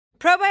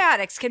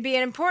Probiotics can be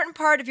an important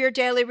part of your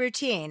daily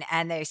routine,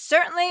 and they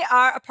certainly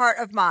are a part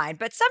of mine,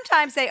 but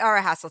sometimes they are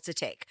a hassle to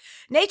take.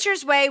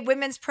 Nature's Way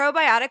Women's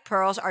Probiotic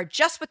Pearls are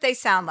just what they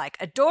sound like,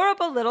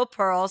 adorable little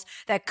pearls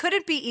that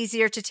couldn't be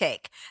easier to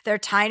take. They're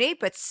tiny,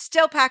 but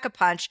still pack a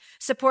punch,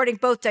 supporting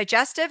both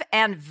digestive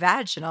and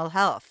vaginal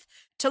health.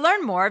 To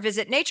learn more,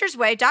 visit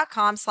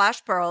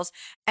naturesway.com/pearls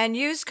and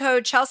use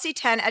code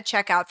Chelsea10 at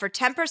checkout for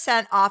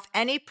 10% off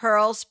any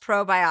Pearls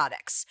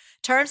probiotics.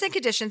 Terms and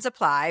conditions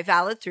apply,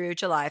 valid through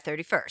July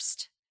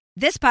 31st.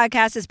 This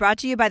podcast is brought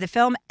to you by the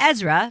film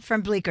Ezra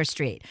from Bleecker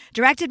Street,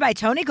 directed by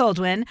Tony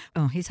Goldwyn,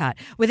 oh, he's hot,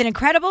 with an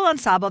incredible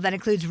ensemble that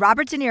includes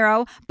Robert De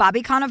Niro,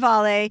 Bobby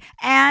Cannavale,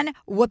 and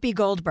Whoopi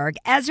Goldberg.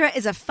 Ezra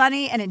is a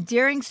funny and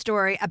endearing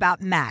story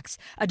about Max,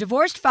 a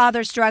divorced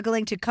father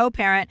struggling to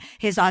co-parent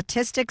his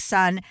autistic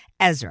son,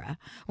 Ezra.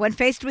 When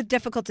faced with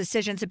difficult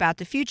decisions about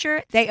the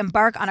future, they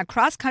embark on a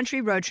cross-country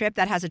road trip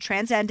that has a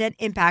transcendent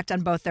impact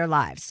on both their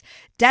lives.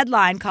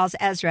 Deadline calls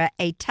Ezra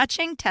a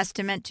touching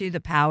testament to the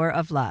power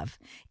of love.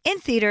 In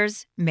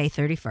theaters, May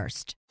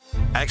 31st.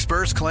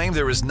 Experts claim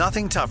there is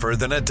nothing tougher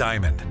than a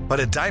diamond. But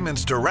at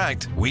Diamonds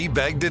Direct, we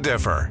beg to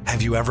differ.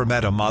 Have you ever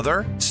met a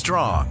mother?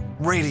 Strong,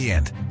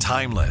 radiant,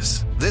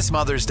 timeless. This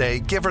Mother's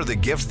Day, give her the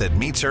gift that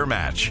meets her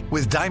match.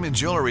 With diamond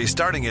jewelry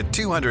starting at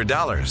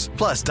 $200.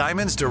 Plus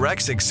Diamonds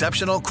Direct's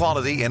exceptional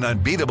quality and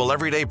unbeatable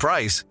everyday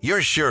price,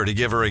 you're sure to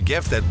give her a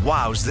gift that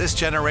wows this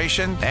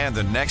generation and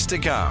the next to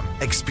come.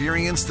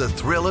 Experience the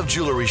thrill of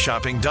jewelry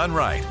shopping done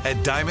right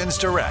at Diamonds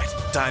Direct.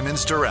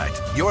 Diamonds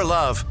Direct. Your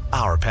love,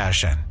 our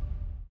passion.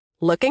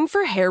 Looking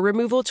for hair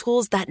removal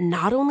tools that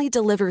not only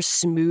deliver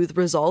smooth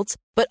results,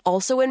 but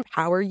also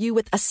empower you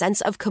with a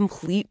sense of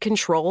complete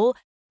control?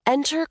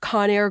 Enter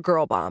Conair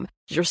Girl Bomb,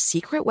 your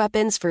secret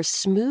weapons for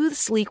smooth,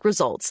 sleek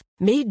results,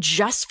 made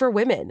just for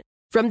women.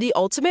 From the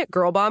ultimate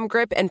Girl Bomb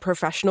grip and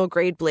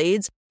professional-grade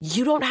blades,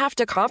 you don't have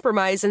to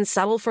compromise and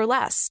settle for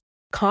less.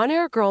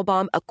 Conair Girl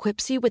Bomb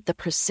equips you with the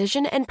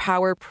precision and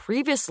power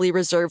previously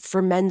reserved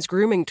for men's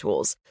grooming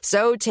tools.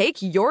 So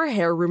take your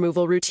hair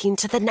removal routine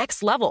to the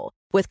next level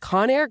with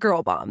Conair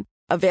Girl Bomb.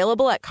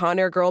 Available at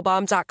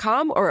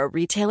ConairGirlBomb.com or a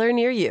retailer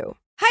near you.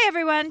 Hi,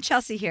 everyone.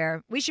 Chelsea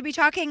here. We should be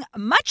talking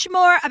much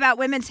more about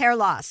women's hair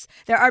loss.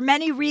 There are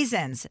many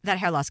reasons that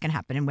hair loss can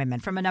happen in women,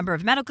 from a number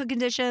of medical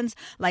conditions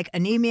like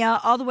anemia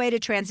all the way to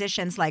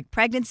transitions like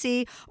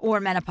pregnancy or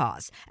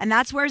menopause. And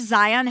that's where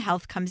Zion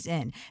Health comes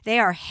in. They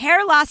are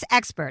hair loss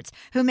experts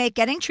who make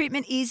getting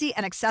treatment easy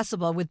and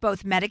accessible with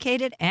both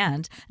medicated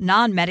and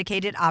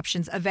non-medicated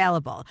options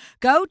available.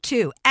 Go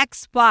to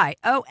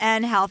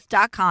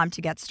xyonhealth.com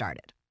to get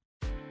started.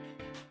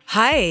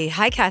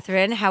 Hi,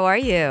 Catherine. How are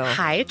you?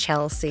 Hi,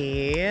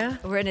 Chelsea.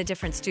 We're in a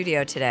different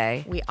studio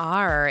today. We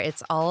are.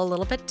 It's all a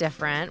little bit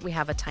different. We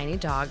have a tiny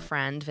dog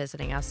friend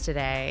visiting us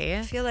today.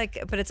 I feel like,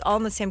 but it's all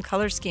in the same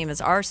color scheme as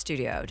our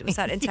studio. Was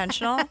that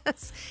intentional?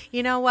 Yes.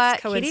 You know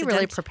what? Katie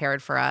really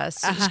prepared for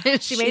us.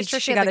 She made sure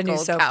she got a new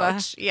sofa.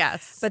 Couch.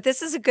 Yes. But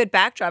this is a good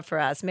backdrop for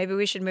us. Maybe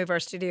we should move our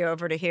studio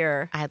over to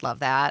here. I'd love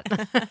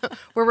that.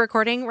 We're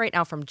recording right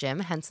now from Jim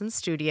Henson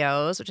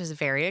Studios, which is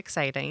very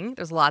exciting.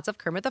 There's lots of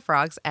Kermit the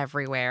Frogs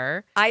everywhere.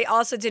 I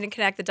also didn't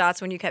connect the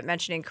dots when you kept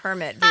mentioning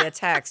Kermit via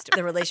text,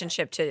 the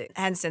relationship to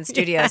Henson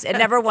Studios. It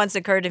never once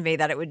occurred to me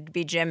that it would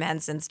be Jim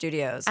Henson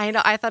Studios. I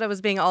know. I thought it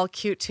was being all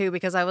cute, too,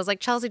 because I was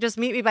like, Chelsea, just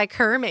meet me by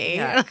Kermit.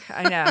 Yuck,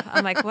 I know.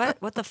 I'm like,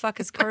 what the fuck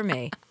is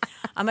Kermit?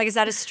 I'm like, is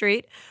that a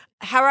street?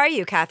 How are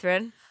you,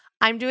 Catherine?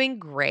 I'm doing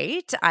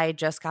great. I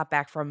just got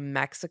back from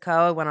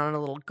Mexico. I went on a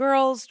little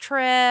girls'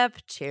 trip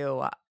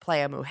to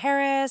Playa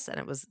Mujeres, and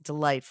it was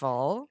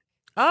delightful.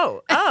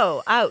 Oh,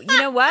 you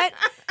know what?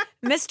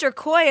 Mr.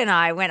 Coy and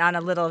I went on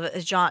a little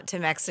jaunt to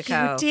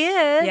Mexico. You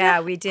did? Yeah,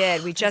 we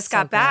did. We just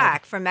got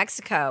back from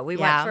Mexico. We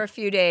went for a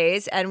few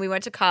days, and we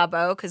went to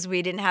Cabo because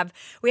we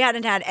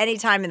hadn't had any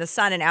time in the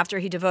sun. And after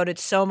he devoted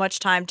so much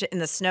time in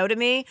the snow to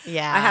me,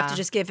 I have to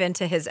just give in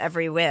to his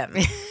every whim.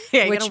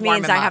 Which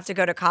means I have to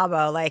go to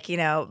Cabo,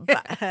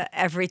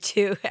 every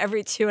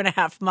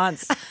 2.5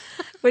 months,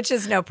 which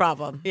is no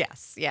problem.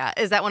 Yes, yeah.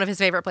 Is that one of his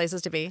favorite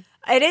places to be?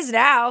 It is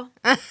now.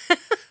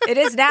 It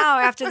is now.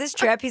 After this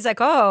trip, he's like,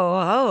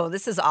 oh,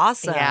 this is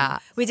awesome. Yeah.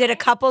 We did a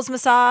couples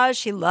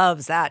massage. He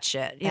loves that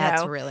shit.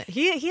 That's really.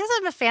 He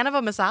isn't a fan of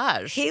a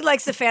massage. He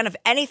likes a fan of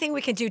anything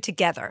we can do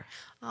together.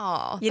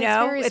 Oh,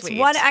 it's sweet.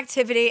 One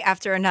activity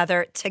after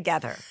another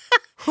together.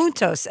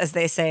 Juntos, as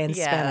they say in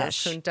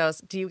Spanish.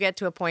 Juntos. Do you get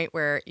to a point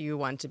where you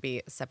want to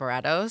be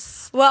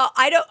separados? Well,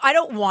 I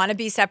don't want to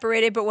be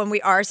separated, but when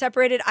we are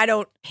separated, I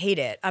don't hate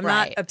it. I'm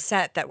not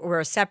upset that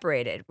we're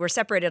separated. We're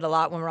separated a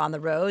lot when we're on the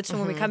road. So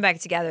when we come back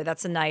together,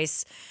 that's a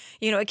nice,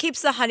 it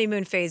keeps the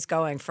honeymoon phase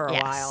going for a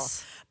while.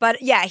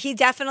 But yeah,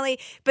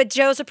 but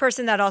Joe's a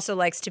person that also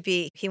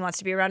he wants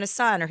to be around his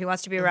son or he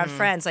wants to be around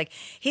friends. Like,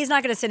 he's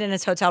not going to sit in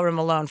his hotel room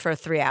alone for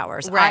 3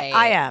 hours. Right.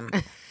 I am.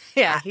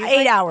 Yeah, he's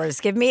 8 hours.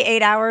 Give me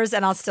 8 hours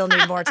and I'll still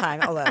need more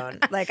time alone.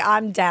 Like,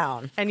 I'm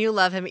down. And you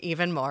love him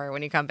even more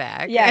when you come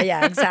back.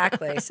 Yeah,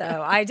 exactly.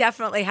 So I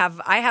definitely have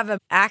an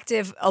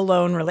active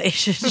alone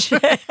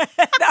relationship.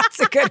 That's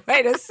a good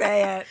way to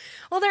say it.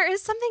 Well, there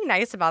is something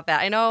nice about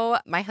that. I know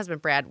my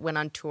husband Brad went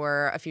on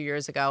tour a few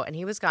years ago and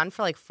he was gone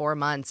for like 4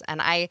 months.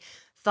 And I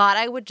thought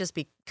I would just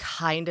be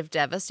kind of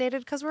devastated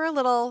because we're a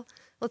little,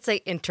 let's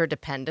say,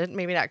 interdependent,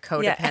 maybe not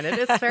codependent.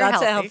 It's very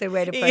That's healthy. a healthy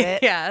way to put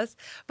it. Yes.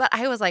 But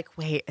I was like,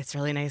 wait, it's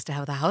really nice to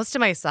have the house to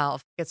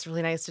myself. It's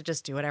really nice to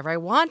just do whatever I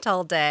want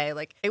all day.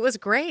 Like, it was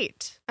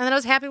great. And then I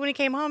was happy when he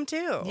came home,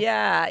 too.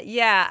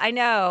 Yeah, I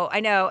know.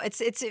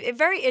 It's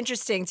very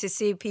interesting to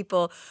see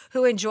people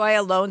who enjoy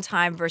alone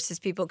time versus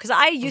people, because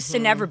I used to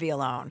never be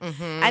alone.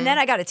 And then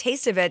I got a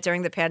taste of it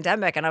during the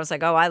pandemic, and I was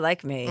like, oh, I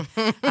like me.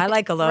 I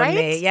like alone Right?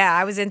 me. Yeah,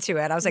 I was into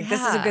it. I was like, this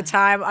is a Yeah. good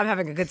time. I'm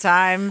having a good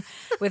time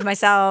with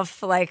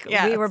myself. Like,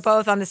 we were Yes.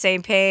 both on the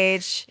same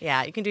page.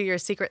 Yeah, you can do your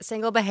secret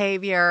single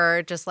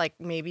behavior, just like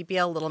maybe be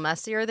a little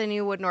messier than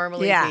you would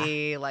normally Yeah.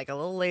 be, like a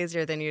little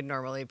lazier than you'd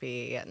normally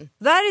be. And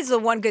That is the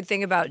one good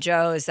thing about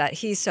Joe, is that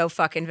he's so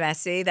fucking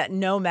messy that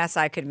no mess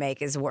I could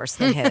make is worse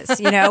than his.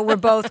 You know, we're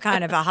both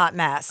kind of a hot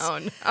mess. oh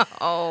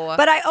no.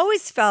 But I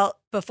always felt,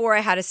 before I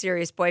had a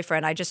serious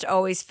boyfriend, I just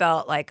always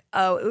felt like,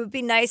 oh, it would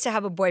be nice to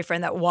have a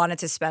boyfriend that wanted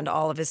to spend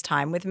all of his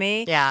time with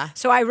me. Yeah.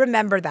 So I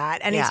remember that.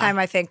 Anytime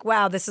I think,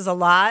 wow, this is a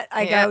lot,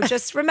 I go,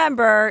 just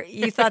remember,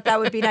 you thought that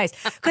would be nice.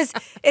 Because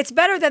it's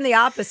better than the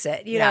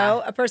opposite, you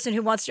know? A person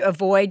who wants to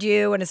avoid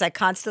you and is like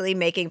constantly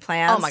making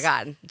plans. Oh my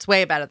God. It's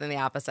way better than the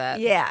opposite.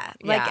 Yeah.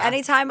 Like Yeah.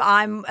 anytime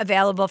I'm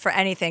available for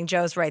anything,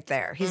 Joe's right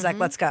there. He's like,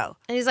 let's go.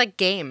 And he's like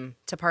game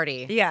to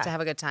party. Yeah. To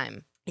have a good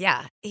time.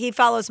 Yeah. He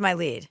follows my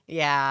lead.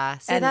 Yeah.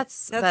 See, And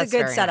that's a good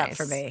very setup nice.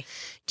 for me.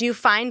 Do you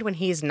find when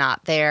he's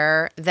not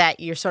there that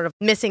you're sort of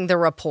missing the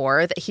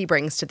rapport that he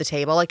brings to the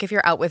table? Like if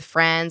you're out with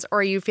friends, or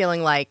are you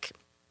feeling like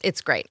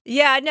it's great?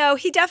 Yeah, no,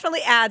 he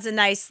definitely adds a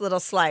nice little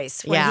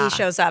slice when Yeah. he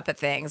shows up at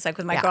things. Like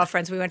with my Yeah.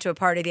 girlfriends, we went to a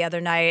party the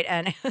other night,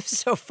 and it was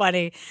so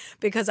funny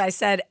because I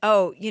said,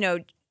 oh, you know,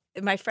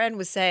 my friend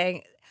was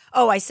saying,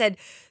 I said,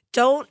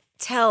 don't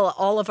tell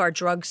all of our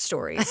drug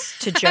stories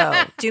to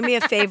Joe. Do me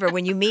a favor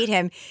when you meet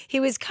him. He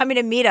was coming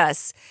to meet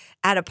us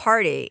at a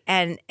party,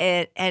 and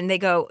they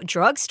go,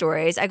 drug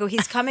stories? I go,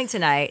 he's coming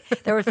tonight.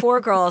 There were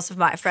 4 girls,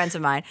 friends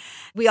of mine.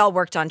 We all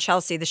worked on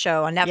Chelsea, the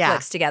show, on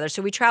Netflix together.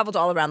 So we traveled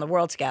all around the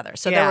world together.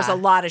 So there was a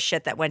lot of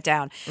shit that went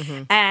down.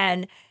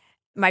 And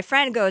my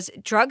friend goes,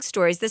 drug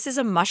stories, this is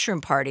a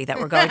mushroom party that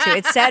we're going to.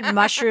 It said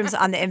mushrooms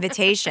on the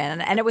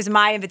invitation, and it was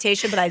my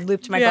invitation, but I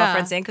looped my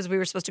girlfriends in because we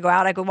were supposed to go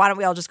out. I go, why don't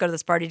we all just go to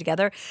this party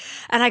together?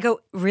 And I go,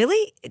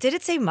 really? Did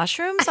it say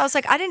mushrooms? I was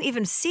like, I didn't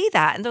even see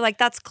that. And they're like,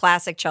 that's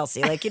classic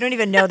Chelsea. Like, you don't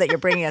even know that you're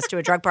bringing us to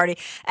a drug party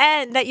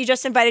and that you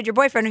just invited your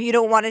boyfriend who you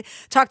don't want to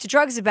talk to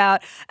drugs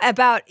about,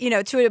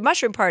 to a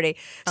mushroom party.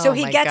 So Oh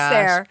he my gets gosh.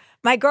 there.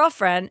 My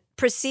girlfriend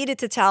proceeded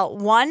to tell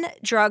one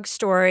drug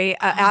story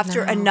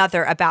after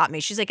another about me.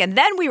 She's like, and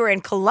then we were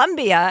in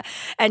Colombia,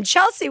 and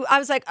Chelsea, I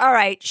was like, all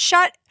right,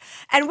 shut.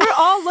 And we're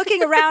all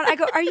looking around. I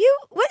go,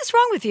 what is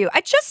wrong with you?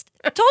 I just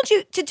told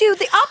you to do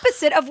the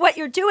opposite of what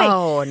you're doing.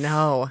 Oh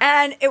no.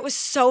 And it was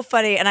so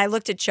funny. And I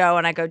looked at Joe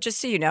and I go, just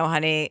so you know,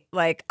 honey,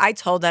 like I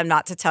told them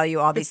not to tell you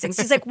all these things.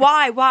 He's like,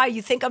 why?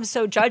 You think I'm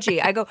so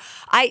judgy? I go,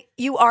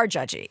 you are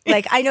judgy.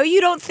 Like, I know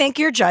you don't think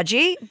you're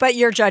judgy, but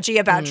you're judgy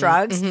about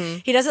drugs.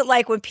 He doesn't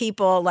like when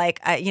people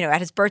at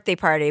his birthday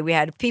party, we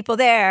had people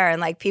there and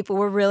like people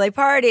were really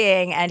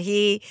partying. And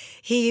he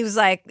was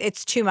like,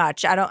 it's too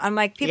much. I'm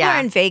like, people are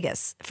in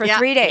Vegas for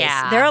 3 days.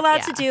 Yeah. They're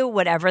allowed to Yeah. do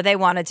whatever they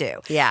want to do.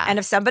 Yeah. And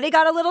if somebody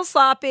got a little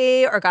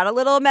sloppy or got a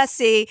little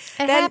messy,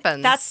 then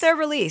happens. that's their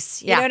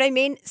release. You know what I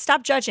mean?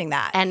 Stop judging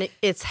that. And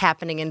it's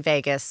happening in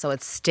Vegas, so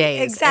it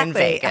stays Exactly. in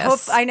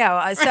Vegas. I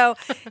know. So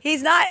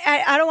he's not,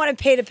 I don't want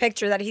to paint a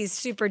picture that he's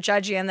super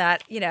judgy and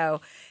that,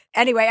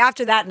 Anyway,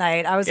 after that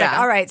night, I was like,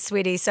 all right,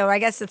 sweetie, so I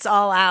guess it's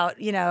all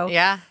out,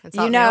 Yeah, it's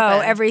out you in the know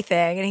open.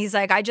 everything. And he's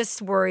like, I just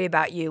worry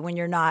about you when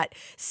you're not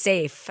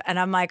safe. And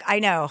I'm like, I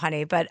know,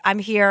 honey, but I'm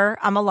here.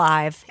 I'm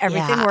alive.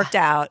 Everything Yeah. worked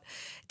out.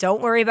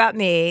 Don't worry about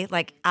me.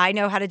 Like, I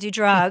know how to do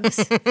drugs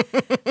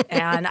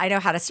and I know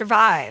how to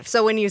survive.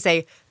 So when you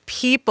say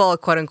people,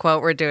 quote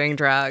unquote, were doing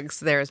drugs,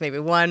 there's maybe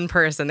one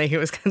person that he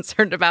was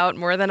concerned about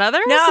more than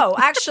others? No,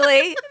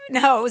 actually,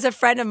 no. It was a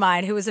friend of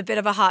mine who was a bit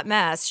of a hot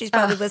mess. She's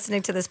probably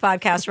listening to this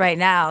podcast right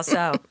now.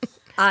 So,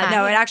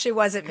 no, it actually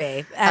wasn't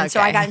me. And so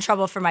I Okay. got in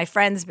trouble for my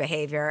friend's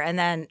behavior. And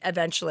then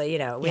eventually,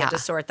 we had to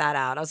sort that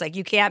out. I was like,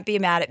 you can't be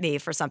mad at me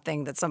for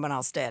something that someone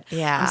else did.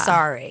 Yeah. I'm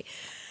sorry.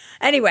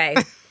 Anyway,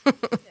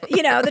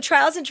 the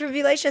trials and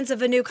tribulations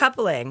of a new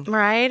coupling.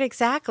 Right,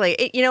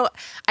 exactly.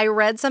 I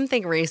read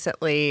something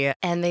recently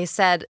and they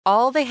said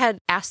all they had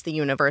asked the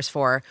universe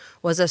for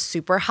was a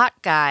super hot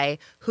guy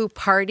who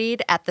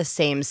partied at the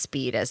same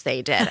speed as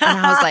they did. And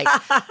I was like,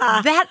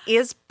 that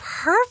is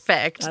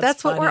perfect.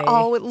 That's what we're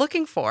all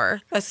looking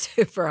for. A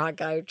super hot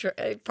guy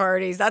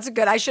parties. That's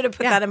good. I should have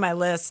put that in my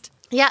list.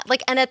 Yeah,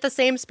 and at the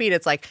same speed,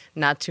 it's like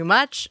not too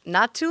much,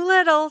 not too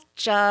little,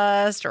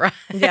 just right.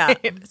 Yeah.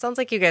 Sounds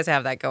like you guys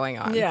have that going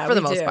on for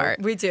the most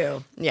part. We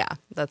do. Yeah,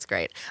 that's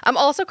great. I'm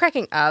also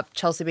cracking up,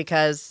 Chelsea,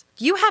 because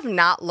you have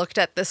not looked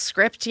at the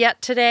script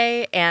yet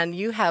today, and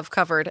you have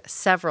covered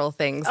several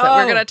things that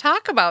we're going to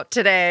talk about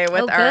today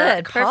with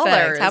our callers.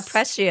 Perfect. How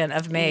prescient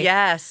of me.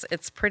 Yes,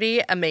 it's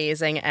pretty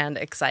amazing and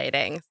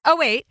exciting. Oh,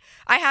 wait.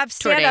 I have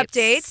stand-up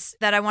dates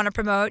that I want to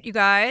promote, you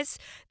guys.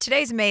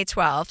 Today's May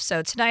 12th,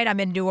 so tonight I'm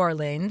in New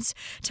Orleans.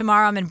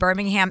 Tomorrow I'm in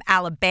Birmingham,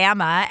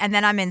 Alabama, and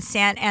then I'm in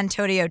San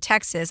Antonio,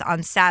 Texas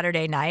on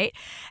Saturday night.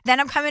 Then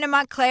I'm coming to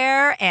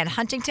Montclair and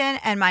Huntington,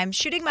 and I'm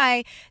shooting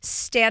my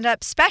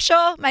stand-up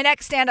special, my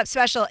next stand-up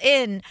special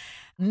in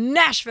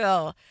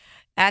Nashville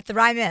at the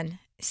Ryman.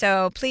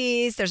 So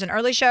please, there's an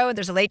early show and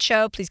there's a late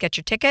show. Please get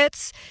your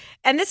tickets.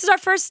 And this is our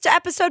first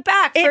episode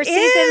back for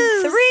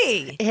season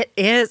 3. It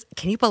is.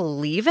 Can you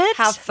believe it?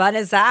 How fun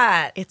is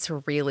that? It's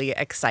really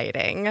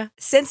exciting.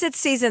 Since it's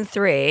season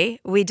 3,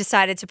 we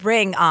decided to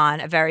bring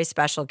on a very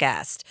special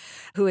guest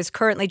who is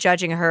currently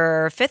judging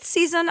her 5th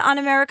season on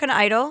American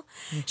Idol.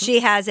 Mm-hmm.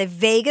 She has a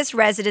Vegas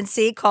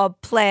residency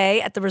called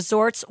Play at the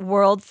Resorts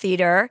World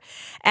Theater.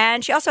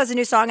 And she also has a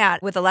new song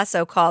out with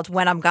Alesso called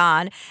When I'm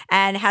Gone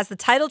and has the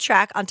title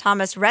track on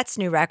Thomas Rhett's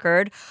new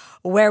record,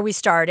 Where We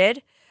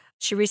Started.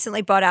 She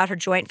recently bought out her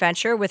joint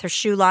venture with her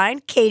shoe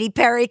line, Katy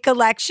Perry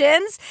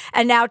Collections,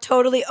 and now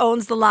totally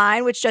owns the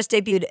line, which just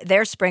debuted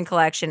their spring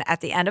collection at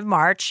the end of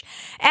March.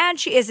 And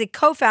she is a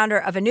co-founder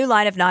of a new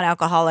line of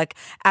non-alcoholic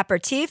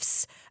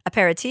aperitifs,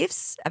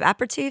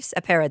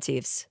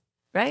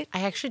 right?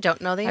 I actually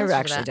don't know the answer to that. I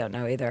actually don't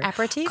know either.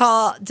 Aperitifs?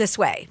 Call This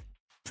Way.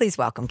 Please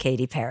welcome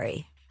Katy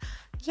Perry.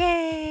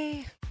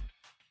 Yay.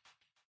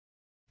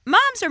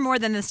 Moms are more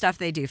than the stuff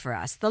they do for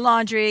us. The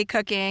laundry,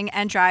 cooking,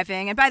 and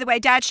driving. And by the way,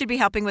 Dad should be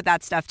helping with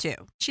that stuff too.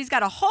 She's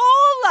got a whole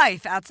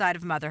life outside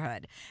of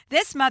motherhood.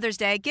 This Mother's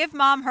Day, give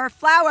Mom her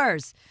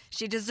flowers.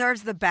 She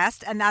deserves the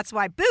best, and that's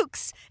why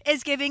Bouqs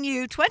is giving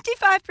you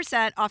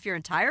 25% off your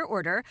entire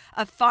order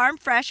of farm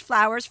fresh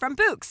flowers from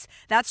Bouqs.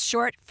 That's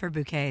short for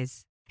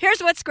bouquets.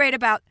 Here's what's great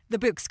about the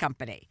Bouqs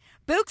company.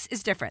 Bouqs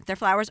is different. Their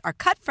flowers are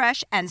cut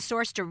fresh and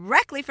sourced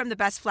directly from the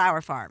best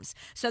flower farms,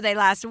 so they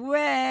last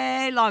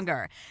way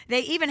longer. They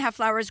even have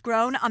flowers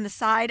grown on the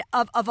side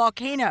of a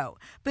volcano.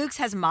 Bouqs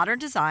has modern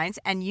designs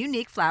and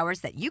unique flowers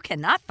that you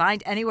cannot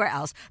find anywhere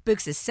else.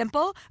 Bouqs is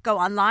simple. Go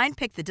online,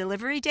 pick the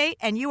delivery date,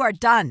 and you are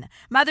done.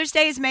 Mother's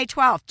Day is May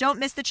 12th. Don't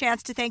miss the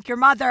chance to thank your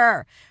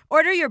mother.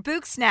 Order your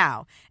Bouqs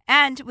now.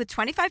 And with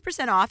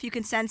 25% off, you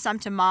can send some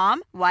to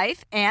mom,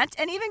 wife, aunt,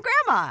 and even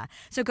grandma.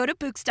 So go to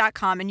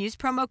Bouqs.com and use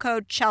promo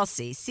code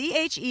Chelsea,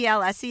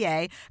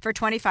 CHELSEA, for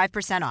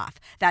 25% off.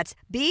 That's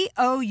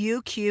BOUQS.com,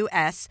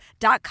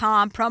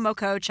 promo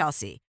code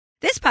Chelsea.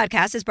 This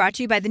podcast is brought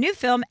to you by the new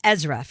film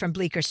Ezra from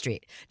Bleecker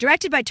Street,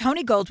 directed by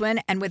Tony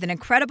Goldwyn and with an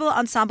incredible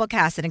ensemble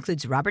cast that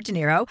includes Robert De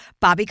Niro,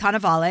 Bobby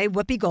Cannavale,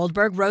 Whoopi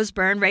Goldberg, Rose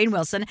Byrne, Rainn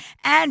Wilson,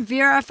 and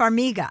Vera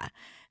Farmiga.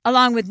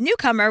 Along with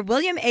newcomer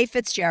William A.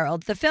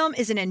 Fitzgerald, the film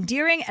is an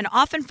endearing and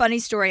often funny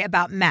story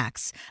about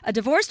Max, a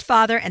divorced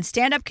father and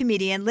stand-up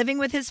comedian living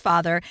with his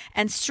father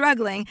and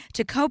struggling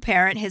to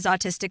co-parent his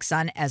autistic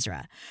son,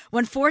 Ezra.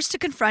 When forced to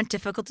confront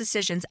difficult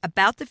decisions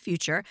about the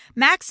future,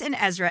 Max and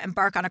Ezra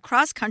embark on a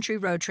cross-country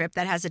road trip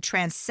that has a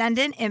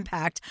transcendent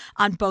impact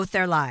on both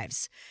their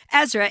lives.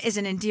 Ezra is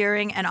an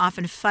endearing and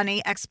often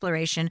funny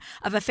exploration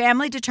of a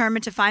family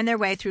determined to find their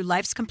way through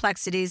life's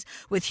complexities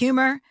with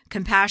humor,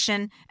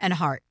 compassion, and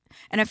heart.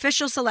 An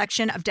official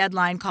selection of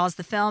Deadline calls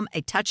the film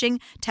a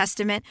touching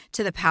testament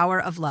to the power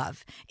of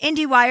love.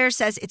 IndieWire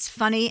says it's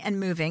funny and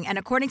moving, and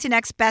according to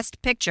Next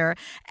Best Picture,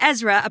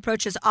 Ezra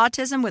approaches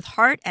autism with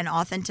heart and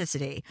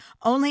authenticity.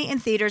 Only in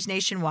theaters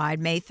nationwide,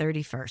 May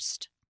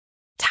 31st.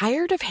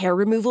 Tired of hair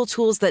removal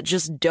tools that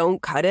just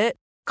don't cut it?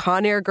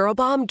 Conair Girl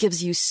Bomb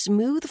gives you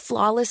smooth,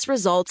 flawless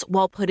results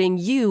while putting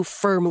you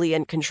firmly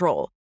in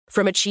control.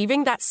 From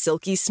achieving that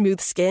silky smooth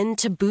skin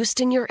to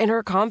boosting your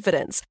inner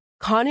confidence,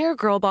 Conair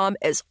Girl Bomb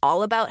is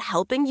all about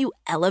helping you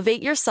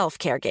elevate your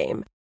self-care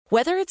game.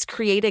 Whether it's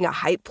creating a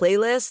hype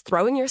playlist,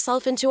 throwing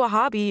yourself into a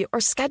hobby, or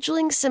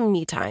scheduling some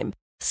me time,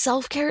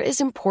 self-care is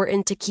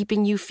important to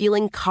keeping you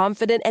feeling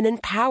confident and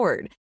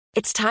empowered.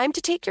 It's time to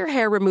take your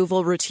hair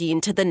removal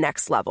routine to the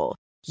next level.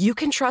 You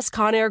can trust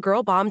Conair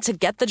Girl Bomb to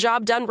get the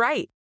job done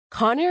right.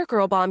 Conair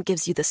Girl Bomb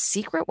gives you the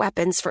secret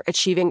weapons for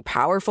achieving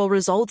powerful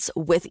results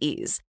with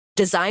ease.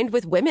 Designed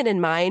with women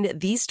in mind,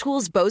 these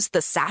tools boast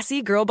the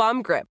sassy Girl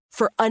Bomb grip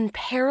for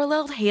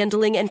unparalleled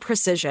handling and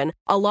precision,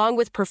 along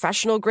with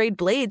professional-grade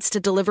blades to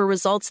deliver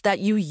results that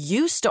you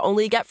used to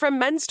only get from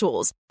men's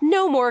tools.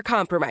 No more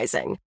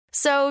compromising.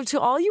 So, to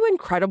all you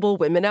incredible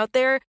women out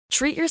there,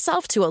 treat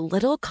yourself to a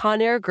little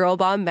Conair Girl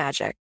Bomb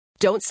magic.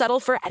 Don't settle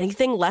for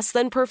anything less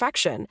than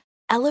perfection.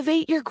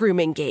 Elevate your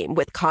grooming game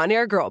with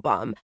Conair Girl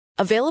Bomb.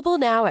 Available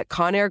now at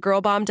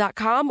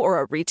ConairGirlBomb.com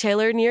or a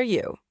retailer near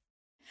you.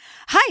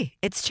 Hi,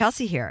 it's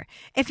Chelsea here.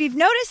 If you've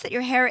noticed that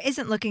your hair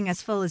isn't looking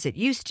as full as it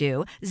used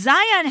to,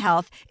 Zion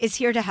Health is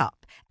here to help.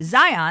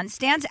 Zion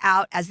stands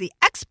out as the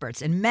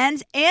experts in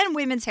men's and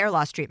women's hair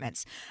loss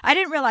treatments. I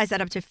didn't realize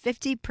that up to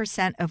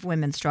 50% of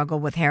women struggle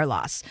with hair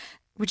loss,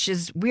 which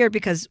is weird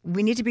because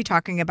we need to be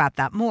talking about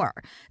that more.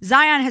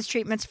 Zion has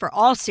treatments for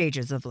all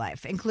stages of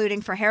life,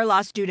 including for hair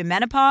loss due to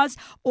menopause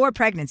or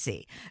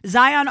pregnancy.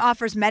 Zion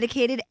offers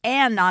medicated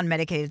and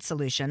non-medicated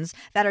solutions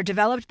that are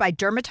developed by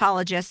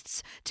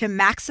dermatologists to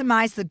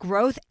maximize the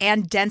growth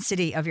and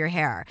density of your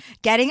hair.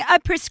 Getting a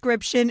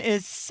prescription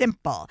is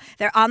simple.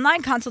 Their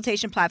online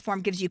consultation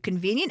platform gives you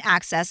convenient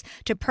access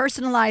to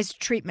personalized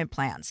treatment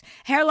plans.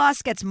 Hair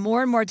loss gets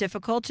more and more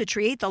difficult to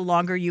treat the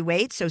longer you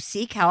wait, so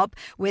seek help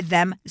with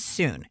them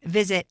soon.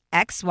 Visit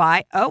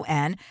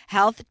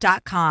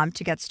XYONhealth.com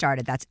to get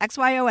started. That's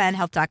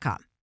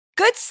XYONhealth.com.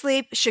 Good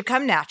sleep should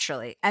come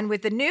naturally, and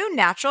with the new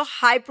Natural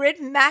Hybrid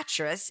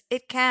mattress,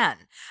 it can.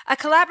 A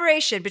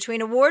collaboration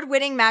between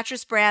award-winning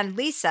mattress brand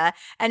Leesa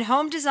and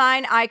home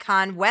design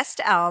icon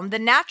West Elm, the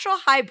Natural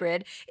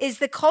Hybrid is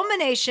the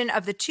culmination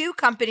of the two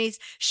companies'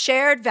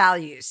 shared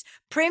values: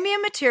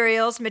 premium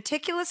materials,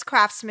 meticulous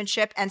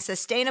craftsmanship, and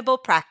sustainable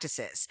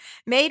practices.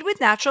 Made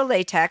with natural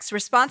latex,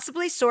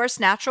 responsibly sourced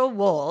natural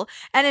wool,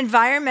 and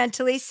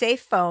environmentally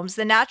safe foams,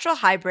 the Natural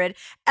Hybrid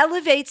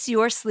elevates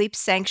your sleep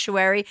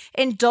sanctuary,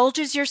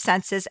 indulges your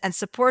senses, and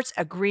supports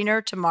a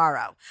greener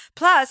tomorrow.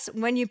 Plus,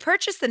 when you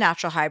purchase the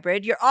Natural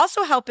Hybrid, you're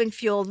also helping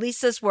fuel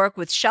Leesa's work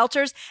with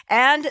shelters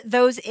and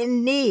those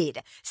in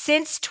need.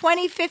 Since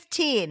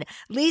 2015,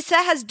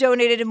 Leesa has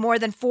donated more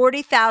than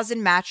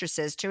 40,000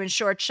 mattresses to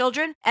ensure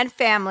children and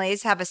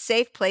families have a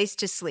safe place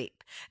to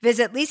sleep.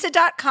 Visit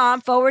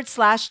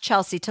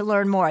Leesa.com/Chelsea to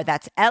learn more.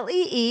 That's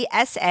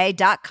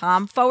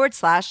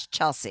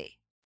LEESA.com/Chelsea.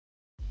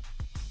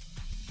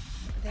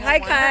 Hi,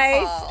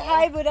 guys.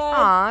 Hi, Buddha.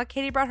 Aw,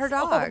 Katie brought her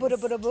dog. Buddha,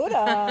 Buddha,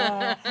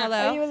 Buddha.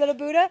 Hello. Are you a little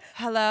Buddha?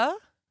 Hello?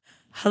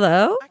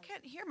 Hello? I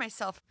can't hear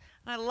myself.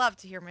 I love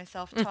to hear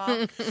myself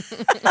talk.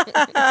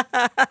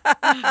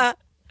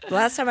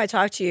 Last time I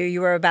talked to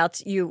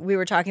you, we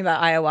were talking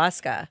about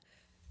ayahuasca.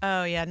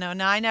 Oh, yeah. No,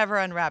 I never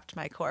unwrapped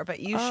my core, but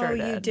you sure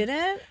did. Oh, you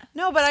didn't?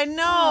 No, but I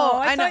know. Oh,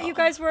 I thought know. you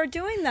guys were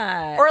doing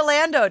that.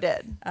 Orlando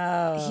did.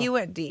 Oh. He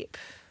went deep.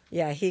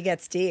 Yeah, he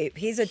gets deep.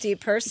 He's a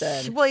deep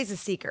person. Well, he's a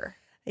seeker.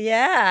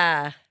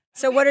 Yeah.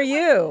 So what are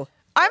you?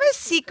 I'm a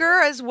seeker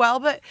as well,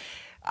 but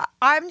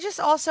I'm just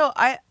also,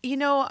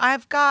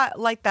 I've got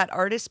like that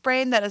artist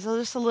brain that is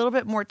just a little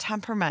bit more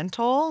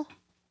temperamental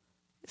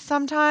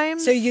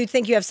sometimes. So you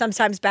think you have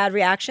sometimes bad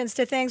reactions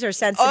to things or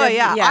sensitive? Oh,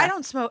 yeah. I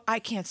don't smoke. I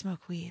can't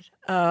smoke weed.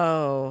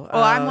 Oh.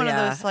 I'm one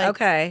yeah. of those, like,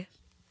 okay.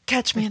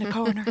 Catch me in a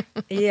corner.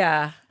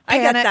 Yeah. I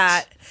get Panicked.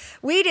 that.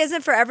 Weed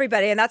isn't for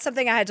everybody, and that's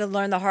something I had to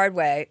learn the hard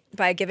way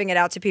by giving it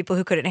out to people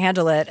who couldn't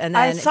handle it. And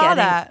then I saw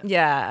that.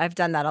 Yeah, I've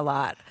done that a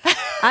lot.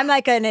 I'm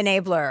like an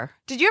enabler.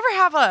 Did you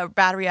ever have a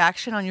bad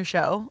reaction on your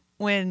show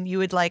when you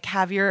would like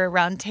have your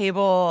round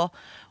table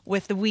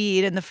with the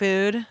weed and the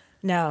food?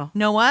 No.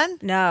 No one?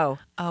 No.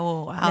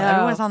 Oh, wow. No.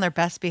 Everyone's on their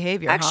best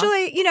behavior.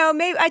 Actually,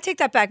 maybe I take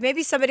that back.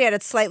 Maybe somebody had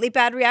a slightly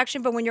bad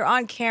reaction, but when you're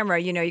on camera,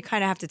 you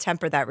kind of have to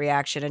temper that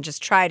reaction and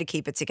just try to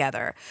keep it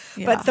together.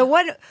 Yeah.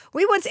 But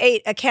we once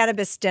ate a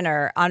cannabis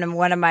dinner on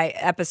one of my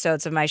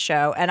episodes of my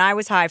show, and I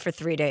was high for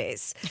 3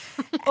 days.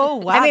 Oh,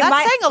 wow. I mean,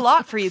 that's saying a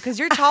lot for you because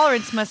your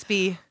tolerance must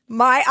be.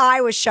 My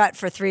eye was shut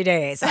for 3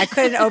 days. I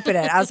couldn't open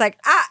it. I was like,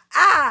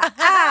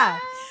 ah.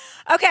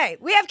 Okay,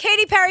 we have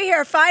Katy Perry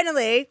here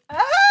finally.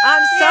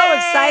 I'm so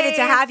excited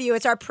to have you.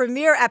 It's our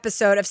premiere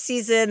episode of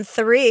season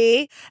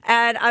 3,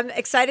 and I'm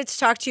excited to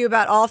talk to you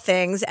about all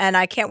things, and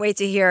I can't wait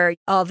to hear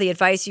all the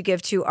advice you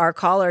give to our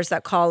callers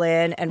that call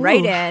in and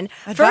write in.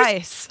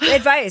 Advice.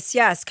 Advice,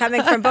 yes,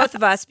 coming from both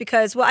of us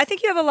because, I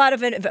think you have a lot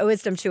of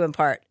wisdom to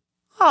impart.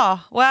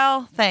 Oh,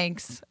 well,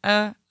 thanks.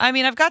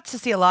 I've got to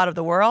see a lot of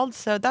the world,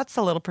 so that's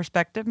a little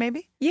perspective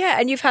maybe. Yeah,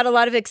 and you've had a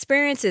lot of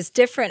experiences,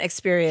 different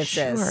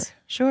experiences.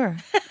 Sure.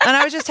 And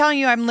I was just telling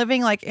you, I'm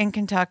living like in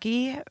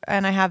Kentucky,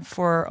 and I have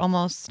for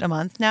almost a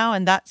month now,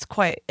 and that's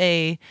quite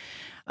a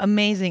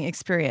amazing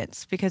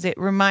experience because it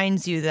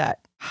reminds you that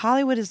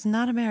Hollywood is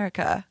not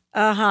America.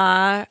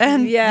 Uh-huh.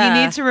 And yeah. you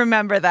need to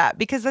remember that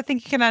because I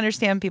think you can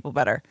understand people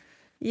better.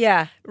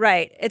 Yeah,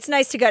 right. It's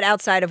nice to get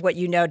outside of what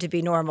you know to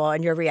be normal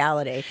and your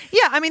reality.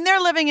 Yeah,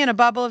 they're living in a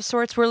bubble of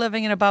sorts. We're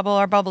living in a bubble.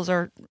 Our bubbles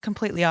are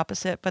completely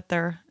opposite, but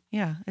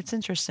it's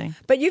interesting.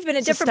 But you've been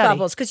in different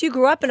bubbles because you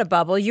grew up in a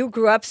bubble. You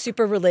grew up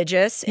super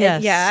religious.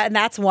 Yes. And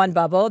that's one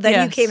bubble.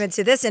 Then you came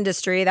into this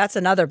industry. That's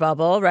another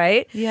bubble,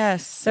 right?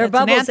 Yes. There are it's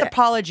an bubbles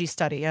anthropology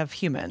study of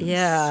humans.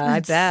 Yeah, I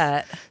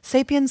bet.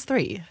 Sapiens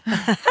 3.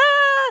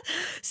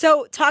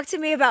 So talk to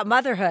me about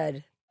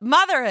motherhood.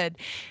 Motherhood.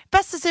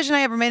 Best decision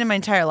I ever made in my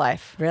entire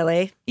life.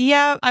 Really?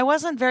 Yeah, I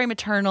wasn't very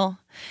maternal.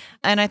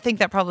 And I think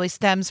that probably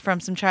stems from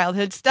some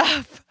childhood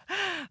stuff.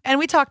 And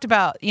we talked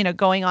about,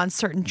 going on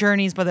certain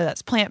journeys, whether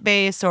that's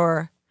plant-based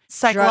or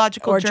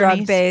psychological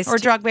journeys. Drug-based. Or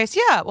drug-based.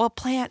 Yeah. Well,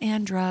 plant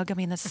and drug. I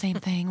mean, that's the same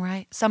thing,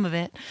 right? Some of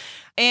it.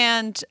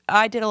 And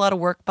I did a lot of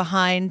work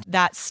behind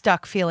that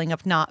stuck feeling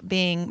of not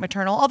being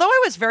maternal. Although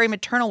I was very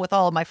maternal with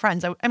all of my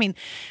friends. I mean,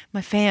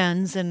 my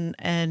fans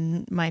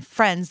and my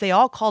friends, they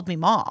all called me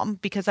mom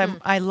because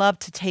I love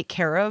to take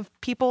care of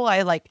people.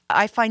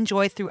 I find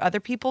joy through other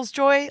people's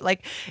joy.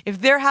 Like if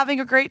they're having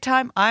a great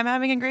time, I'm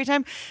having a great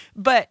time.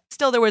 But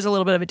still there was a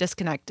little bit of a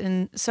disconnect.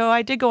 And so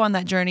I did go on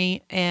that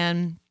journey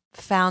and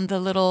found the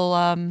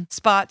little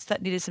spots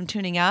that needed some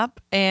tuning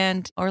up.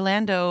 And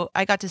Orlando,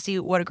 I got to see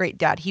what a great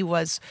dad he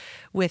was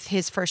with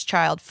his first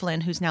child,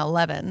 Flynn, who's now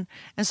 11.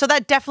 And so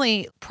that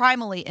definitely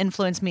primally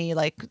influenced me.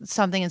 Like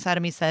something inside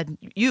of me said,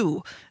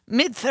 you,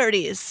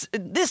 mid-30s,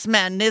 this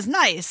man is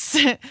nice,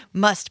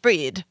 must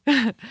breed.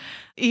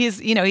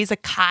 He's a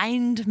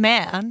kind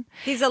man.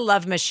 He's a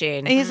love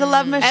machine. He's a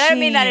love machine. And I don't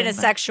mean that in a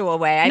sexual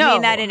way. I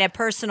mean that in a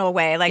personal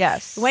way.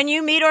 Like when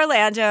you meet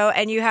Orlando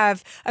and you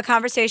have a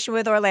conversation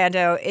with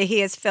Orlando,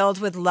 he is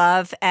filled with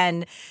love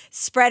and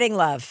spreading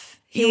love.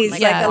 He's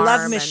like a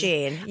love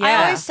machine. Yeah.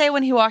 I always say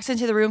when he walks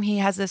into the room, he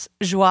has this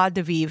joie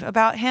de vivre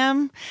about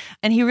him.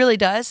 And he really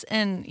does.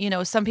 And,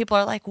 some people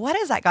are like, what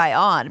is that guy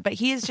on? But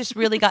he has just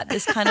really got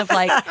this kind of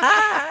like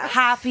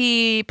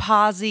happy,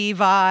 posy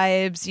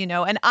vibes,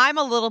 And I'm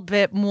a little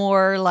bit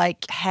more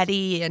like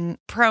heady and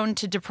prone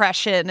to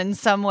depression in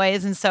some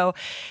ways. And so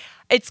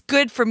it's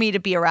good for me to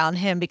be around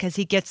him because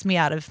he gets me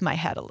out of my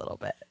head a little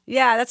bit.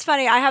 Yeah, that's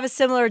funny. I have a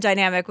similar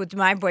dynamic with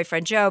my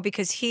boyfriend, Joe,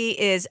 because he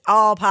is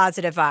all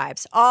positive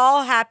vibes,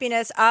 all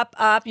happiness, up.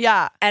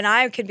 Yeah. And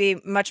I could be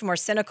much more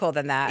cynical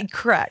than that.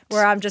 Correct.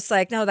 Where I'm just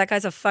like, no, that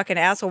guy's a fucking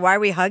asshole. Why are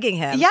we hugging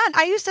him? Yeah.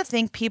 I used to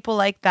think people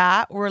like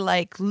that were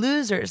like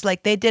losers.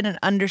 Like they didn't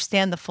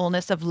understand the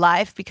fullness of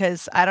life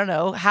because, I don't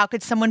know, how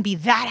could someone be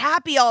that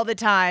happy all the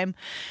time?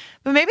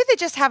 But maybe they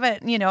just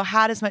haven't,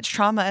 had as much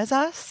trauma as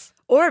us.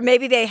 Or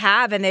maybe they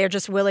have and they are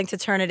just willing to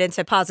turn it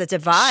into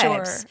positive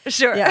vibes.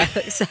 Sure. Yeah.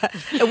 So,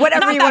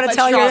 whatever you want to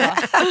tell your...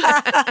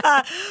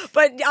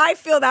 But I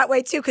feel that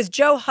way too because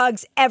Joe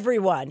hugs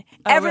everyone.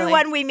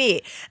 Everyone we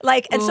meet.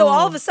 So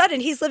all of a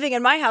sudden he's living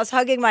in my house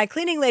hugging my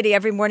cleaning lady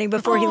every morning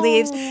before he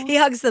leaves. He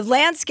hugs the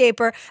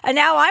landscaper and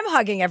now I'm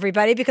hugging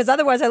everybody because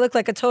otherwise I look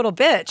like a total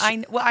bitch.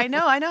 I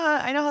know how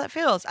that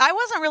feels. I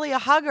wasn't really a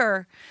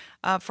hugger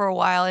for a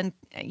while and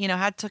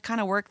had to kind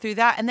of work through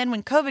that. And then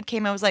when COVID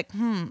came, I was like,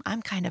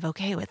 I'm kind of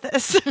okay with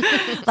this.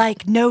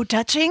 Like, no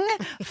touching?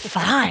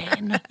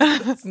 Fine.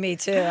 Me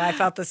too. I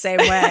felt the same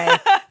way.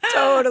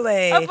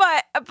 Totally.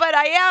 But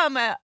I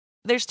am...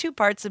 there's two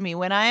parts of me.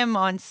 When I am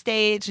on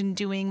stage and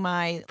doing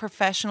my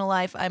professional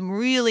life, I'm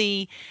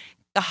really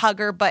a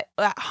hugger, but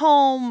at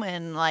home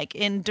and like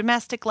in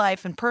domestic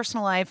life and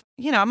personal life,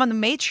 I'm on the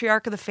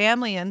matriarch of the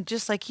family and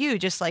just like you,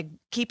 just like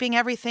keeping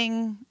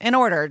everything in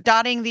order,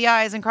 dotting the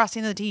I's and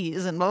crossing the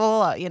T's and blah,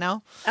 blah,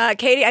 blah,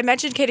 Katie, I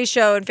mentioned Katie's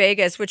show in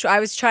Vegas, which I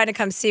was trying to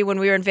come see when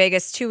we were in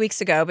Vegas 2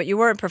 weeks ago, but you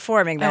weren't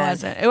performing then. I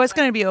wasn't. It was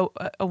going to be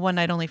a one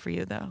night only for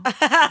you though.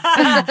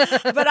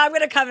 But I'm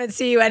going to come and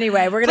see you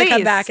anyway. We're going to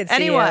come back and see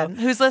anyone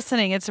who's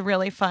listening, it's a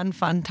really fun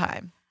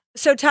time.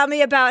 So tell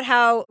me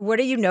about what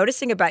are you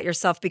noticing about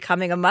yourself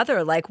becoming a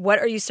mother? Like, what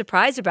are you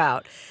surprised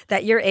about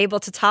that you're able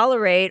to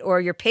tolerate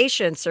or your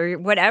patience or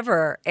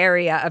whatever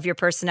area of your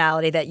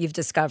personality that you've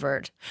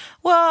discovered?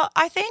 Well,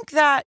 I think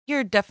that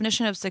your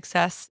definition of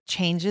success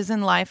changes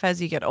in life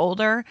as you get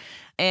older.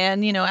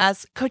 And,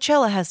 as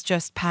Coachella has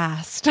just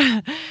passed,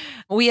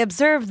 we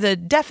observe the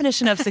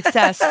definition of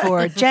success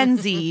for Gen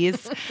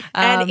Zs.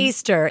 And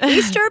Easter,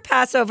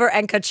 Passover,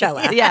 and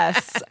Coachella.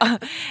 Yes.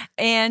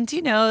 And,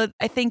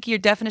 I think your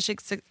definition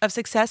of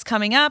success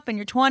coming up in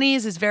your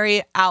 20s is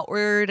very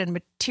outward and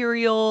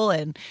material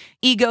and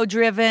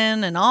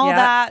ego-driven and all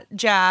that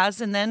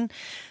jazz. And then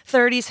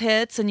 30s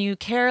hits and you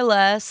care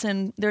less.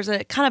 And there's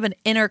a kind of an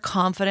inner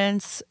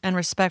confidence and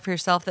respect for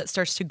yourself that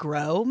starts to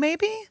grow,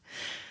 maybe.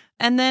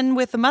 And then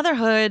with the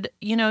motherhood,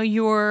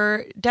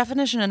 your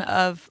definition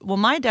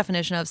my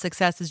definition of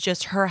success is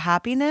just her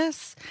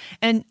happiness.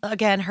 And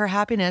again, her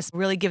happiness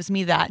really gives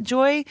me that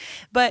joy.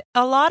 But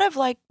a lot of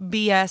like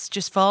BS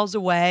just falls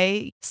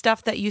away.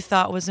 Stuff that you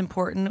thought was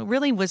important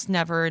really was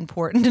never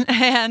important.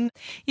 And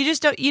you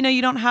just don't,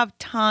 you don't have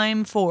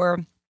time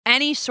for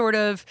any sort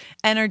of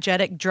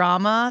energetic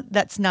drama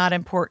that's not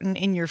important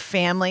in your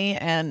family.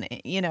 And,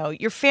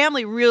 your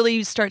family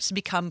really starts to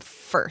become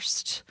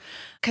first.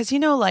 Because,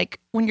 like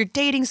when you're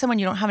dating someone,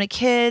 you don't have any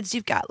kids,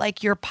 you've got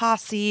like your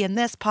posse and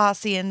this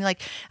posse and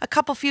like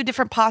a few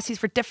different posses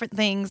for different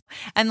things.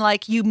 And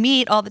like you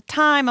meet all the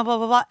time and blah,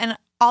 blah, blah. And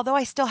although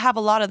I still have a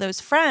lot of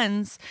those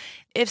friends,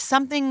 if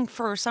something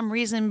for some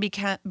reason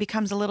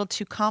becomes a little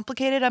too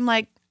complicated, I'm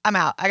like, I'm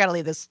out. I got to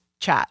leave this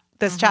chat.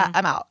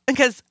 I'm out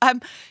because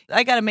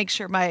I got to make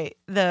sure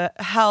the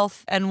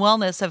health and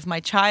wellness of my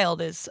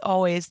child is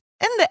always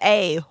in the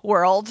A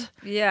world.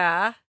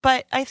 Yeah.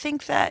 But I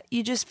think that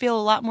you just feel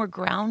a lot more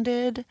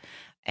grounded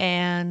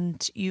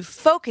and you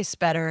focus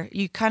better.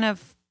 You kind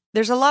of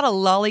there's a lot of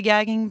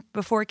lollygagging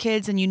before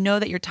kids, and you know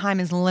that your time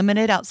is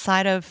limited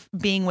outside of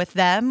being with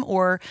them,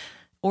 or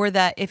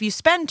that if you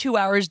spend 2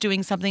 hours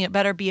doing something, it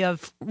better be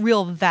of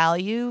real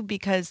value,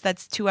 because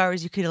that's 2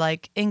 hours you could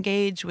like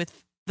engage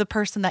with the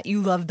person that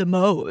you love the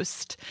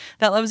most,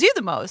 that loves you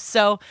the most.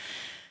 So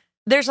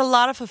there's a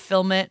lot of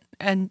fulfillment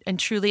and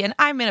truly, and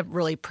I'm in a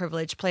really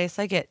privileged place.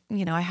 I get,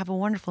 I have a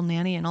wonderful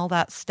nanny and all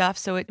that stuff.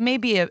 So it may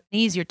be an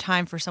easier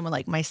time for someone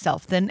like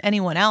myself than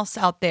anyone else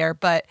out there.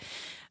 But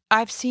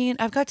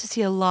I've got to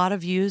see a lot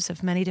of views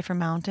of many different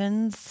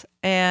mountains,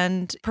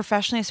 and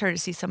professionally I started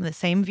to see some of the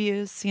same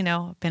views.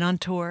 I've been on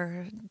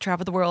tour,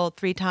 traveled the world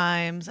 3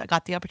 times. I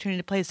got the opportunity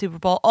to play the Super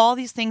Bowl, all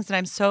these things that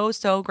I'm so,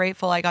 so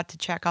grateful I got to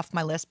check off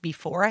my list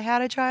before I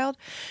had a child.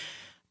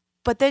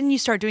 But then you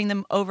start doing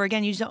them over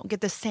again. You don't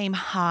get the same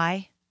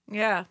high.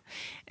 Yeah.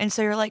 And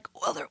so you're like,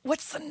 well,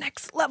 what's the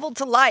next level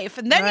to life?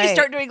 And then Right. you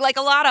start doing like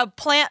a lot of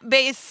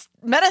plant-based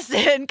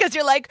medicine, because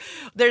you're like,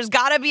 there's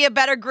got to be a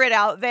better grid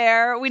out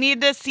there. We need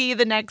to see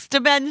the next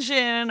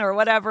dimension or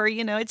whatever.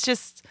 It's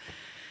just,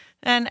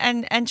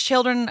 and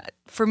children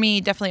for me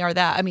definitely are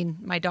that. I mean,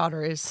 my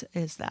daughter is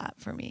that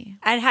for me.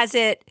 And has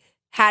it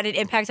had an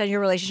impact on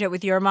your relationship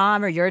with your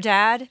mom or your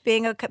dad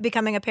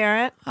becoming a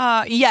parent?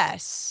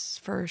 Yes.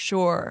 For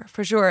sure.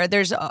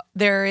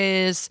 There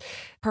is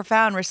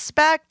profound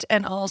respect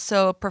and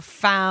also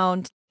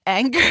profound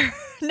anger.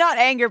 Not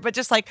anger, but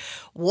just like,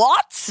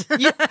 what?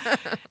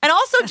 And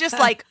also just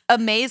like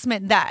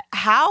amazement that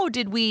how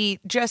did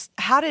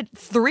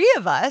 3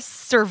 of us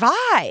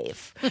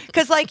survive?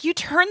 Because like you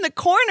turn the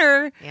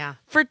corner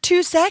for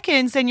 2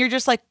 seconds and you're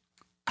just like,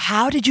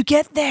 how did you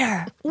get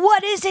there?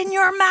 What is in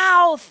your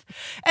mouth?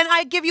 And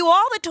I give you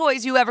all the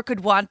toys you ever could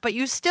want, but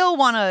you still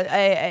want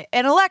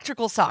an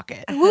electrical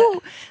socket.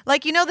 Woo!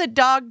 Like, the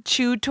dog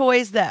chew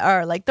toys that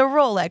are like the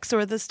Rolex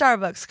or the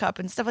Starbucks cup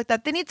and stuff like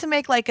that. They need to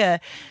make like an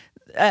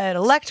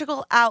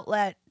electrical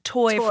outlet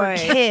toy for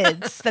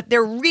kids that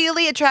they're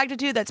really attracted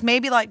to, that's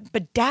maybe like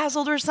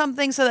bedazzled or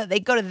something, so that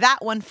they go to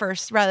that one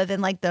first rather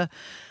than like the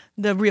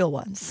real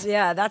ones.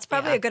 Yeah, that's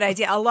probably a good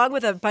idea, along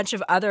with a bunch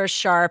of other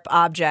sharp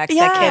objects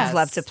that kids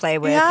love to play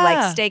with,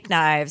 like steak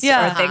knives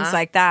or things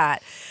like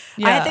that.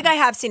 Yeah. I think I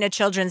have seen a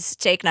children's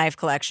steak knife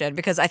collection,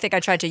 because I think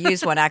I tried to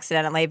use one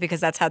accidentally, because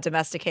that's how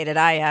domesticated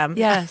I am.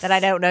 Yes. That I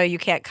don't know you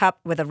can't cup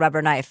with a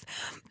rubber knife.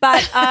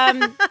 But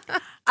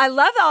I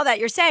love all that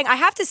you're saying. I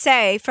have to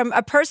say, from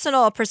a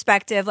personal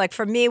perspective, like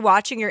for me,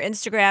 watching your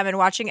Instagram and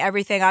watching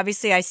everything,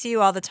 obviously I see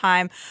you all the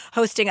time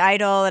hosting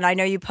Idol, and I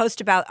know you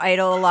post about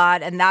Idol a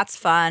lot, and that's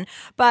fun.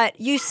 But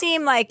you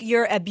seem like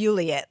you're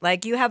ebullient.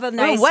 Like you have a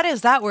nice... Ooh, what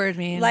does that word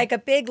mean? Like a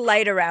big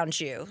light around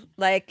you.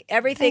 Like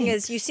everything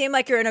is... You seem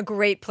like you're in a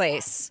great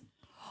place.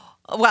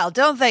 Well,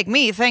 don't thank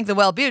me. Thank the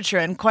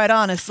Wellbutrin, quite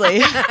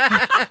honestly.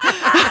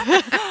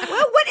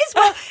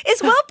 Well,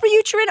 is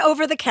Wellbutrin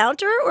over the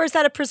counter, or is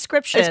that a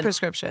prescription? It's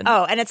prescription.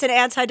 Oh, and it's an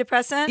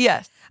antidepressant?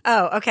 Yes.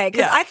 Oh, okay.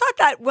 Because I thought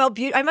that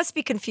I must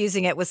be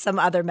confusing it with some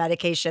other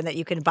medication that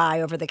you can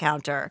buy over the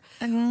counter.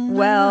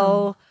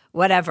 Well,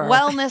 whatever.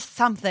 Wellness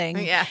something.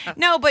 Yeah.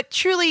 No, but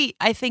truly,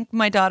 I think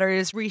my daughter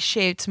has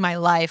reshaped my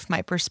life,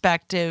 my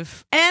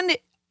perspective, and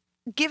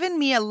given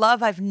me a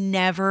love I've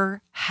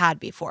never had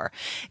before.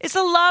 It's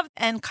a love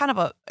and kind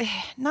of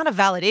not a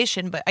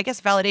validation, but I guess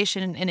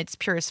validation in its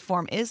purest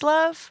form is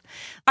love.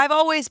 I've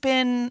always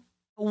been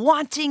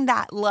wanting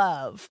that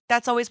love.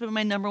 That's always been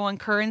my number one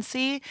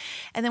currency.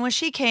 And then when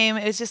she came,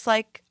 it was just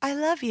like, I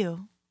love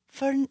you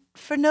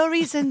for no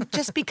reason,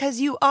 just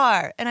because you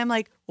are. And I'm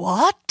like,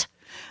 what?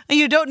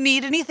 You don't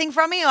need anything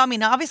from me? I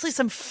mean, obviously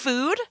some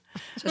food.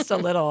 Just a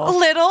little. A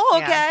little,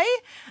 okay.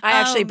 Yeah. I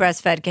actually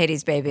breastfed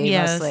Katie's baby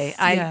mostly.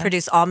 I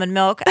produce almond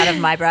milk out of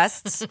my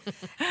breasts,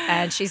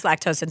 and she's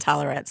lactose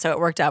intolerant, so it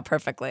worked out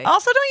perfectly.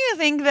 Also, don't you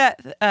think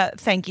that,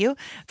 thank you,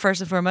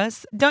 first and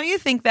foremost, don't you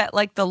think that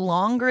like the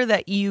longer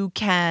that you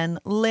can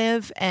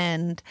live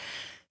and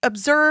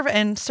observe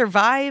and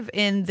survive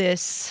in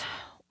this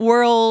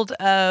world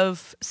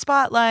of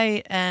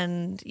spotlight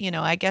and,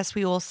 I guess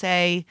we will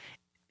say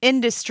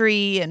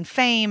industry and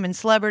fame and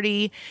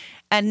celebrity,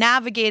 and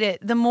navigate it,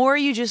 the more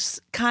you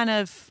just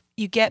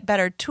you get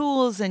better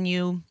tools and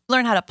you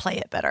learn how to play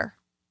it better.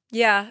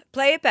 Yeah,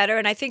 play it better.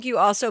 And I think you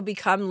also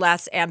become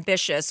less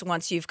ambitious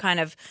once you've kind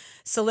of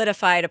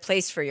solidified a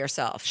place for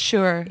yourself.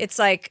 Sure. It's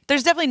like...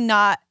 There's definitely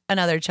not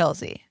another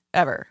Chelsea.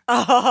 Ever.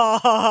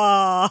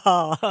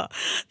 Oh,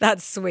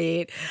 that's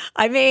sweet.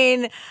 I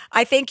mean,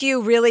 I think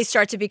you really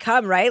start to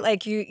become, right?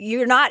 Like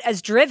you're not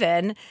as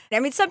driven.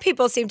 I mean, some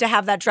people seem to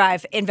have that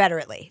drive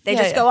inveterately. They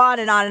just go on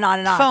and on and on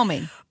and on.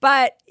 Foaming.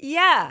 But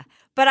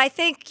I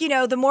think,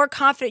 the more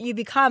confident you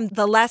become,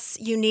 the less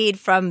you need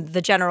from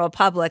the general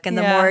public, and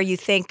the more you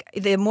think,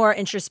 the more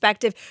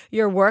introspective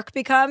your work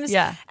becomes,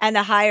 and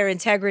the higher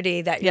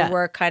integrity that your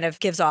work kind of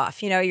gives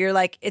off. You're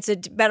like, it's a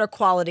better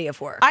quality of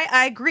work.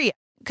 I agree.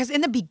 Because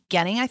in the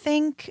beginning, I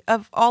think,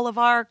 of all of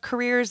our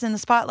careers in the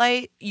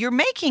spotlight, you're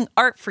making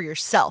art for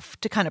yourself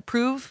to kind of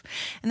prove.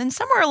 And then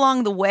somewhere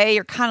along the way,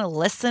 you're kind of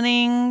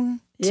listening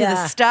to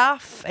the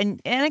stuff,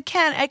 and it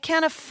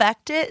can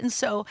affect it. And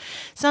so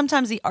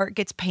sometimes the art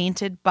gets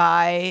painted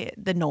by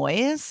the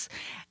noise.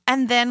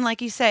 And then,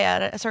 like you say,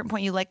 at a certain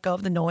point, you let go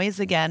of the noise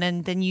again,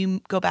 and then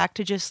you go back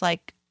to just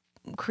like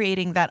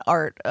creating that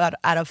art out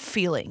of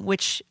feeling,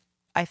 which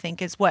I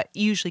think is what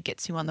usually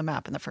gets you on the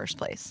map in the first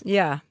place.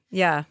 Yeah.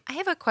 Yeah. I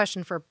have a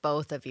question for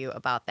both of you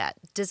about that.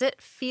 Does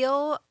it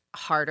feel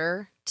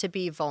harder to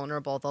be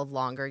vulnerable the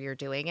longer you're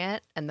doing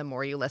it and the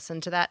more you listen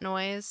to that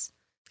noise?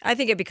 I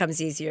think it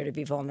becomes easier to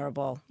be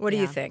vulnerable. What do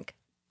you think?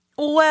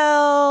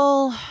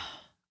 Well,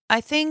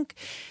 I think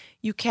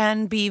you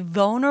can be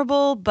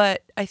vulnerable,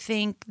 but I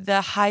think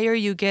the higher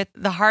you get,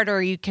 the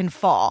harder you can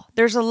fall.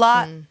 There's a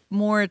lot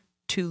more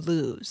to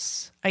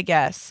lose, I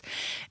guess.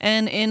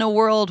 And in a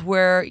world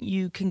where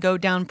you can go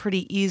down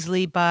pretty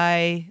easily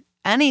by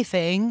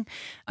anything,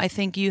 I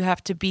think you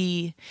have to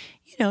be,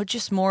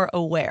 just more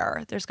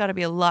aware. There's got to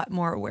be a lot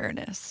more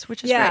awareness,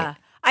 which is great.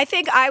 I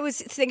think I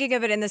was thinking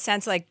of it in the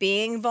sense like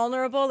being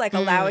vulnerable, like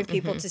allowing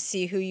people to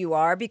see who you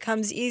are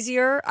becomes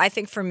easier. I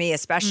think for me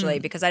especially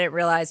because I didn't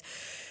realize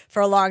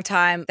for a long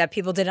time that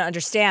people didn't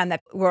understand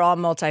that we're all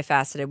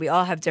multifaceted. We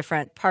all have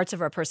different parts of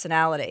our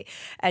personality.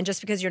 And just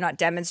because you're not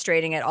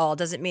demonstrating it all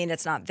doesn't mean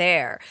it's not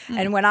there.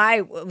 And when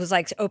I was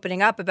like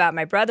opening up about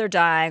my brother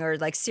dying or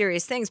like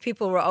serious things,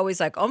 people were always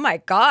like, oh my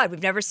God,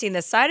 we've never seen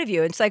this side of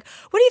you. And it's like,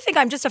 what do you think?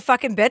 I'm just a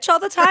fucking bitch all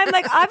the time?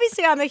 Like,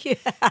 obviously I'm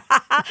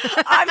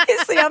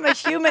a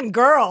human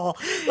girl.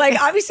 Like,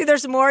 obviously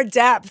there's more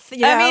depth.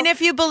 I mean,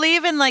 if you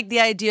believe in like the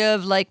idea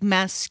of like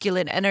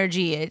masculine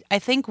energy, I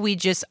think we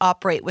just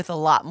operate with a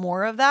lot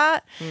more of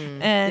that,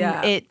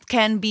 and it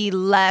can be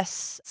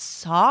less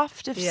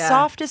soft if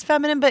soft is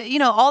feminine, but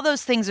all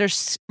those things are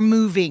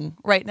moving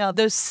right now.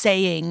 Those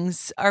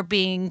sayings are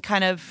being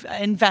kind of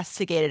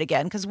investigated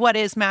again, because what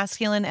is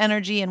masculine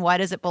energy and why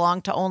does it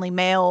belong to only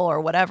male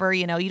or whatever?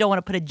 You don't want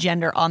to put a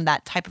gender on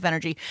that type of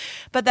energy,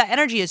 but that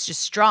energy is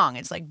just strong.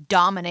 It's like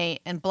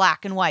dominate and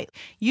black and white.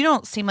 You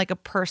don't seem like a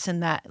person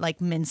that like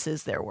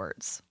minces their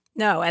words.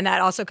 No, and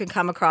that also can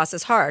come across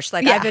as harsh.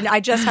 Like I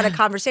just had a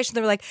conversation.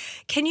 They were like,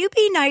 "Can you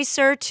be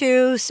nicer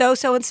to so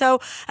and so?"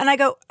 And I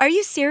go, "Are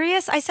you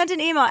serious?" I sent an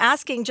email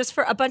asking just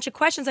for a bunch of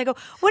questions. I go,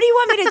 "What do you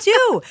want me to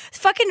do?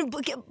 Fucking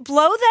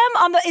blow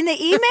them in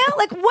the email?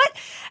 Like what?"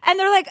 And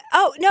they're like,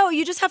 "Oh no,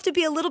 you just have to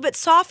be a little bit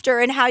softer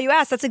in how you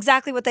ask." That's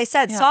exactly what they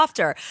said,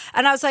 softer.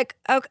 And I was like,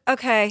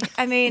 "Okay.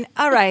 I mean,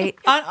 all right."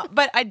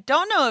 But I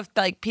don't know if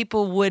like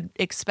people would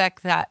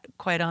expect that,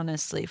 quite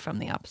honestly, from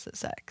the opposite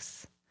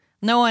sex.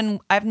 No one,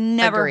 I've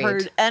never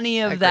heard any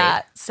of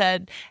that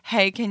said,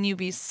 hey, can you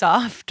be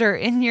softer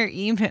in your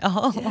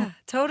email? Yeah,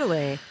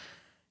 totally.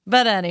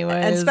 But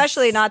anyways. And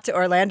especially not to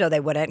Orlando, they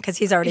wouldn't, because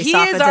he's already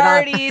softened it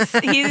up.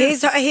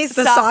 He's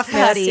the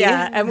softness,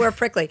 and we're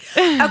prickly.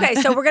 Okay,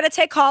 so we're going to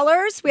take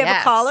callers. We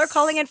have a caller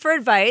calling in for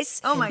advice.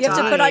 Oh my God. You have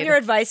to put on your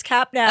advice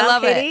cap now, I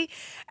love Katie. it.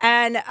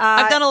 And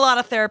I've done a lot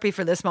of therapy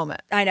for this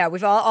moment. I know.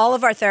 We've all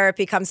of our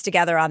therapy comes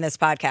together on this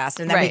podcast,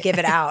 and then we give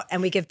it out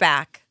and we give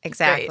back.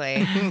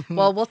 Exactly.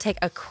 Well, we'll take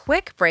a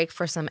quick break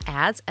for some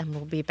ads, and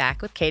we'll be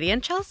back with Katie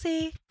and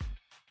Chelsea.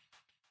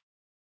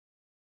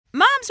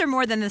 Moms are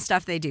more than the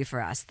stuff they do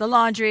for us. The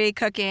laundry,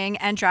 cooking,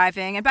 and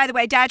driving. And by the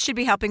way, Dad should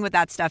be helping with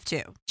that stuff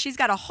too. She's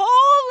got a whole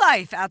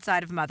life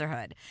outside of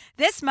motherhood.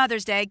 This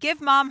Mother's Day,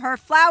 give Mom her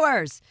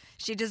flowers.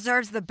 She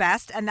deserves the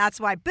best, and that's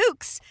why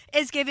Bouqs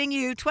is giving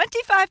you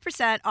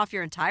 25% off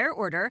your entire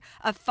order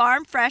of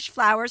farm fresh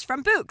flowers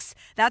from Bouqs.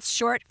 That's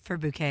short for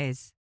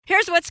bouquets.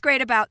 Here's what's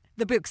great about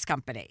the Bouqs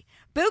Company.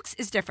 Bouqs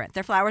is different.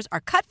 Their flowers are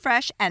cut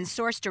fresh and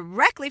sourced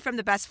directly from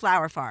the best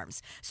flower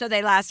farms, so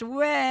they last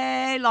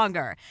way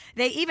longer.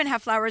 They even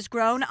have flowers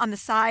grown on the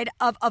side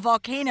of a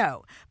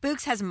volcano.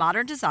 Bouqs has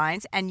modern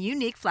designs and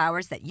unique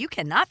flowers that you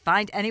cannot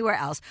find anywhere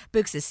else.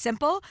 Bouqs is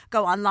simple.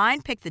 Go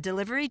online, pick the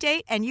delivery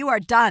date, and you are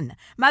done.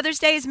 Mother's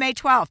Day is May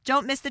 12th.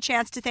 Don't miss the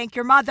chance to thank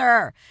your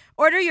mother.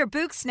 Order your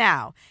Bouqs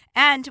now.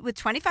 And with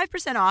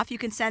 25% off, you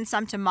can send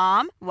some to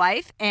mom,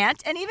 wife,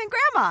 aunt, and even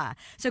grandma.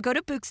 So go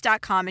to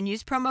Bouqs.com and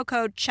use promo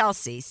code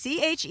Chelsea,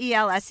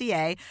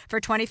 CHELSEA,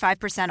 for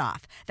 25%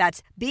 off.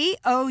 That's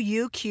BOUQS.com,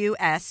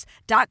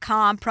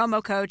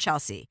 promo code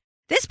Chelsea.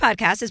 This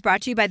podcast is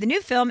brought to you by the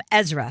new film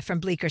Ezra from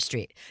Bleecker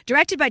Street,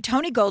 directed by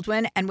Tony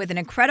Goldwyn and with an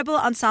incredible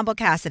ensemble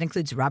cast that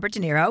includes Robert De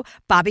Niro,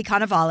 Bobby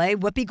Cannavale,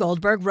 Whoopi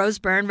Goldberg, Rose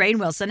Byrne, Rainn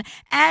Wilson,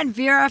 and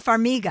Vera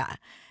Farmiga.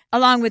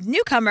 Along with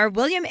newcomer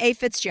William A.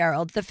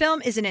 Fitzgerald, the film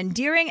is an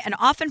endearing and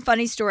often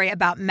funny story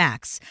about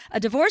Max, a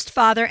divorced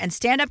father and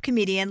stand-up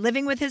comedian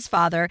living with his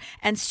father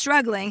and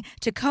struggling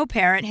to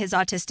co-parent his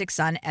autistic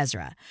son,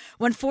 Ezra.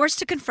 When forced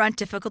to confront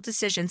difficult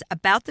decisions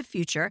about the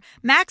future,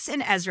 Max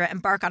and Ezra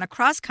embark on a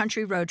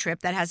cross-country road trip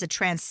that has a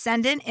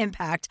transcendent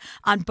impact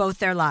on both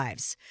their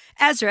lives.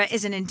 Ezra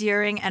is an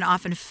endearing and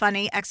often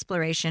funny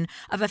exploration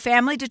of a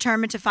family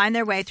determined to find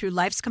their way through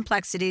life's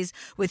complexities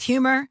with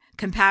humor,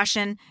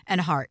 compassion,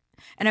 and heart.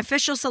 An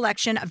official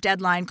selection of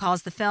Deadline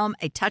calls the film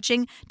a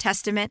touching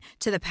testament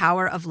to the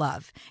power of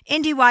love.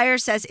 IndieWire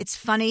says it's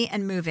funny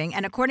and moving,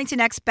 and according to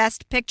Next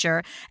Best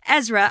Picture,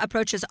 Ezra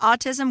approaches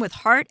autism with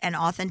heart and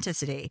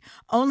authenticity.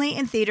 Only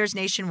in theaters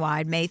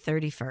nationwide, May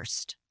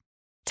 31st.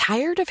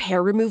 Tired of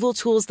hair removal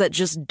tools that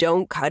just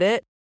don't cut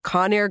it?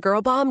 Conair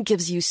Girl Bomb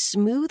gives you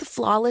smooth,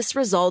 flawless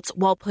results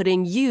while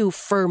putting you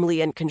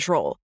firmly in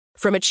control.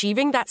 From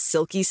achieving that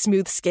silky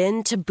smooth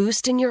skin to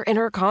boosting your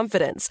inner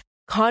confidence,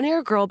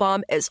 Conair Girl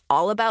Bomb is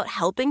all about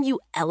helping you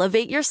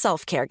elevate your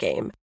self-care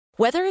game.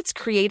 Whether it's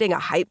creating a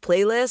hype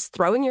playlist,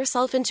 throwing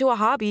yourself into a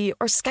hobby,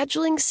 or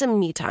scheduling some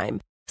me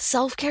time,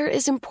 self-care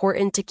is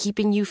important to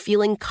keeping you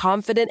feeling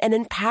confident and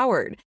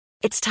empowered.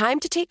 It's time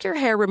to take your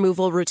hair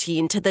removal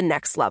routine to the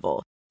next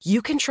level.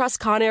 You can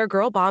trust Conair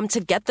Girl Bomb to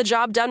get the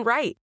job done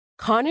right.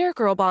 Conair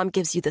Girl Bomb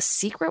gives you the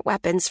secret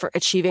weapons for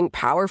achieving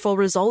powerful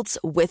results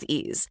with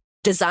ease.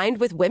 Designed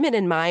with women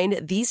in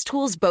mind, these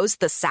tools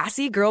boast the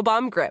sassy Girl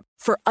Bomb grip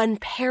for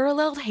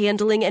unparalleled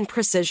handling and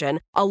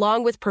precision,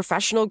 along with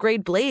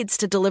professional-grade blades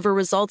to deliver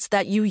results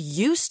that you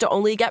used to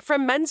only get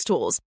from men's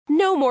tools.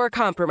 No more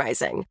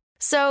compromising.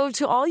 So,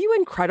 to all you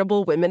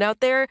incredible women out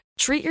there,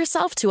 treat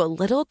yourself to a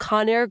little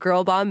Conair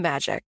Girl Bomb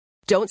magic.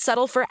 Don't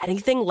settle for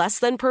anything less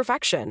than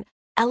perfection.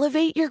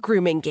 Elevate your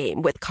grooming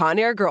game with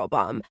Conair Girl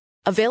Bomb.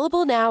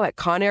 Available now at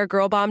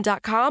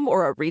ConairGirlBomb.com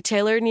or a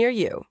retailer near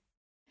you.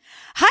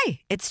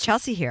 Hi, it's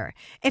Chelsea here.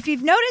 If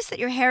you've noticed that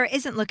your hair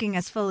isn't looking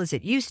as full as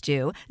it used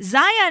to,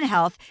 Zion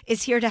Health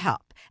is here to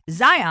help.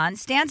 Zion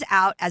stands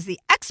out as the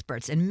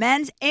experts in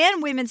men's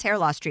and women's hair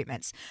loss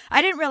treatments.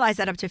 I didn't realize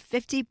that up to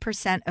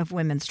 50% of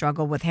women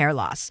struggle with hair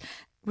loss,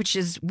 which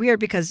is weird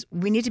because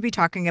we need to be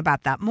talking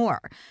about that more.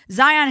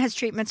 Zion has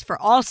treatments for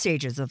all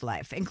stages of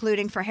life,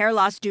 including for hair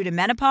loss due to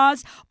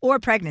menopause or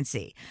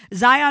pregnancy.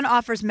 Zion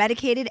offers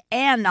medicated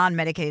and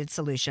non-medicated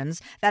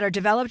solutions that are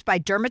developed by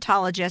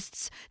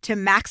dermatologists to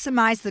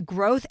maximize the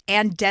growth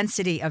and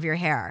density of your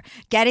hair.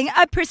 Getting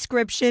a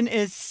prescription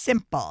is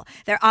simple.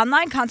 Their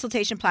online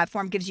consultation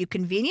platform gives you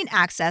convenient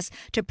access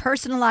to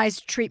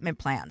personalized treatment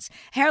plans.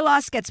 Hair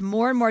loss gets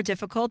more and more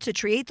difficult to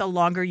treat the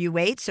longer you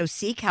wait, so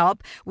seek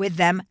help with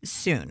them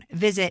soon.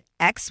 Visit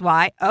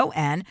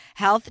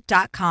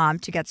xyonhealth.com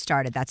to get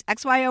started. That's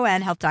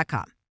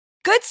xyonhealth.com.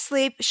 Good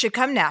sleep should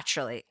come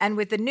naturally, and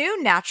with the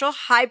new Natural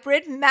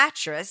Hybrid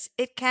mattress,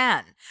 it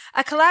can.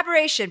 A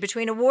collaboration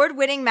between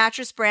award-winning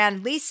mattress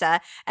brand Leesa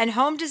and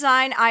home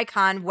design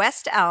icon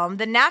West Elm,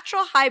 the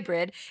Natural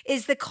Hybrid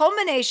is the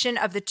culmination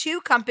of the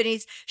two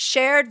companies'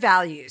 shared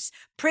values: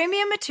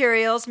 premium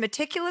materials,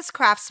 meticulous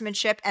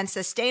craftsmanship, and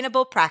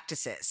sustainable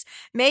practices.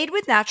 Made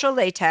with natural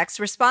latex,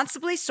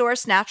 responsibly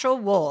sourced natural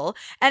wool,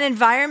 and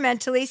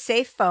environmentally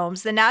safe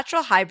foams, the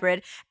Natural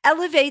Hybrid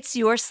elevates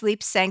your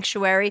sleep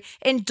sanctuary,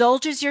 indulges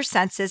your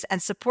senses,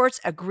 and supports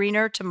a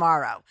greener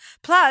tomorrow.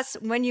 Plus,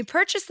 when you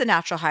purchase the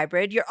Natural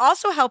Hybrid, you're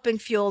also helping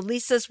fuel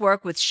Leesa's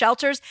work with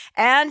shelters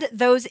and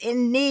those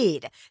in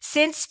need.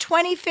 Since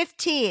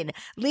 2015,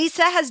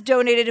 Leesa has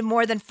donated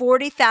more than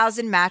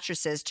 40,000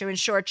 mattresses to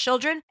ensure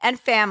children and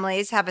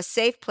families have a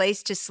safe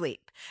place to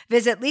sleep.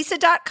 Visit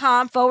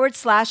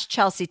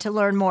Leesa.com/Chelsea to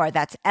learn more.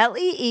 That's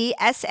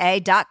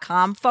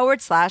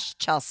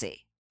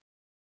LEESA.com/Chelsea.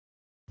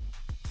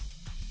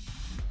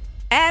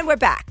 And we're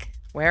back.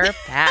 We're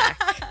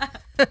back.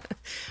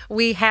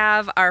 We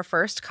have our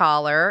first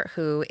caller,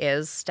 who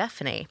is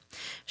Stephanie.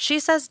 She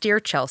says, "Dear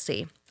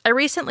Chelsea, I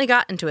recently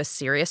got into a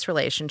serious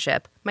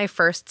relationship, my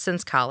first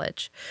since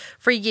college.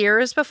 For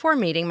years before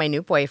meeting my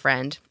new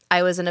boyfriend,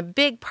 I was in a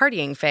big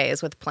partying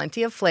phase with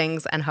plenty of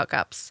flings and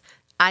hookups.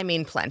 I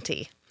mean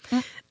plenty.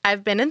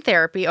 I've been in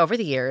therapy over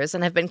the years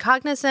and have been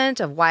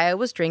cognizant of why I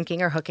was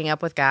drinking or hooking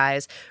up with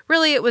guys.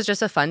 Really, it was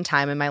just a fun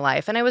time in my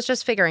life, and I was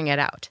just figuring it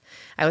out.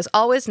 I was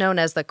always known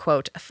as the,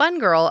 quote, fun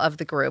girl of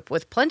the group,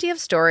 with plenty of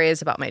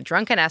stories about my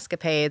drunken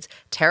escapades,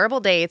 terrible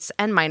dates,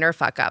 and minor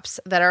fuck-ups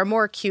that are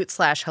more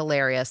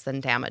cute/hilarious than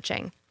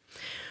damaging.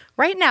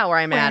 Right now where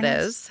I'm at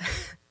is..."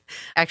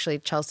 Actually,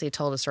 Chelsea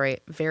told a story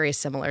very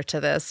similar to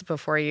this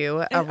before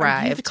you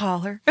arrived. Are you the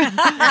caller?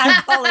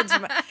 I call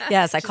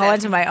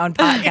into my own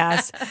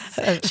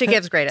podcast. She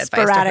gives great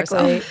advice to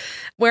herself.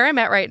 Where I'm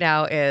at right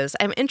now is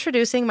I'm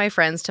introducing my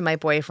friends to my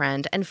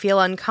boyfriend and feel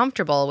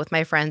uncomfortable with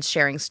my friends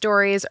sharing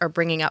stories or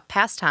bringing up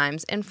past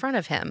times in front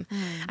of him.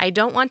 I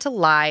don't want to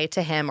lie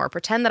to him or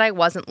pretend that I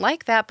wasn't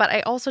like that, but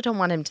I also don't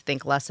want him to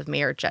think less of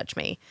me or judge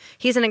me.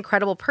 He's an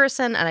incredible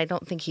person, and I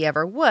don't think he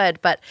ever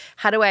would, but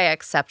how do I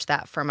accept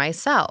that for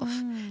myself?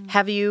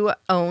 Have you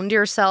owned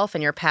yourself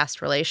in your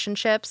past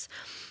relationships?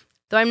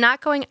 Though I'm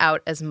not going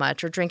out as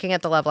much or drinking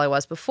at the level I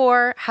was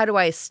before, how do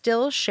I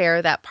still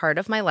share that part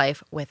of my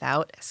life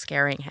without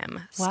scaring him?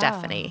 Wow.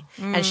 Stephanie.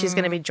 And she's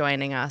going to be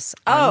joining us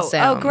on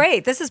Zoom. Oh,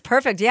 great. This is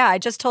perfect. Yeah, I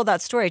just told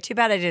that story. Too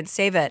bad I didn't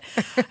save it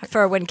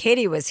for when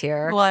Katie was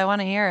here. Well, I want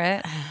to hear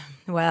it.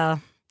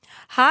 Well,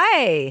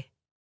 hi.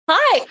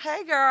 Hi.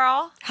 Hey,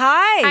 girl.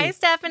 Hi. Hi,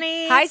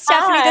 Stephanie. Hi,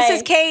 Stephanie. Hi. This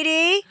is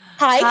Katie.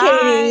 Hi,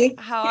 Katie.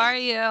 How are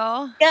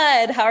you?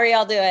 Good. How are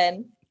y'all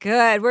doing?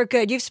 Good. We're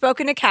good. You've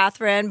spoken to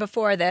Catherine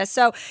before this.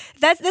 So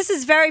this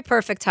is very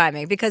perfect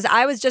timing because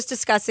I was just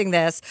discussing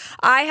this.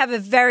 I have a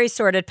very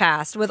sordid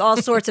past with all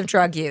sorts of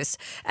drug use,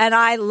 and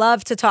I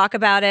love to talk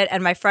about it,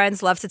 and my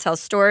friends love to tell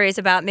stories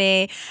about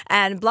me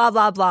and blah,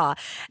 blah, blah.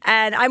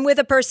 And I'm with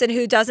a person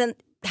who doesn't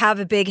have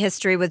a big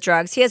history with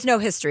drugs. He has no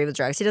history with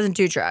drugs. He doesn't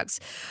do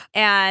drugs.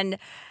 And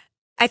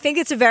I think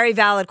it's a very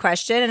valid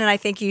question, and I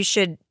think you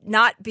should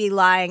not be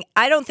lying.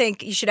 I don't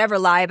think you should ever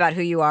lie about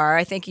who you are.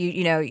 I think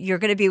you're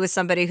going to be with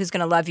somebody who's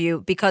going to love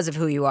you because of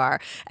who you are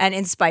and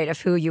in spite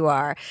of who you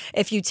are.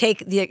 If you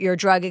take your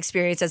drug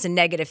experience as a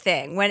negative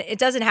thing, when it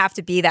doesn't have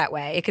to be that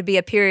way. It could be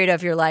a period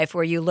of your life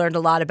where you learned a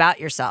lot about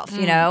yourself,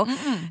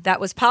 that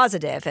was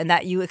positive and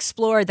that you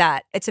explored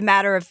that. It's a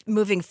matter of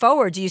moving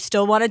forward. Do you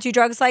still want to do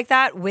drugs like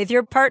that with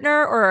your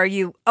partner, or are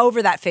you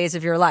over that phase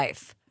of your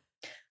life?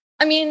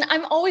 I mean,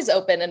 I'm always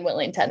open and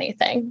willing to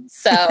anything.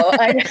 So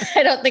I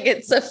don't think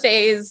it's a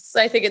phase.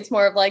 I think it's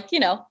more of like,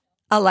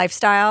 a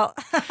lifestyle.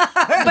 But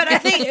I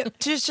think,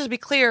 just to be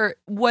clear,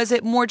 was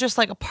it more just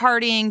like a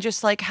partying,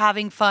 just like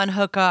having fun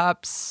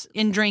hookups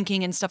and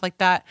drinking and stuff like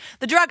that?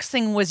 The drugs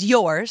thing was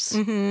yours,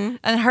 and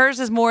hers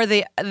is more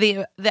the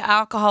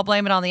alcohol,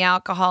 blame it on the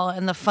alcohol,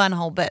 and the fun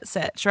whole bit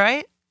sitch,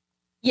 right?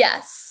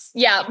 Yes.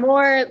 Yeah.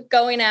 More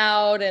going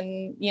out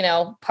and,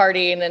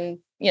 partying and,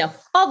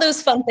 all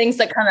those fun things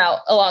that come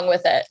out along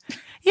with it.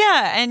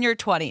 Yeah, and your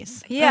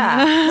 20s.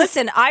 Yeah.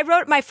 Listen, I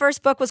wrote, my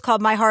first book was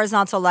called My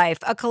Horizontal Life,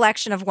 a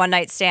collection of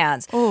one-night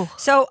stands. Ooh.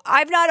 So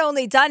I've not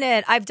only done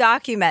it, I've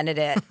documented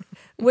it,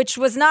 which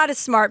was not a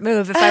smart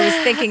move if I was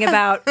thinking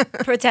about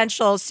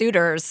potential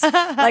suitors.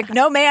 Like,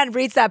 no man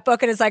reads that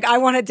book and is like, I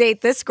want to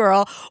date this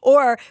girl,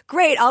 or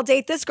great, I'll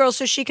date this girl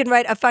so she can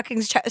write a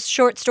fucking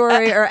short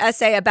story or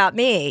essay about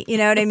me. You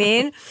know what I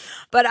mean?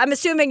 But I'm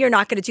assuming you're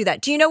not going to do that.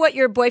 Do you know what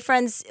your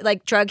boyfriend's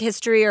like drug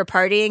history or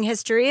partying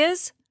history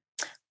is?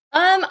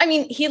 I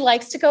mean, he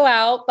likes to go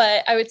out,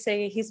 but I would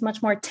say he's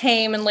much more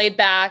tame and laid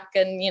back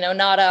and,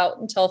 not out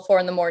until 4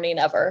 a.m.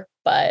 ever,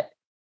 but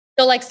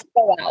still likes to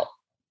go out.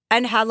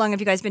 And how long have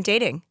you guys been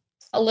dating?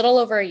 A little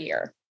over a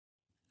year.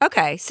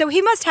 Okay. So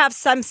he must have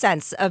some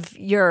sense of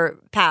your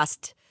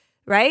past,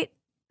 right?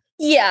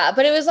 Yeah,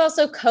 but it was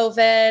also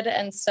COVID.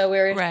 And so we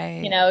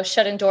were,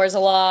 shutting doors a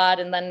lot.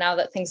 And then now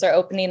that things are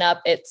opening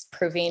up, it's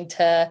proving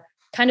to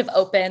kind of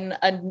open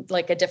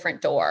a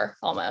different door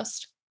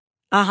almost.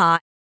 Uh-huh.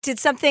 Did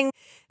something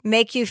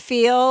make you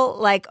feel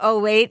like, oh,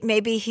 wait,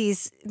 maybe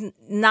he's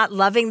not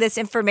loving this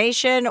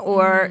information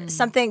or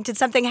something? Did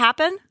something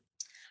happen?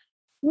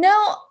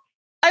 No,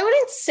 I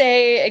wouldn't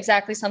say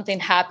exactly something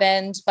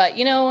happened, but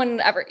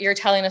whenever you're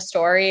telling a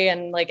story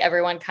and like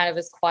everyone kind of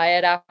is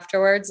quiet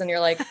afterwards and you're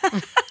like,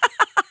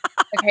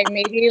 okay,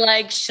 maybe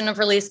shouldn't have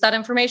released that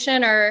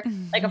information, or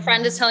like a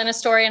friend is telling a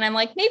story and I'm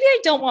like, maybe I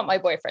don't want my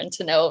boyfriend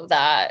to know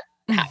that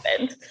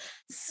happened.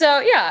 So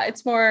yeah,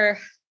 it's more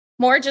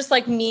just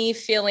like me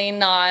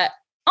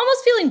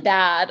almost feeling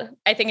bad.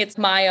 I think it's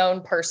my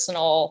own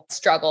personal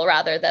struggle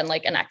rather than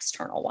like an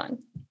external one.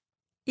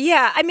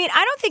 Yeah. I mean,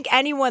 I don't think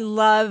anyone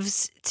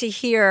loves to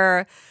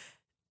hear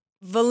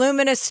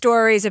voluminous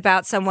stories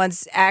about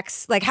someone's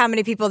ex, like how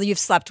many people you've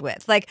slept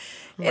with. Like,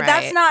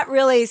 that's not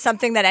really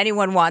something that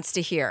anyone wants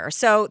to hear.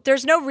 So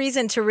there's no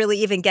reason to really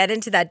even get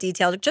into that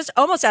detail, just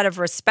almost out of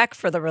respect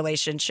for the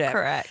relationship.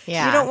 Correct.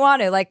 Yeah. You don't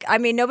want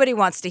to. Nobody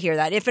wants to hear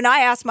that. If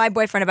I ask my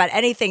boyfriend about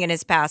anything in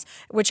his past,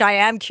 which I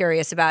am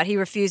curious about, he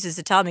refuses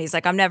to tell me. He's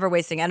like, I'm never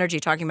wasting energy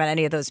talking about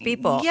any of those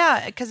people.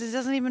 Yeah, because it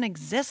doesn't even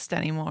exist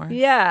anymore.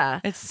 Yeah.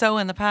 It's so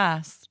in the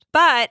past.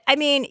 But, I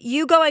mean,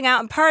 you going out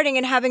and partying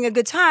and having a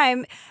good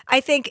time,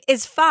 I think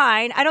is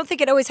fine. I don't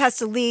think it always has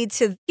to lead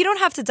to, you don't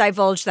have to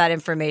divulge that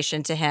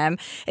information to him.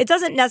 It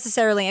doesn't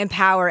necessarily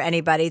empower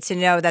anybody to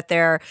know that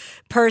their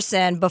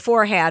person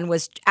beforehand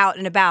was out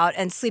and about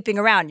and sleeping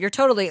around. You're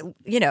totally,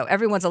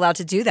 everyone's allowed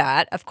to do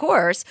that, of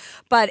course,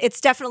 but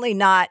it's definitely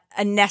not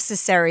a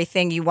necessary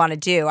thing you want to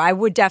do. I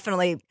would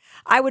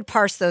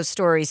parse those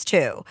stories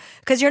too,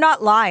 because you're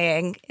not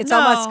lying. It's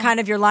almost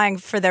kind of you're lying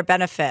for their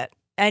benefit.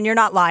 And you're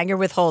not lying, you're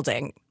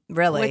withholding,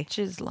 really. Which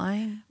is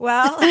lying.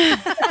 Well,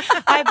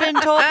 I've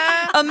been told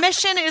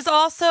omission is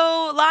also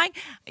lying.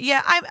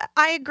 Yeah,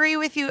 I agree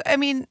with you. I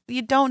mean,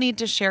 you don't need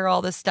to share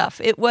all this stuff.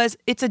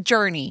 It's a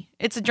journey.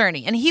 It's a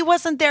journey. And he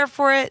wasn't there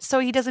for it, so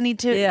he doesn't need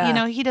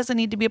to, he doesn't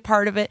need to be a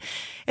part of it.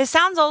 It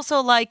sounds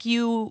also like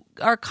you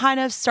are kind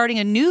of starting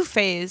a new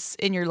phase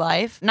in your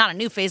life. Not a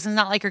new phase. It's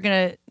not like you're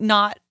going to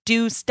not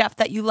do stuff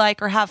that you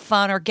like or have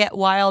fun or get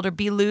wild or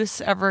be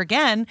loose ever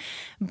again.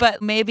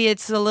 But maybe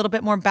it's a little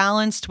bit more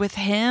balanced with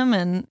him.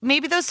 And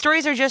maybe those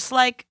stories are just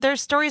like, they're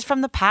stories from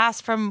the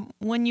past, from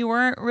when you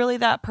weren't really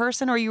that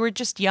person, or you were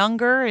just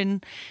younger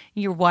and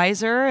you're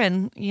wiser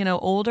and,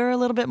 older a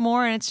little bit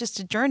more. And it's just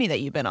a journey that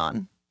you've been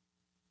on.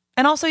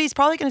 And also, he's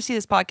probably going to see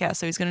this podcast,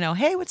 so he's going to know,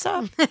 hey, what's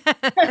up?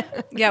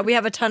 Yeah, we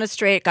have a ton of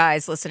straight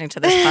guys listening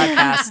to this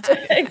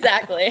podcast.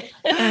 Exactly.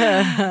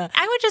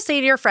 I would just say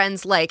to your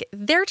friends, like,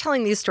 they're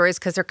telling these stories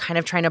because they're kind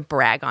of trying to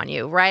brag on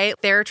you, right?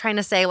 They're trying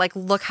to say, like,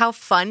 look how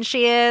fun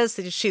she is.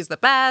 She's the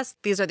best.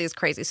 These are these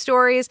crazy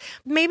stories.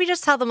 Maybe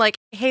just tell them, like,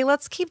 hey,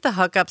 let's keep the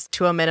hookups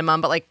to a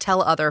minimum, but, like,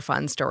 tell other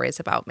fun stories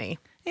about me.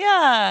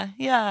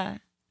 Yeah.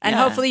 And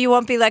hopefully you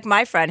won't be like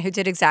my friend who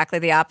did exactly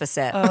the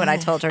opposite when I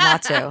told her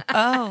not to.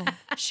 Oh.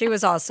 She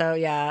was also,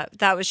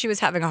 she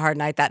was having a hard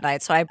night that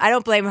night. So I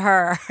don't blame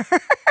her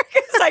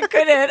because I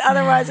couldn't.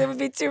 Otherwise, it would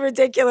be too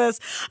ridiculous.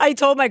 I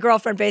told my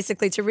girlfriend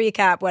basically, to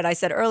recap what I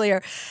said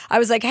earlier, I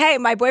was like, hey,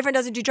 my boyfriend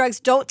doesn't do drugs.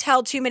 Don't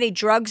tell too many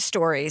drug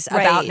stories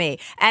about me.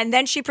 And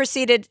then she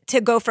proceeded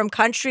to go from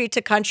country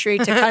to country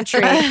to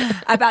country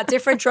about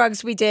different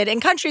drugs we did in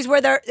countries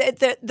where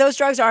those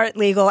drugs aren't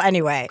legal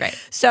anyway. Right.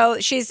 So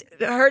she's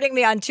hurting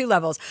me on two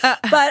levels.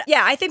 But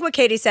yeah, I think what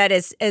Katie said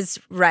is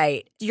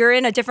right. You're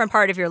in a different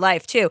part of your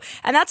life too.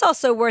 And that's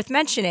also worth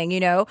mentioning,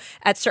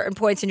 at certain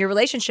points in your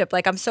relationship.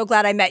 Like, I'm so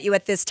glad I met you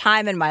at this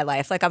time in my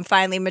life. Like, I'm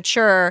finally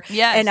mature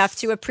enough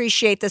to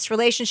appreciate this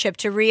relationship,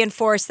 to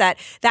reinforce that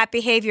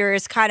behavior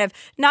is kind of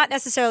not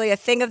necessarily a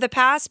thing of the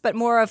past, but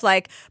more of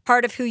like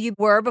part of who you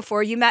were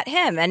before you met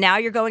him. And now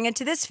you're going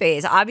into this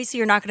phase. Obviously,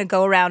 you're not going to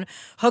go around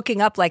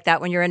hooking up like that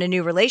when you're in a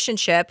new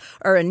relationship,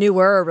 or a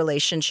newer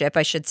relationship,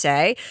 I should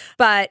say.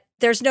 But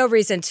there's no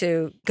reason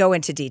to go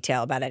into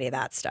detail about any of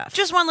that stuff.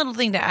 Just one little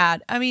thing to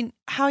add. I mean,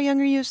 how young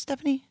are you,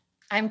 Stephanie?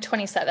 I'm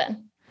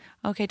 27.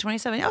 Okay,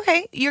 27.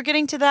 Okay, you're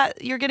getting to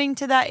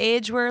that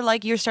age where,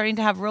 like, you're starting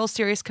to have real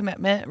serious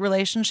commitment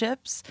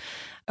relationships,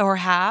 or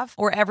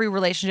every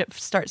relationship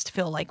starts to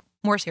feel like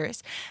more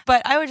serious.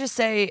 But I would just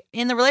say,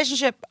 in the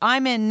relationship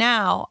I'm in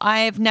now,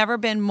 I've never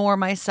been more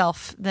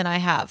myself than I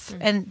have.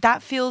 And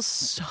that feels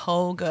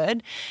so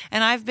good.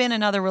 And I've been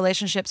in other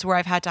relationships where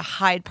I've had to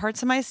hide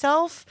parts of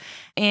myself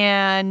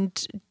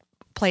and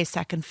play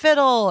second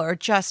fiddle, or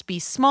just be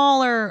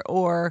smaller,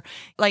 or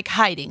like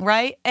hiding,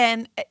 right?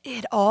 And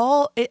it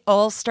all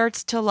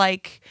starts to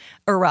like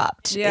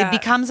erupt. Yeah. It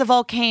becomes a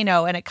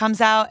volcano, and it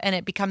comes out and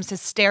it becomes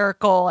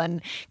hysterical,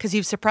 and because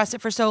you've suppressed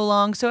it for so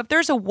long. So if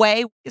there's a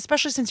way,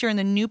 especially since you're in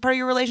the new part of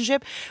your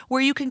relationship,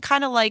 where you can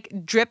kind of like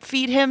drip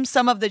feed him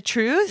some of the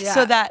truth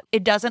so that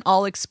it doesn't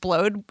all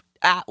explode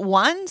at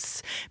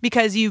once,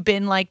 because you've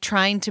been like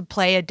trying to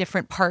play a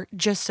different part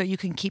just so you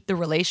can keep the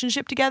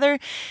relationship together,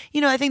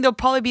 I think there'll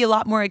probably be a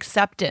lot more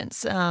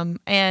acceptance,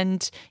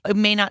 and it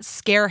may not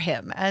scare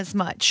him as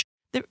much.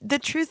 The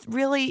truth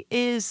really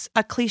is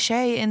a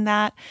cliche in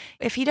that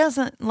if he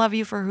doesn't love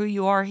you for who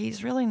you are,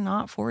 he's really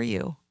not for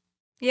you.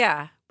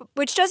 Yeah.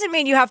 Which doesn't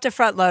mean you have to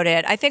front load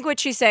it. I think what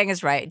she's saying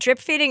is right. Drip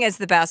feeding is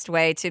the best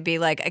way to be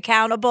like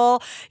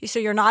accountable. So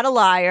you're not a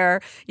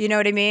liar, you know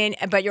what I mean?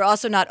 But you're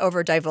also not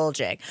over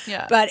divulging.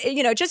 Yeah. But,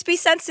 just be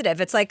sensitive.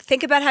 It's like,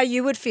 think about how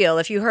you would feel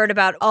if you heard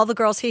about all the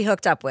girls he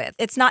hooked up with.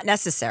 It's not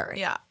necessary.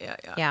 Yeah.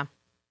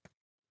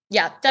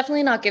 Yeah,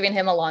 definitely not giving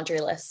him a laundry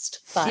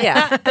list. But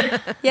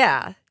Yeah.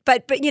 Yeah.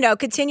 But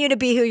continue to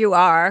be who you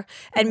are,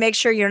 and make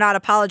sure you're not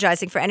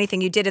apologizing for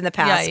anything you did in the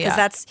past,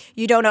 because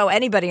you don't owe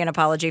anybody an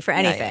apology for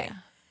anything. Yeah.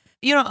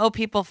 You don't owe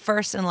people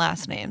first and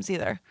last names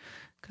either,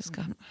 because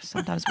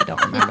sometimes we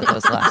don't remember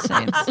those last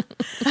names.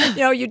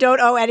 You don't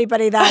owe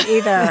anybody that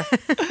either.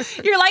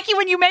 You're lucky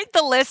when you make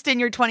the list in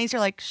your 20s, you're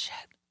like, shit.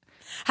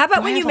 How about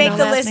Do when I you have make a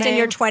the last list in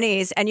your name?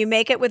 20s and you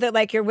make it with it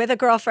like you're with a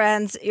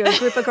girlfriend, you're a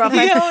group of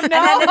girlfriends, No, and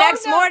then the no,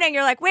 next no. morning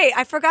you're like, wait,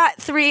 I forgot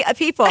 3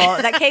 people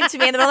that came to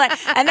me in the middle of the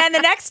night. And then the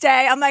next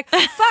day I'm like,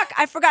 fuck,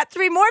 I forgot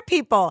 3 more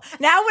people.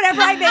 Now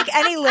whenever I make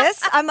any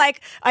list, I'm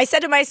like, I said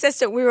to my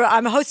assistant,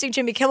 I'm hosting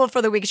Jimmy Kimmel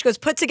for the week. She goes,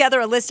 put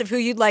together a list of who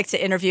you'd like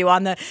to interview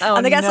on the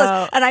guest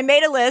list. And I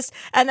made a list,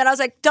 and then I was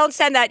like, don't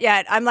send that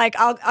yet. I'm like,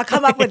 I'll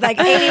come up with like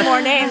 80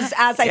 more names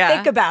as I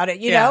think about it.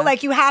 You know,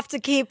 like you have to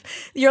keep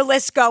your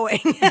list going.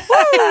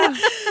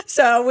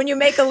 So when you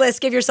make a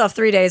list, give yourself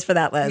 3 days for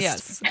that list.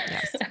 Yes.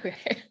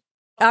 Okay.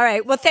 All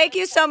right. Well, thank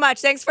you so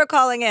much. Thanks for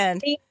calling in.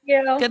 Thank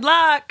you. Good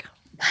luck.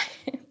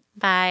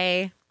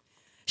 Bye.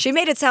 She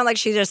made it sound like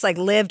she just like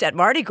lived at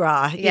Mardi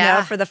Gras, you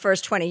know, for the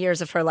first 20 years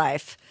of her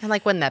life. And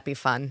like, wouldn't that be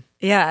fun?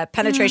 Yeah,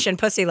 penetration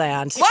pussy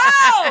land.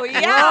 Whoa, yeah.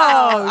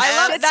 Whoa,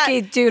 I love that.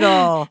 shitsky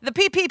doodle. The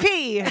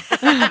PPP.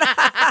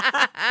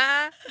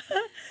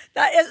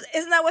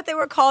 Isn't that what they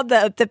were called?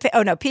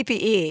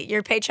 PPE.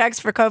 Your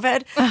paychecks for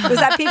COVID? Was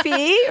that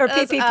PPE or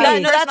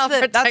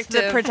PPP? That's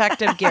the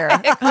protective gear.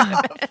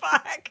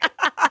 Fuck.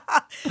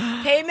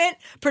 Payment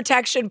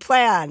Protection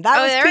Plan. That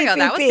was there PPP. we go.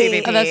 That was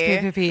PPP. Oh, that's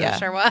PPP, yeah.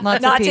 Sure was.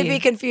 Lots Not of to P. be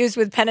confused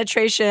with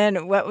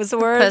penetration. What was the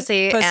word?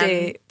 Pussy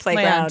and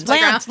playground.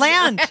 Land.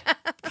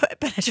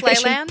 Penetration.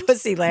 Playland?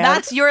 Pussy land.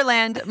 That's your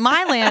land.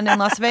 My land in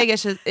Las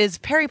Vegas is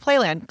Perry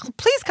Playland.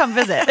 Please come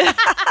visit.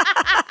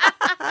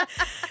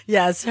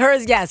 yes.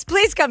 Hers. Yes.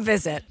 Please come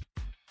visit.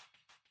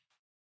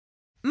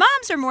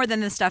 Moms are more than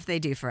the stuff they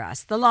do for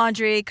us. The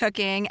laundry,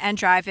 cooking, and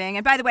driving.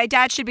 And by the way,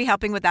 Dad should be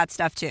helping with that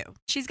stuff too.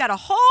 She's got a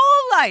whole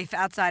life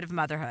outside of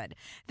motherhood.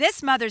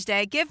 This Mother's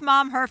Day, give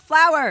Mom her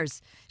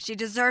flowers. She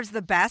deserves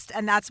the best,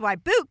 and that's why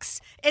Bouqs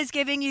is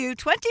giving you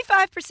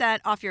 25%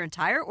 off your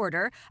entire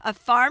order of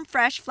farm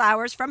fresh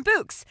flowers from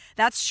Bouqs.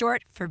 That's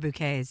short for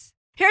bouquets.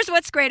 Here's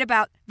what's great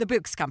about the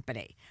Bouqs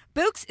Company.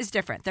 Bouqs is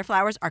different. Their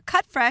flowers are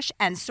cut fresh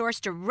and sourced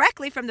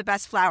directly from the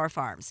best flower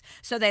farms,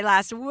 so they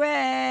last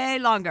way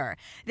longer.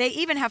 They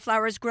even have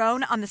flowers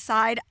grown on the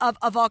side of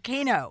a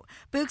volcano.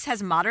 Bouqs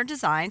has modern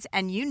designs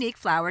and unique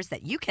flowers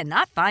that you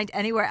cannot find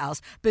anywhere else.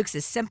 Bouqs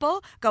is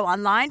simple. Go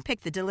online,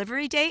 pick the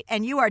delivery date,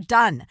 and you are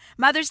done.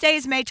 Mother's Day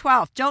is May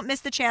 12th. Don't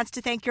miss the chance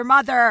to thank your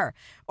mother.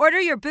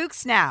 Order your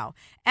Bouqs now.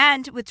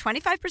 And with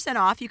 25%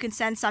 off, you can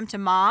send some to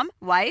mom,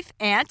 wife,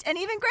 aunt, and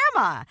even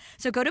grandma.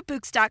 So go to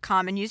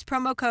Bouqs.com and use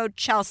promo code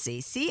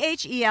Chelsea,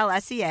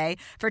 CHELSEA,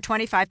 for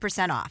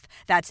 25% off.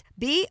 That's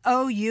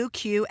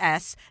BOUQS.com,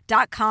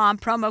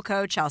 promo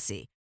code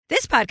Chelsea.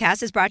 This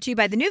podcast is brought to you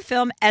by the new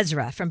film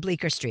Ezra from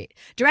Bleecker Street,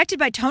 directed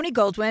by Tony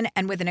Goldwyn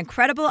and with an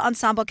incredible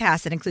ensemble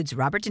cast that includes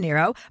Robert De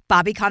Niro,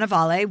 Bobby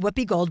Cannavale,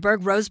 Whoopi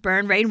Goldberg, Rose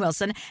Byrne, Rainn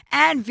Wilson,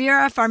 and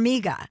Vera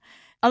Farmiga.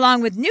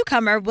 Along with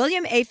newcomer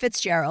William A.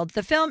 Fitzgerald,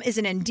 the film is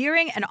an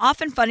endearing and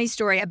often funny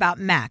story about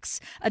Max,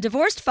 a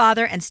divorced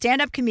father and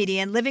stand-up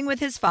comedian living with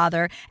his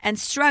father and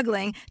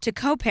struggling to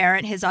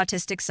co-parent his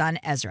autistic son,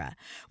 Ezra.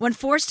 When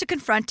forced to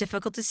confront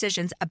difficult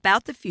decisions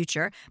about the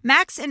future,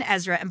 Max and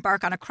Ezra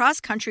embark on a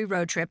cross-country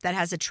road trip that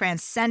has a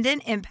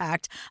transcendent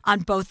impact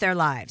on both their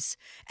lives.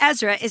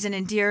 Ezra is an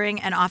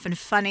endearing and often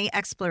funny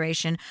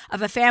exploration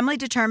of a family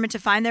determined to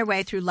find their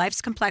way through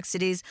life's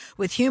complexities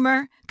with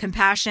humor,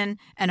 compassion,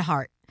 and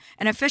heart.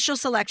 An official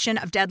selection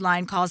of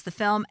Deadline calls the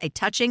film a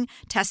touching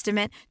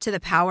testament to the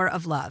power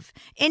of love.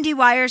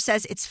 IndieWire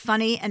says it's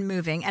funny and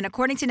moving, and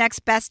according to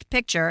Next Best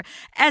Picture,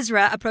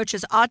 Ezra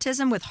approaches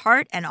autism with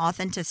heart and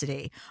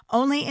authenticity.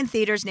 Only in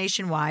theaters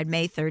nationwide,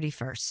 May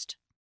 31st.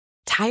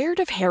 Tired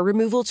of hair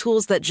removal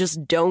tools that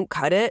just don't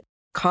cut it?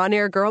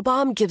 Conair Girl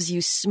Bomb gives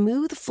you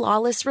smooth,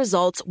 flawless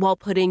results while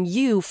putting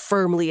you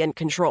firmly in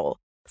control.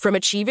 From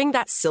achieving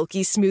that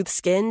silky smooth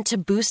skin to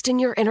boosting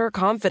your inner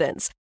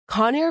confidence,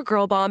 Conair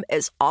Girl Bomb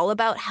is all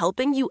about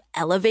helping you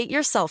elevate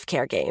your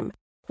self-care game.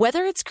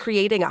 Whether it's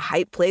creating a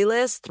hype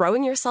playlist,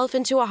 throwing yourself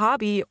into a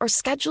hobby, or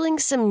scheduling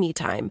some me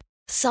time,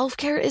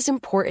 self-care is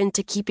important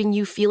to keeping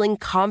you feeling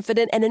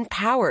confident and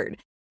empowered.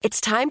 It's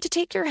time to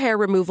take your hair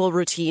removal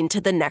routine to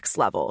the next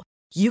level.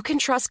 You can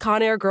trust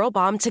Conair Girl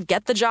Bomb to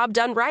get the job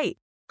done right.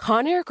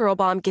 Conair Girl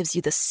Bomb gives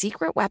you the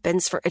secret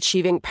weapons for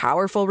achieving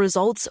powerful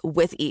results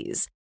with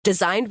ease.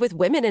 Designed with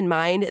women in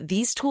mind,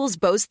 these tools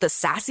boast the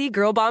sassy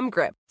Girl Bomb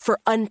grip for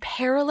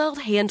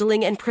unparalleled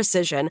handling and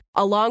precision,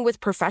 along with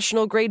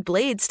professional-grade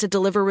blades to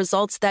deliver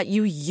results that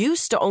you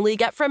used to only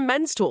get from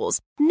men's tools.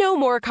 No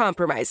more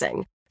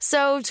compromising.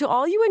 So, to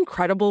all you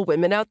incredible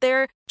women out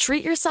there,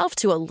 treat yourself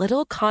to a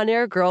little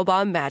Conair Girl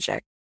Bomb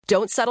magic.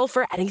 Don't settle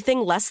for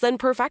anything less than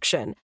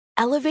perfection.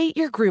 Elevate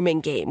your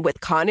grooming game with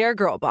Conair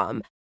Girl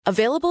Bomb.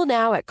 Available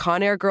now at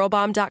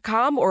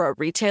ConairGirlBomb.com or a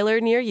retailer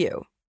near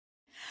you.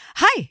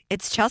 Hi,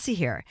 it's Chelsea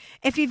here.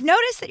 If you've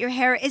noticed that your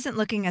hair isn't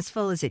looking as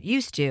full as it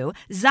used to,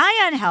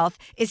 Zion Health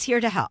is here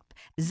to help.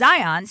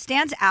 Zion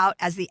stands out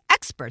as the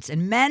experts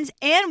in men's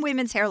and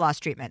women's hair loss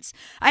treatments.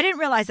 I didn't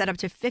realize that up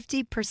to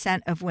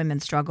 50% of women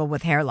struggle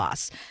with hair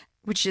loss,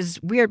 which is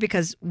weird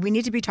because we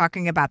need to be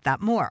talking about that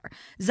more.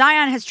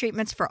 Zion has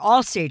treatments for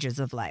all stages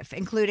of life,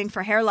 including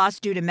for hair loss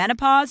due to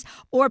menopause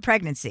or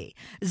pregnancy.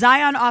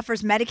 Zion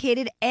offers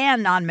medicated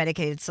and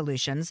non-medicated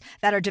solutions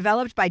that are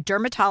developed by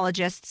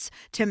dermatologists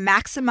to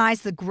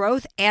maximize the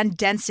growth and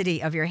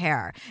density of your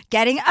hair.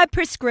 Getting a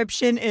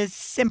prescription is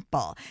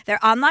simple.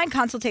 Their online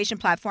consultation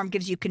platform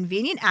gives you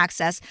convenient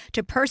access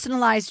to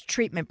personalized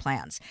treatment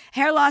plans.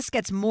 Hair loss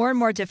gets more and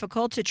more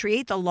difficult to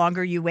treat the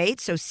longer you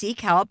wait, so seek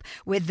help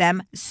with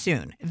them soon.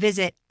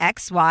 Visit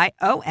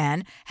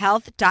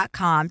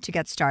XYONhealth.com to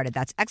get started.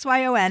 That's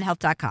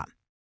XYONhealth.com.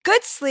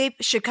 Good sleep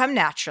should come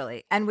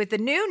naturally, and with the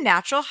new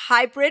Natural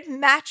Hybrid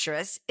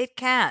mattress, it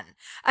can.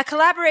 A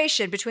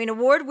collaboration between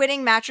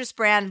award-winning mattress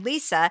brand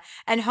Leesa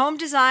and home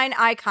design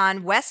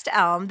icon West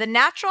Elm, the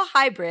Natural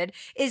Hybrid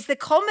is the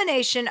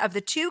culmination of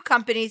the two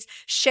companies'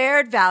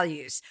 shared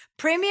values: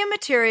 premium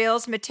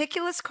materials,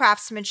 meticulous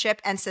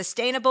craftsmanship, and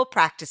sustainable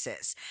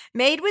practices.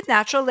 Made with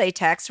natural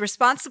latex,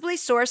 responsibly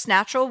sourced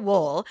natural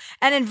wool,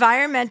 and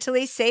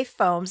environmentally safe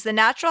foams, the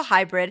Natural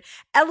Hybrid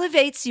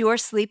elevates your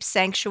sleep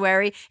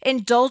sanctuary,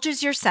 indulges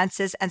your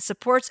senses, and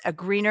supports a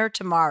greener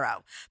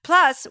tomorrow.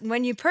 Plus,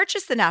 when you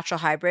purchase the Natural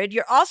Hybrid,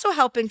 you're also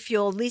helping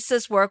fuel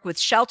Leesa's work with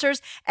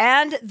shelters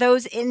and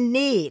those in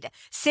need.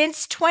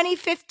 Since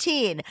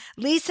 2015,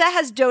 Leesa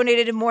has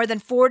donated more than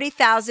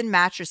 40,000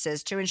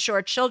 mattresses to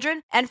ensure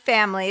children and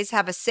families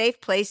have a safe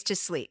place to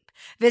sleep.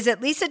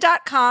 Visit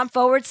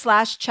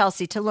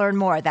Leesa.com/Chelsea to learn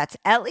more. That's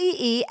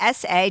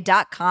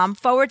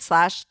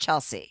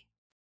LEESA.com/Chelsea.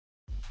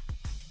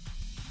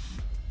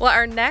 Well,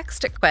 our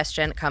next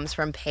question comes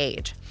from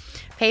Paige.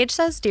 Paige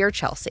says, Dear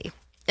Chelsea,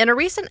 In a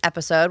recent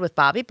episode with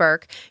Bobby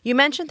Burke, you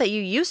mentioned that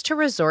you used to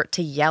resort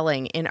to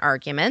yelling in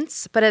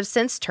arguments, but have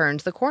since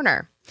turned the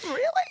corner.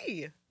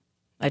 Really?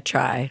 I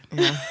try.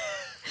 Yeah.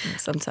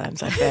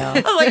 Sometimes I fail.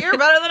 Like, you're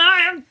better than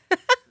I am.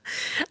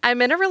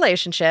 I'm in a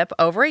relationship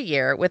over a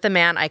year with a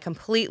man I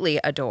completely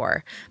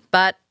adore,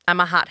 but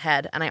I'm a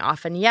hothead and I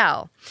often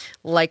yell,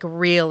 like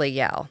really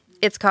yell.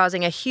 It's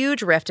causing a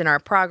huge rift in our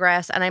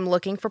progress, and I'm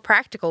looking for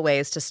practical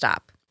ways to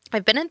stop.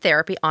 I've been in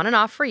therapy on and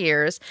off for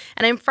years,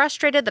 and I'm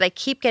frustrated that I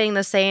keep getting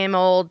the same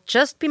old,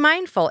 just be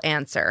mindful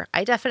answer.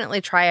 I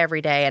definitely try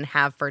every day and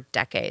have for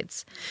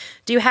decades.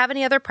 Do you have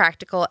any other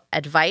practical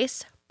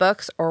advice,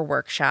 books, or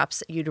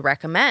workshops you'd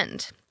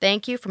recommend?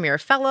 Thank you from your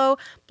fellow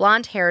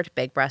blonde-haired,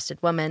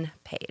 big-breasted woman,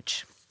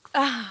 Paige.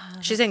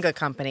 She's in good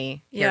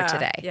company here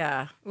today.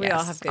 Yeah, we Yes,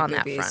 all have good on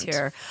that boobies front.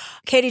 here.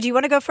 Katie, do you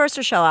want to go first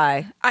or shall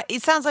I?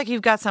 It sounds like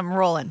you've got something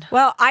rolling.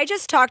 Well, I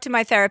just talked to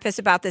my therapist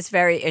about this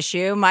very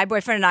issue. My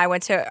boyfriend and I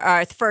went to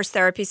our first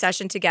therapy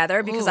session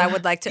together because I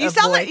would like to You avoid...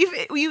 sound like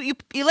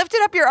you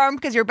lifted up your arm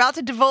because you're about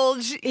to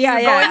divulge. Yeah, you're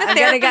yeah, going to I'm gonna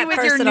therapy get with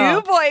personal. your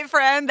new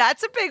boyfriend.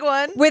 That's a big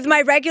one. With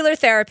my regular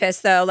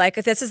therapist, though, like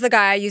this is the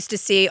guy I used to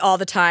see all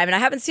the time, and I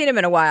haven't seen him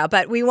in a while.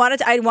 But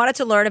I wanted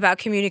to learn about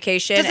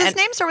communication. Does his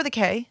name start with a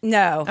K?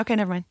 No, Okay,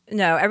 never mind.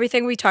 no.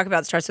 Everything we talk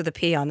about starts with a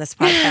P on this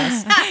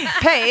podcast.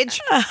 Paige.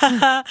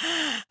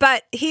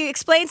 But he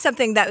explained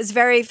something that was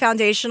very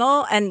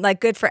foundational and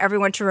like good for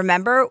everyone to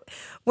remember.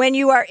 When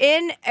you are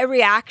in a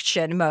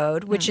reaction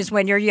mode, which is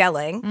when you're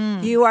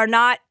yelling, you are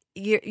not.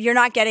 You're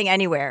not getting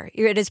anywhere.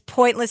 It is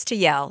pointless to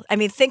yell. I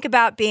mean, think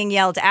about being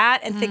yelled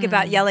at and think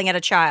about yelling at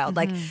a child.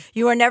 Like,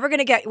 you are never going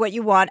to get what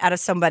you want out of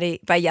somebody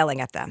by yelling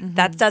at them.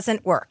 That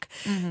doesn't work.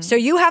 So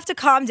you have to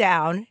calm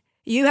down.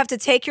 You have to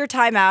take your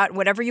time out,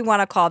 whatever you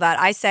want to call that.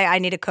 I say I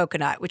need a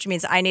coconut, which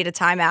means I need a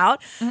time out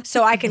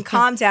so I can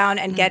calm down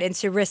and get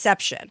into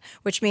reception,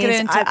 which means Get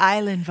into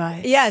island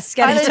vibe. Yes,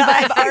 get Island into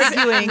vibe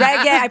arguing.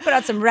 reggae. I put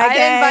on some reggae.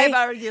 Island vibe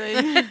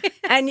arguing.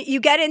 And you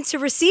get into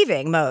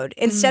receiving mode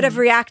instead of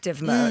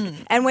reactive mode.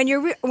 And when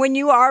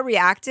you are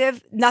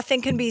reactive,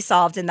 nothing can be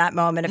solved in that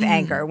moment of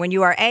anger. When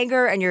you are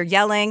angry and you're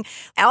yelling,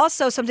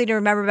 also something to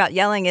remember about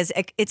yelling is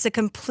it's a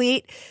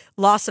complete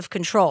loss of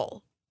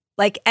control.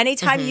 Like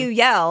anytime you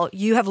yell,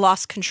 you have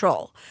lost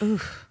control.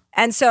 Oof.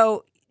 And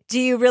so do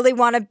you really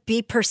want to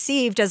be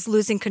perceived as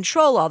losing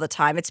control all the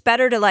time? It's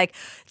better to like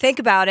think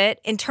about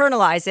it,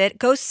 internalize it,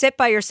 go sit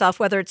by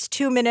yourself, whether it's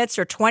 2 minutes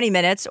or 20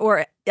 minutes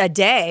or a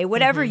day,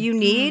 whatever you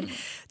need,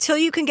 till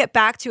you can get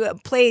back to a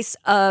place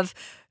of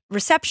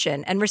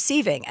reception and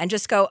receiving and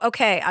just go,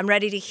 okay, I'm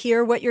ready to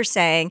hear what you're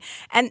saying.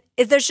 And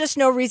there's just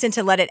no reason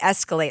to let it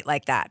escalate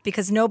like that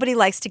because nobody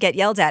likes to get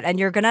yelled at and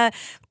you're going to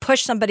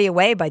push somebody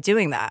away by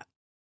doing that.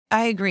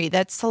 I agree.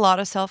 That's a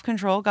lot of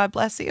self-control. God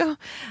bless you.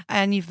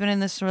 And you've been in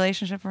this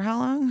relationship for how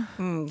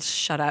long?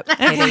 Shut up, Katie.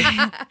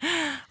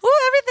 Oh,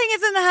 everything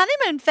is in the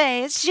honeymoon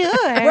phase.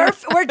 Sure.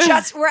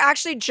 we're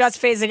actually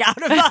just phasing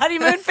out of the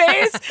honeymoon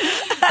phase.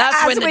 That's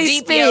as when the we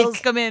deep speak.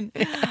 yells come in.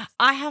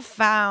 I have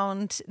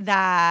found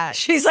that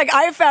She's like,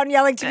 I have found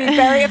yelling to be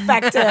very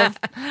effective.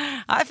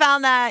 I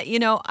found that,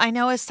 I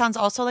know it sounds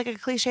also like a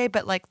cliche,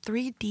 but like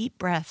 3 deep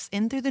breaths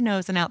in through the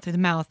nose and out through the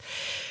mouth.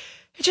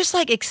 It just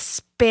like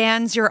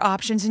expands your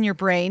options in your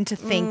brain to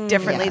think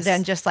differently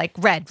than just like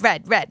red.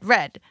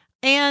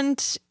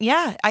 And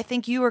yeah, I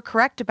think you were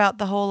correct about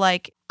the whole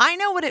like, I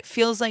know what it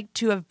feels like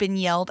to have been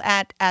yelled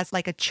at as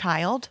like a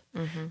child.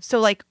 So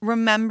like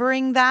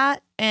remembering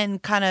that and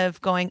kind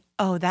of going,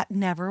 oh, that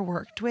never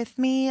worked with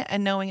me,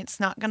 and knowing it's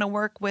not going to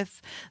work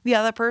with the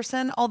other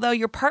person. Although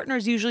your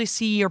partners usually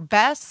see your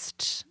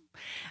best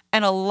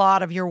and a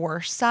lot of your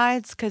worst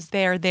sides because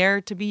they're there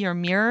to be your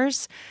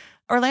mirrors.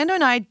 Orlando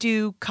and I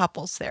do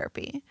couples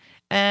therapy,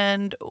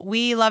 and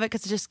we love it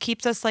because it just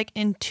keeps us like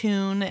in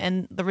tune,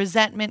 and the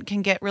resentment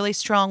can get really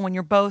strong when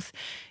you're both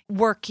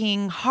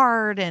working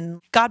hard,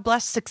 and God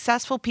bless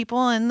successful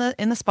people in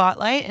the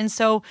spotlight. And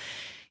so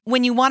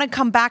when you want to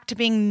come back to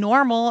being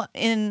normal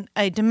in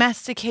a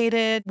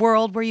domesticated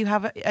world where you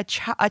have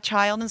a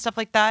child and stuff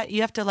like that, you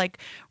have to like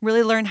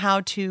really learn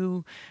how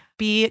to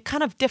be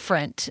kind of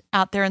different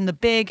out there in the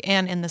big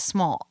and in the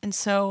small. And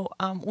so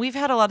we've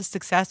had a lot of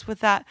success with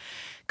that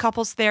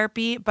couples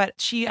therapy,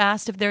 but she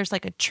asked if there's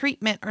like a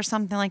treatment or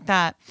something like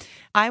that.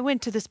 I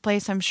went to this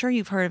place, I'm sure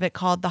you've heard of it,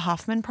 called the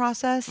Hoffman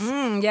Process.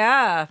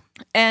 Yeah.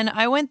 And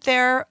I went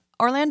there.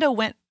 Orlando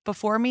went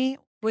before me.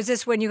 Was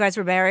this when you guys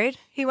were married?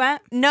 He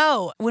went?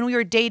 No, when we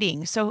were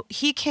dating. So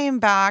he came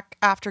back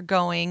after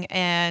going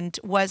and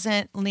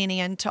wasn't leaning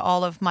into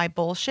all of my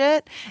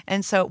bullshit.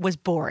 And so it was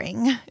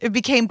boring. It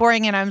became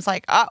boring. And I was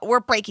like,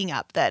 we're breaking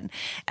up then.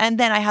 And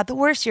then I had the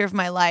worst year of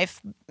my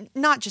life,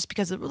 not just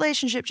because of the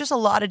relationship, just a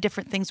lot of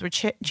different things were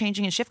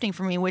changing and shifting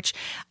for me, which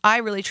I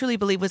really truly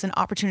believe was an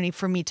opportunity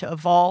for me to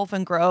evolve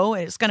and grow.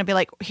 It's going to be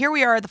like, here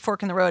we are at the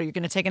fork in the road. Are you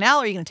going to take an L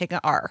or are you going to take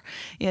an R?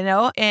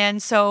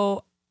 And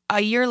so a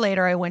year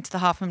later, I went to the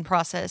Hoffman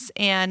Process,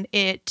 and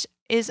it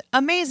is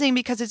amazing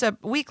because it's a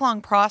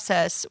week-long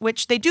process,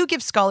 which they do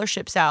give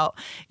scholarships out.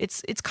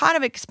 It's kind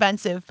of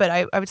expensive, but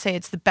I would say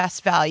it's the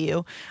best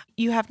value.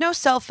 You have no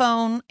cell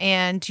phone,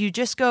 and you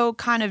just go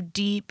kind of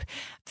deep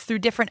through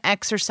different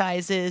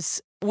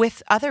exercises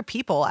with other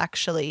people,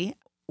 actually,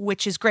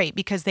 which is great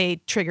because they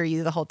trigger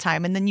you the whole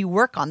time, and then you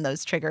work on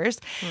those triggers.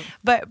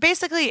 But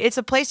basically, it's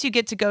a place you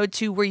get to go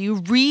to where you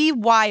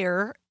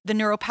rewire the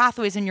neural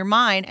pathways in your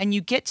mind, and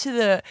you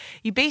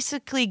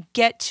basically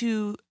get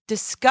to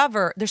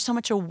discover, there's so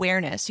much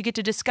awareness. You get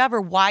to discover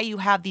why you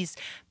have these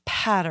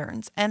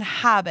patterns and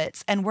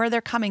habits and where they're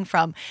coming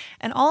from.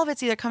 And all of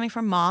it's either coming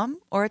from mom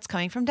or it's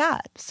coming from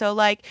dad. So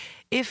like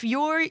if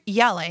you're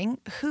yelling,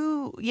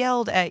 who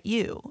yelled at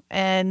you?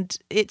 And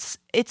it's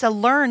a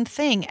learned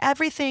thing.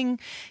 Everything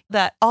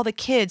that all the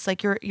kids,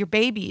 like your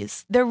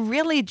babies, they're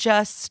really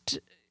just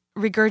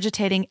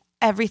regurgitating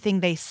everything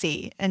they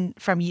see and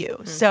from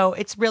you. So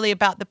it's really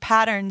about the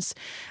patterns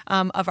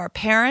of our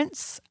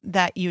parents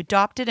that you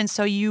adopted, and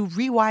so you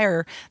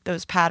rewire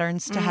those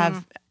patterns to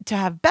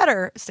have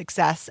better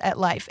success at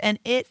life. And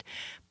it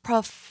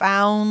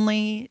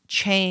profoundly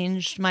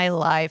changed my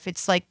life.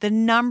 It's like the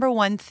number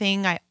one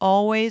thing I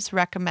always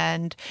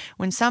recommend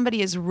when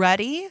somebody is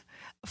ready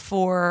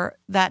for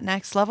that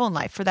next level in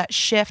life, for that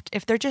shift.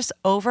 If they're just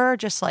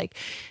like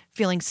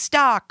feeling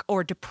stuck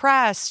or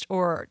depressed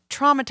or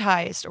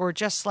traumatized or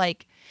just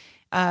like,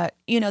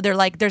 they're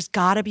like, there's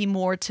got to be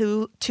more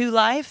to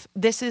life.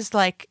 This is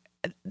like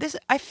this.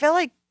 I feel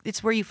like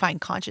it's where you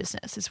find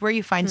consciousness. It's where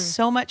you find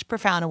so much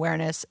profound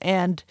awareness,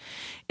 and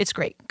it's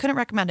great. Couldn't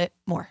recommend it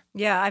more.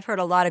 Yeah, I've heard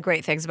a lot of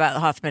great things about the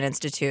Hoffman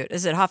Institute.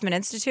 Is it Hoffman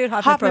Institute?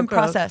 Hoffman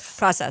Process.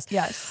 Process.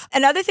 Yes.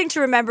 Another thing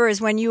to remember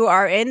is when you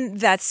are in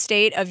that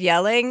state of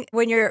yelling,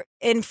 when you're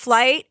in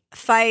flight,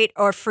 fight,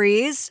 or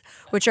freeze,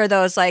 which are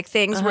those like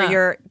things where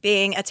you're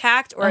being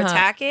attacked or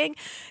attacking,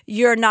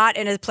 you're not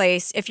in a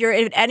place, if you're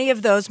in any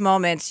of those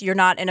moments, you're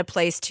not in a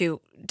place to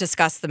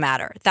discuss the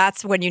matter.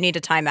 That's when you need a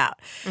timeout.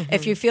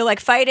 If you feel like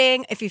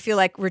fighting, if you feel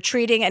like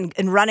retreating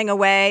and running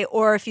away,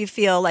 or if you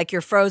feel like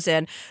you're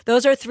frozen,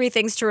 those are 3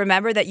 things to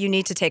remember that you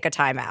need to take a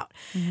timeout.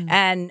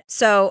 And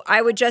so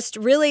I would just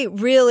really,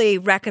 really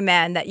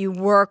recommend that you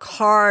work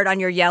hard on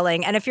your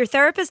yelling. And if your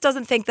therapist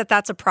doesn't think that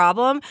that's a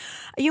problem,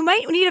 you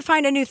might need to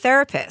find a new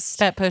therapist.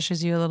 That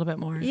pushes you a little bit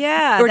more.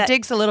 Yeah. Or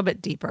digs a little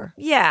bit deeper.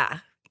 Yeah.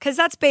 Because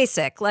that's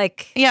basic.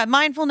 Like, yeah,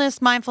 mindfulness.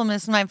 I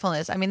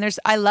mean,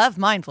 I love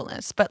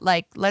mindfulness, but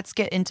like, let's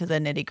get into the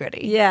nitty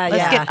gritty. Yeah,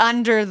 let's get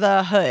under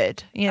the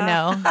hood,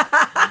 know?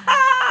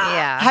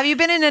 Yeah. Have you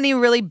been in any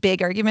really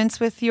big arguments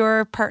with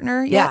your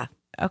partner yet? Yeah.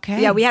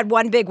 Okay. Yeah, we had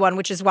one big one,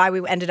 which is why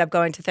we ended up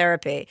going to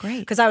therapy. Great.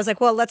 Because I was like,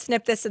 well, let's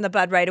nip this in the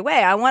bud right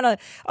away. I want to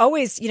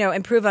always,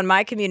 improve on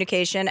my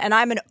communication. And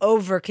I'm an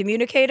over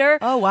communicator.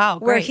 Oh, wow.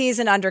 Where Great. he's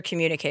an under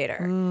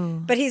communicator.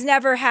 But he's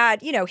never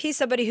had, he's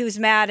somebody who's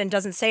mad and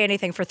doesn't say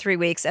anything for 3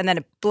 weeks and then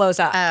it blows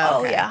up.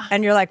 Oh, yeah.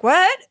 And you're like,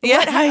 what?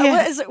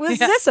 Yeah. What is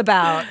this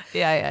about?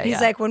 Yeah. He's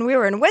like, when we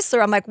were in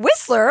Whistler, I'm like,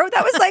 Whistler?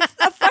 That was like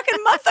a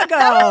fucking month ago.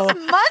 That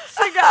was months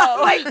ago.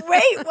 I'm like,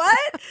 wait,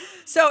 what?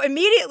 So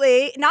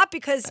immediately, not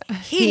because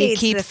he needs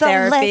keeps the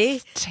therapy.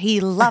 list.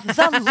 He loves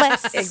a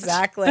list.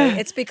 Exactly.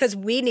 It's because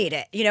we need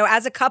it,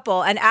 as a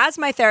couple. And as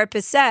my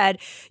therapist said,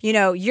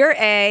 you're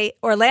A,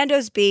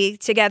 Orlando's B,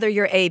 together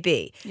you're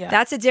AB. Yeah.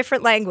 That's a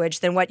different language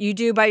than what you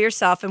do by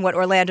yourself and what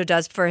Orlando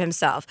does for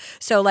himself.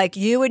 So like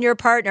you and your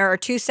partner are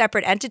 2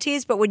 separate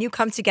entities, but when you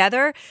come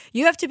together,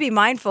 you have to be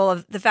mindful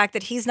of the fact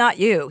that he's not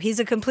you. He's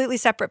a completely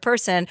separate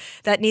person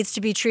that needs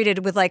to be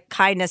treated with like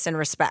kindness and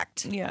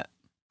respect. Yeah.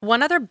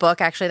 One other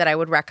book, actually, that I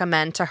would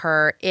recommend to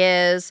her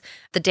is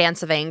The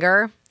Dance of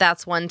Anger.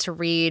 That's one to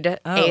read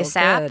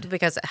ASAP good.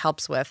 because it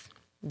helps with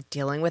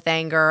dealing with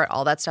anger,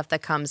 all that stuff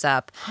that comes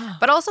up.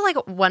 But also, like,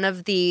 one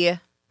of the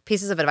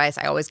pieces of advice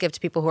I always give to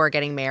people who are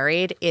getting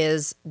married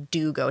is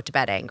do go to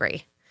bed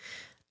angry.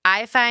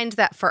 I find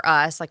that for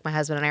us, like my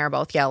husband and I are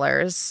both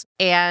yellers,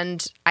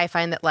 and I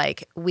find that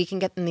like we can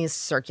get in these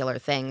circular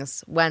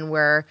things when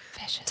we're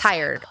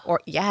tired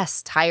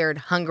tired,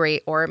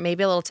 hungry, or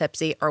maybe a little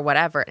tipsy or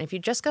whatever. And if you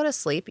just go to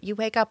sleep, you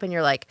wake up and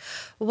you're like,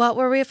 what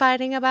were we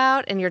fighting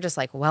about? And you're just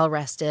like well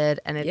rested,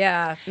 and it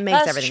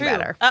makes everything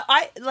better.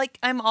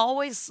 I'm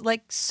always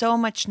like so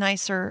much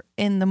nicer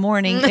in the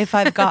morning if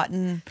I've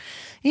gotten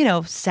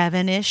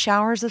 7-ish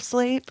hours of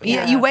sleep.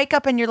 Yeah. You wake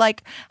up and you're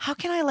like, how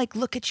can I like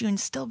look at you and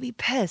still be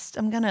pissed?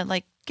 I'm gonna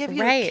like give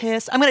you a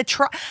kiss. I'm gonna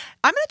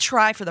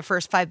try for the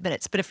first 5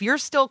 minutes, but if you're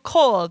still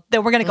cold,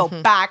 then we're gonna go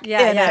back.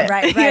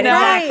 Right,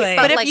 exactly.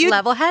 But if you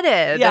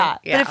level-headed, But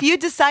if you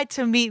decide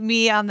to meet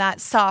me on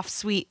that soft,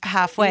 sweet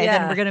halfway,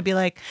 then we're gonna be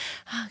like,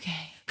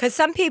 okay. Because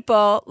some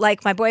people,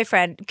 like my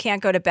boyfriend,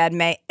 can't go to bed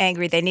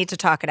angry. They need to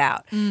talk it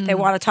out. They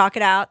want to talk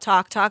it out,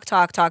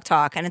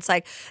 talk. And it's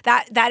like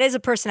that is a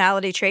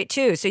personality trait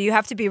too. So you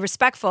have to be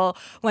respectful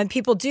when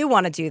people do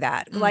want to do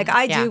that. Like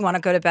I do want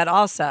to go to bed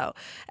also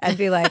and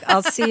be like,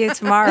 I'll see you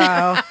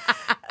tomorrow.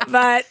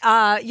 But,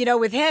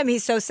 with him,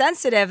 he's so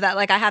sensitive that,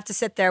 like, I have to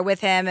sit there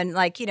with him and,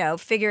 like,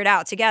 figure it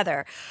out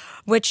together,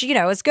 which,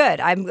 is good.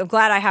 I'm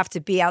glad I have to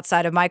be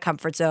outside of my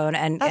comfort zone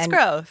That's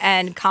growth.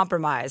 And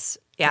compromise.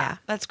 Yeah.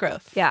 That's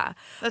growth. Yeah.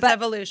 That's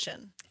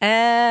evolution.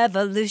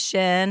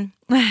 Evolution.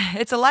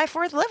 It's a life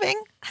worth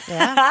living.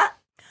 Yeah.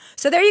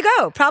 So there you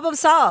go. Problem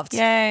solved.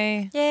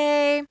 Yay.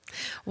 Yay.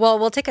 Well,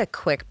 we'll take a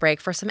quick break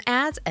for some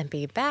ads and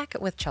be back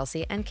with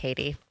Chelsea and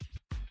Katie.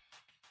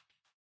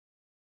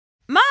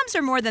 Moms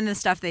are more than the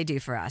stuff they do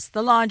for us.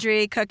 The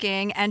laundry,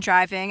 cooking, and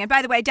driving. And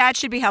by the way, Dad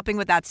should be helping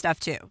with that stuff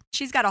too.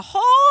 She's got a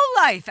whole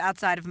life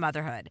outside of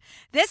motherhood.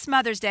 This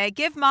Mother's Day,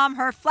 give Mom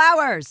her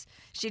flowers.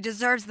 She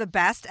deserves the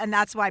best, and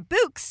that's why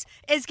Bouqs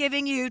is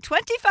giving you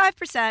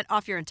 25%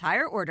 off your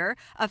entire order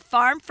of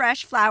farm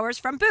fresh flowers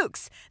from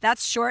Bouqs.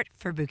 That's short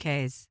for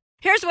bouquets.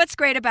 Here's what's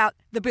great about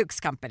the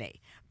Bouqs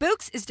company.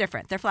 Bouqs is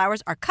different. Their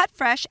flowers are cut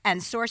fresh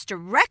and sourced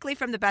directly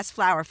from the best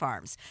flower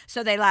farms,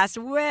 so they last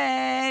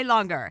way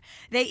longer.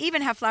 They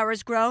even have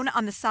flowers grown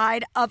on the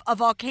side of a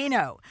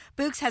volcano.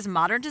 Bouqs has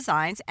modern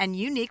designs and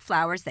unique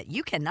flowers that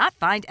you cannot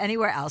find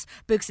anywhere else.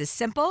 Bouqs is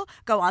simple.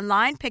 Go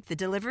online, pick the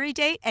delivery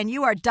date, and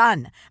you are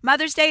done.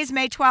 Mother's Day is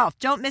May 12th.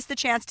 Don't miss the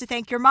chance to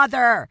thank your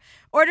mother.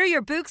 Order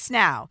your Bouqs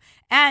now.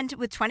 And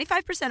with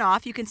 25%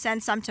 off, you can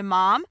send some to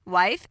mom,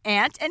 wife,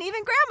 aunt, and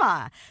even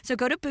grandma. So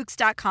go to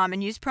Bouqs.com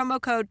and use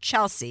promo code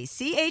Chelsea,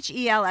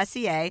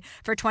 CHELSEA,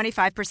 for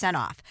 25%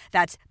 off.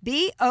 That's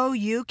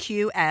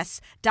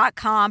BOUQS.com,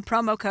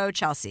 promo code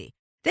Chelsea.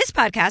 This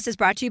podcast is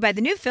brought to you by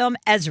the new film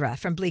Ezra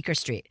from Bleecker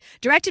Street,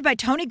 directed by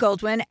Tony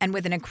Goldwyn and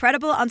with an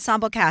incredible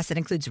ensemble cast that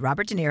includes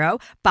Robert De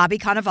Niro, Bobby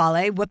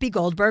Cannavale, Whoopi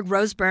Goldberg,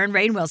 Rose Byrne,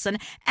 Rainn Wilson,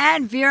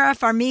 and Vera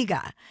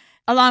Farmiga.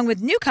 Along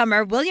with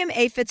newcomer William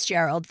A.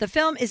 Fitzgerald, the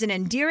film is an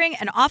endearing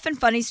and often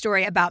funny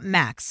story about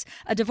Max,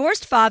 a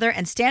divorced father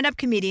and stand-up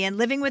comedian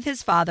living with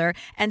his father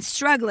and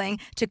struggling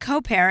to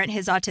co-parent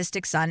his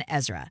autistic son,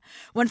 Ezra.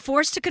 When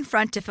forced to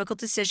confront difficult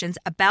decisions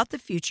about the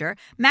future,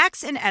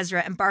 Max and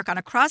Ezra embark on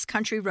a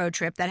cross-country road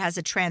trip that has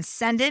a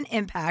transcendent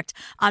impact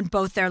on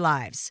both their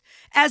lives.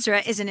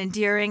 Ezra is an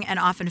endearing and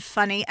often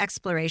funny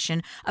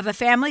exploration of a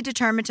family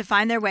determined to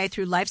find their way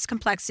through life's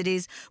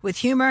complexities with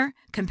humor,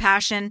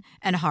 compassion,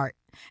 and heart.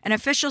 An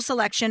official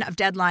selection of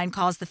Deadline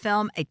calls the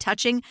film a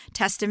touching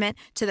testament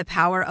to the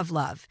power of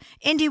love.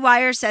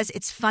 IndieWire says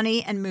it's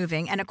funny and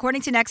moving, and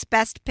according to Next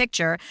Best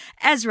Picture,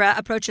 Ezra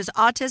approaches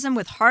autism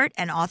with heart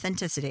and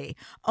authenticity.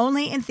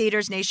 Only in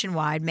theaters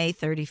nationwide, May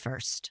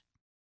 31st.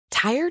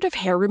 Tired of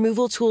hair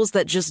removal tools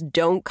that just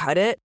don't cut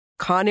it?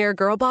 Conair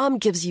Girl Bomb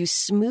gives you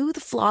smooth,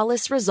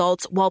 flawless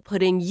results while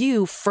putting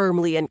you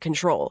firmly in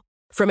control.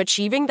 From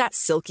achieving that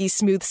silky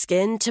smooth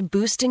skin to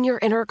boosting your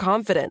inner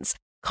confidence,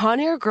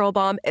 Conair Girl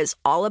Bomb is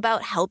all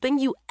about helping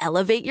you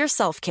elevate your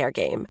self-care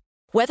game.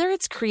 Whether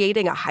it's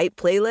creating a hype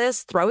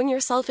playlist, throwing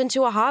yourself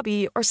into a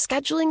hobby, or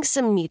scheduling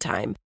some me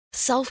time,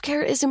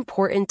 self-care is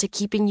important to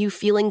keeping you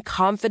feeling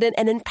confident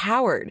and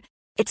empowered.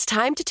 It's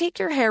time to take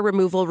your hair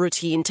removal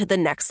routine to the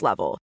next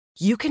level.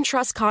 You can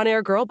trust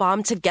Conair Girl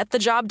Bomb to get the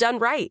job done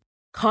right.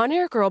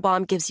 Conair Girl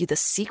Bomb gives you the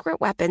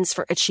secret weapons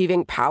for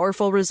achieving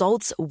powerful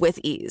results with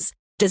ease.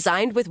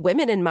 Designed with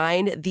women in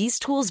mind, these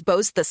tools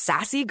boast the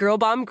sassy Girl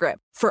Bomb grip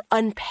for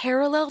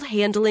unparalleled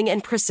handling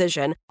and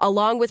precision,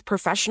 along with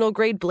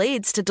professional-grade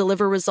blades to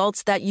deliver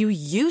results that you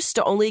used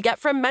to only get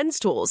from men's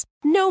tools.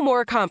 No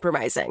more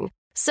compromising.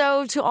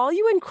 So, to all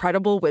you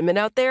incredible women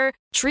out there,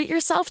 treat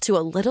yourself to a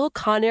little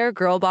Conair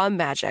Girl Bomb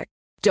magic.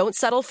 Don't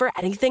settle for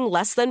anything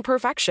less than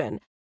perfection.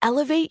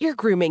 Elevate your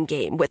grooming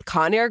game with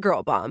Conair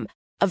Girl Bomb.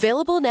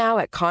 Available now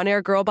at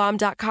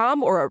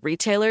ConairGirlBomb.com or a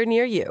retailer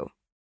near you.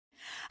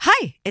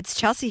 Hi, it's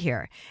Chelsea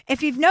here.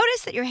 If you've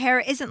noticed that your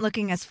hair isn't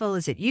looking as full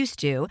as it used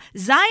to,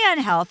 Zion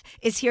Health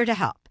is here to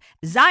help.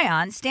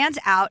 Zion stands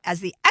out as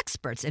the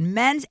experts in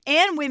men's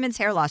and women's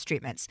hair loss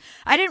treatments.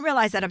 I didn't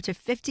realize that up to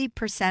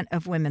 50%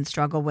 of women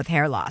struggle with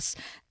hair loss,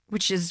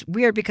 which is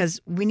weird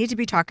because we need to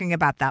be talking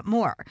about that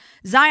more.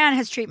 Zion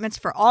has treatments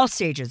for all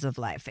stages of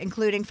life,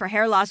 including for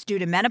hair loss due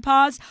to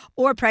menopause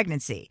or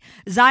pregnancy.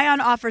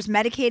 Zion offers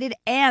medicated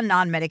and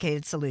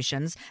non-medicated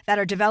solutions that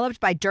are developed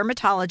by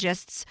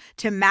dermatologists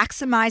to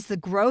maximize the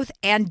growth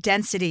and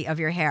density of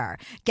your hair.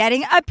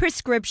 Getting a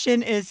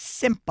prescription is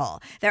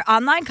simple. Their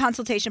online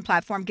consultation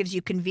platform gives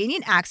you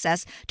convenient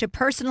access to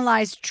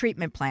personalized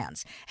treatment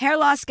plans. Hair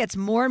loss gets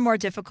more and more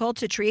difficult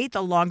to treat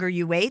the longer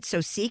you wait, so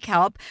seek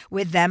help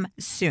with them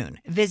soon.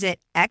 Visit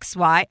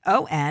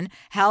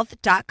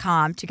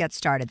XYONhealth.com to get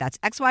started. That's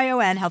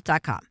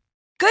XYONhealth.com.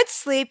 Good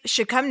sleep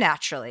should come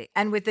naturally,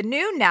 and with the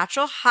new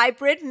Natural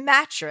Hybrid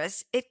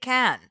mattress, it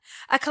can.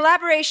 A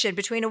collaboration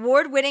between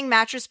award-winning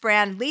mattress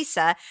brand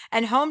Leesa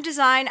and home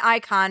design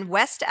icon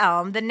West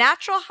Elm, the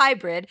Natural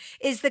Hybrid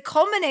is the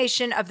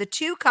culmination of the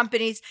two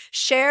companies'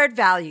 shared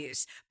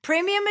values,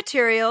 Premium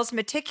materials,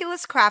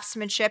 meticulous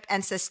craftsmanship,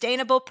 and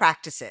sustainable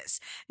practices.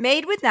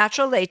 Made with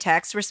natural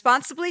latex,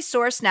 responsibly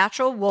sourced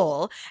natural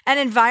wool, and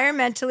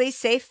environmentally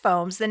safe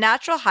foams, the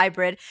Natural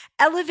Hybrid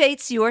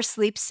elevates your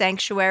sleep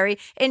sanctuary,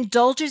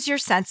 indulges your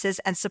senses,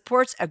 and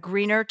supports a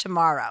greener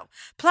tomorrow.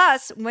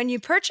 Plus, when you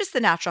purchase the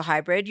Natural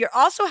Hybrid, you're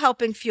also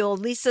helping fuel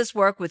Lisa's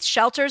work with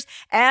shelters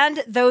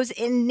and those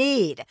in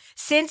need.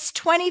 Since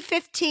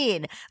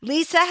 2015,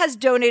 Lisa has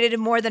donated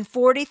more than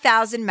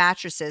 40,000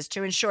 mattresses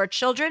to ensure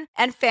children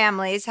and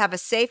families have a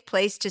safe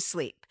place to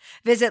sleep.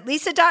 Visit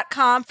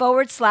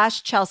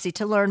lisa.com/Chelsea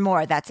to learn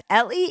more. That's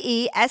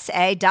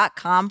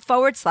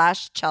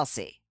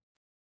LEESA.com/Chelsea.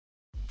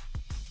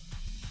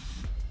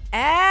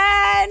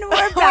 And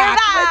we're back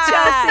with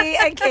Chelsea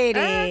and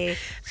Katie.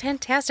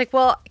 Fantastic.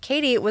 Well,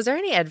 Katie, was there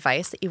any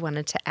advice that you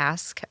wanted to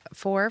ask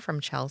for from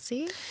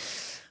Chelsea?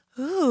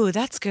 Ooh,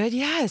 that's good.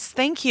 Yes.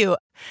 Thank you.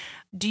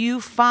 Do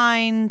you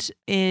find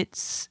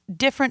it's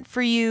different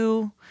for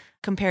you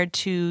compared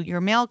to your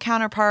male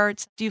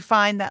counterparts? Do you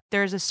find that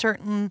there's a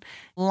certain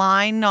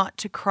line not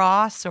to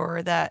cross,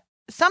 or that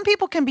some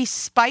people can be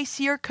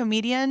spicier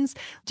comedians?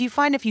 Do you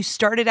find if you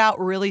started out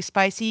really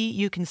spicy,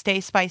 you can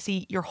stay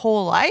spicy your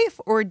whole life?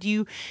 Or do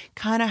you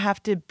kind of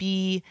have to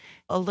be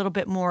a little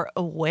bit more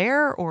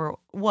aware, or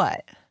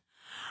what?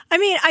 I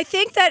mean, I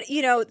think that,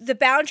 the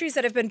boundaries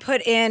that have been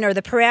put in, or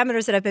the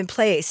parameters that have been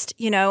placed,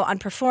 on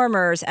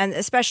performers and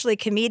especially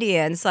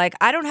comedians, like,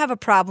 I don't have a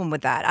problem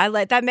with that. I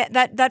like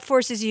that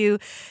forces you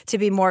to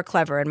be more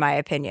clever, in my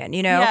opinion.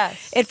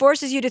 Yes. It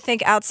forces you to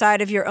think outside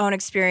of your own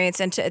experience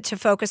and to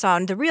focus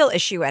on the real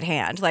issue at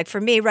hand. Like, for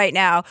me right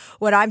now,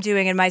 what I'm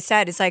doing in my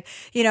set is like,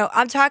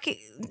 I'm talking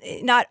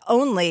not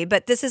only,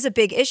 but this is a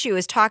big issue,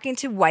 is talking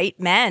to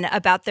white men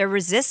about their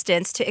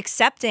resistance to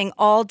accepting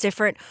all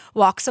different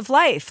walks of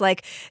life.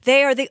 Like,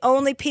 they are the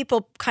only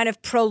people kind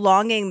of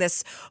prolonging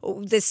this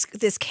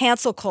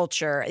cancel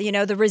culture,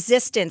 the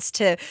resistance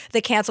to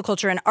the cancel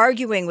culture and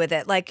arguing with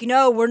it. Like,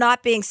 we're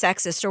not being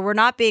sexist or we're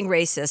not being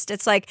racist.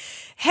 It's like,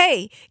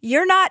 hey,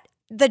 you're not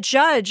the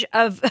judge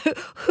of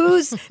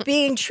who's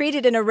being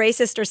treated in a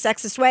racist or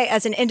sexist way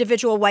as an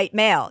individual white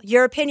male.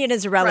 Your opinion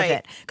is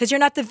irrelevant because you're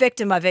not the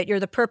victim of it. You're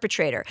the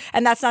perpetrator.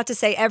 And that's not to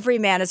say every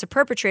man is a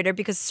perpetrator,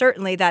 because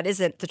certainly that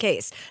isn't the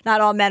case.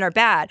 Not all men are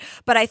bad.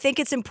 But I think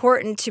it's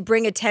important to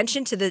bring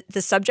attention to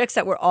the subjects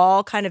that we're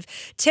all kind of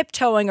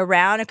tiptoeing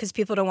around, because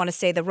people don't want to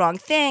say the wrong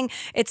thing.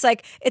 It's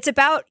like,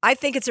 I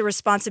think it's a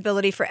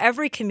responsibility for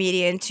every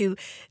comedian to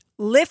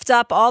lift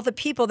up all the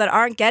people that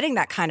aren't getting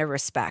that kind of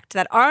respect,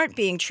 that aren't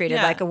being treated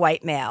like a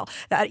white male,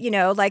 that,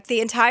 like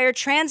the entire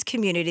trans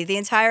community, the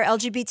entire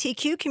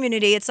LGBTQ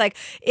community. It's like,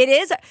 it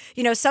is,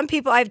 some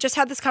people, I've just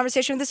had this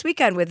conversation this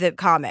weekend with the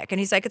comic, and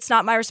he's like, it's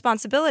not my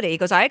responsibility. He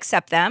goes, I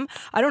accept them.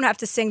 I don't have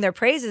to sing their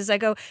praises. I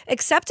go,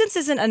 acceptance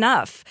isn't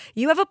enough.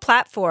 You have a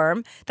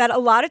platform that a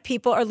lot of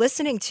people are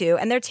listening to,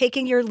 and they're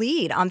taking your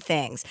lead on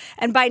things.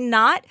 And by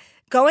not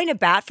going to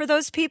bat for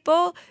those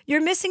people,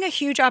 you're missing a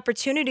huge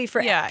opportunity for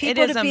people it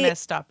is to be a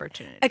missed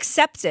opportunity.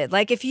 Accepted.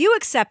 Like, if you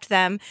accept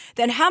them,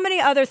 then how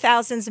many other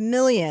thousands,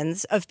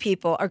 millions of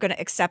people are going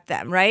to accept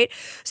them, right?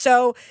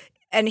 So,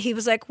 and he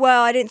was like,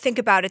 well, I didn't think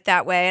about it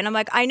that way. And I'm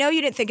like, I know you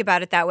didn't think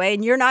about it that way,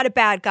 and you're not a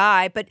bad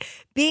guy, but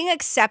being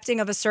accepting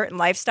of a certain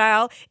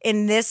lifestyle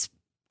in this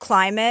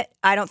climate,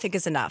 I don't think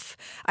is enough.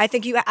 I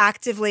think you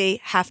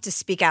actively have to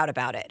speak out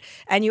about it,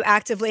 and you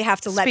actively have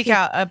to speak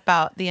out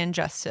about the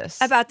injustice,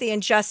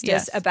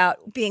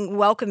 about being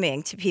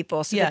welcoming to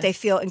people, so that they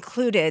feel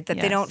included, that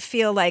they don't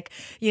feel like,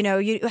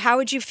 how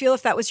would you feel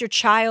if that was your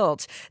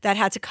child that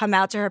had to come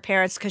out to her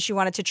parents because she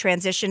wanted to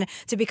transition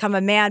to become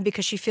a man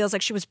because she feels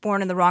like she was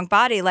born in the wrong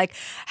body? Like,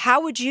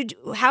 how would you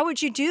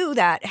do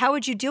that? How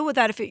would you deal with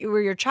that if it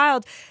were your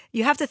child?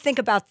 You have to think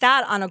about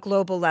that on a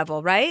global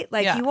level, right?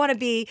 Like, you want to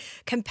be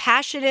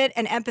compassionate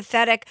and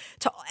empathetic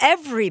to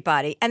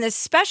everybody, and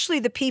especially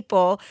the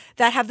people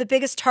that have the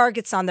biggest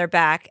targets on their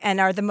back and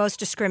are the most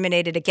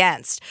discriminated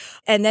against.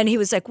 And then he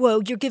was like,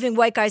 whoa, you're giving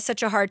white guys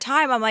such a hard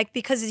time. I'm like,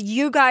 because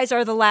you guys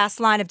are the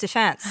last line of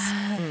defense.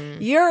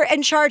 You're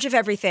in charge of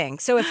everything.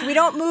 So if we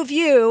don't move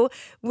you,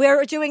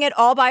 we're doing it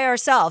all by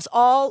ourselves.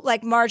 All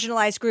like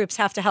marginalized groups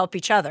have to help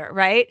each other,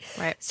 right?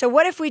 Right. So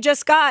what if we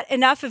just got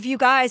enough of you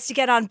guys to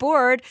get on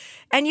board?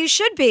 And you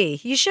should be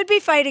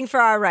fighting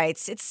for our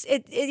rights. It's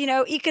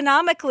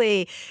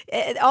economically,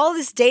 all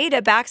this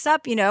data backs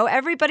up,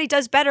 everybody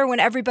does better when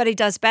everybody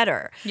does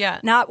better. Yeah.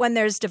 Not when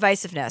there's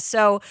divisiveness.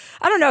 So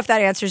I don't know if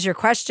that answers your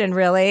question,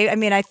 really. I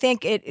mean, I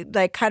think it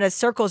like kind of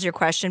circles your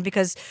question,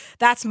 because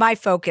that's my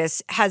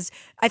focus.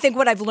 I think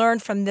what I've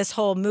learned from this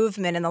whole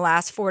movement in the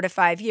last 4 to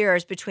 5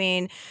 years,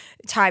 between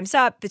Time's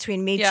Up,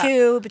 between Me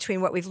Too,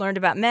 between what we've learned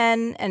about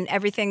men and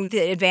everything,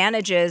 the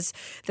advantages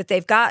that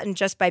they've gotten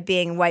just by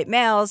being white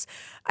males,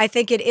 I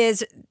think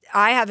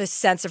I have a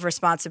sense of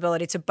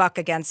responsibility to buck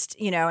against,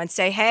 and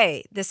say,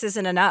 hey, this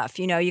isn't enough.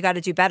 You got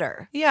to do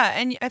better. Yeah.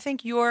 And I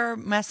think your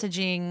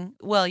messaging,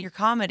 your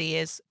comedy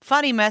is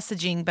funny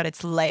messaging, but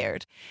it's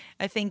layered.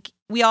 I think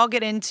we all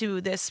get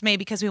into this maybe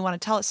because we want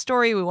to tell a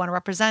story, we want to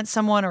represent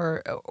someone,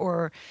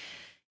 or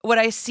what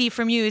I see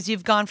from you is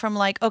you've gone from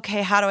like,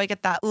 okay, how do I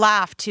get that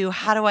laugh to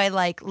how do I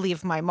like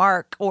leave my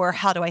mark, or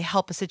how do I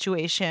help a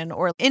situation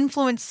or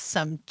influence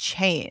some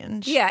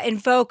change? Yeah,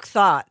 invoke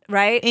thought,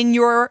 right? In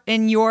your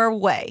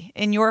way,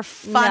 in your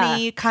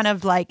funny kind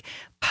of like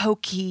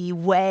pokey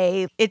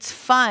way. It's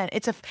fun.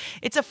 It's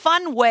a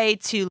fun way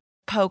to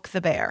poke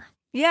the bear.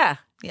 Yeah.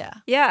 Yeah.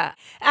 Yeah.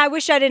 I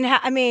wish I didn't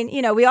have,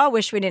 we all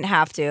wish we didn't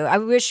have to. I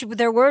wish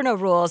there were no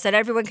rules, that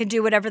everyone can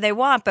do whatever they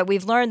want. But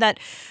we've learned that,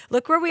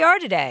 look where we are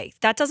today.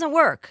 That doesn't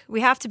work.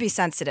 We have to be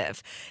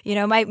sensitive.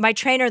 My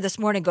trainer this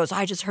morning goes,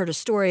 I just heard a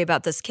story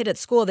about this kid at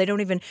school. They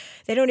don't even,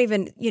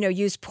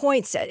 use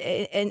points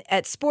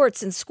at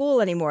sports in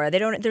school anymore.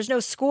 There's no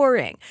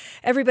scoring.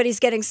 Everybody's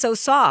getting so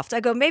soft.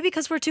 I go, maybe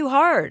because we're too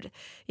hard.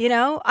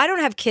 I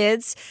don't have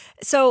kids,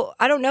 so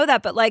I don't know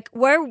that. But like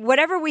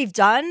whatever we've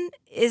done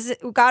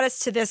got us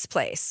to this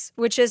place,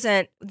 which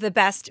isn't the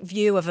best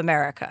view of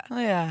America. Oh,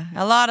 yeah.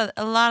 A lot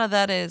of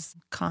that is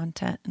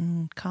content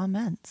and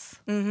comments.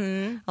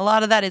 Mm-hmm. A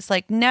lot of that is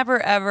like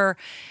never ever,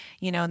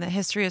 in the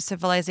history of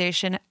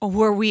civilization,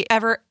 were we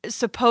ever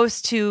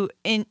supposed to,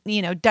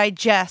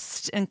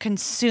 digest and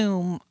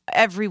consume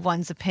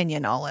everyone's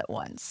opinion all at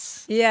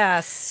once.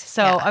 Yes.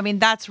 So,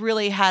 that's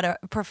really had a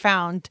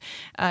profound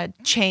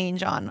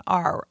change on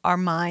our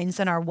minds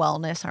and our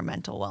wellness, our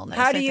mental wellness.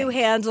 How do you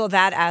handle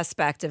that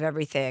aspect of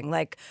everything?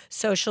 Like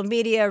social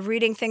media,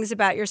 reading things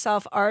about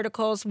yourself,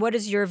 articles. What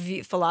is your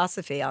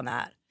philosophy on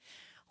that?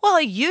 Well,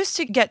 it used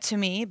to get to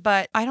me,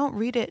 but I don't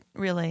read it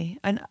really.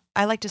 And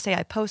I like to say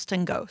I post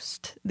and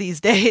ghost these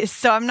days.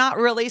 So I'm not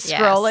really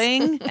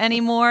scrolling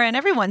anymore. And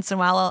every once in a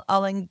while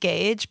I'll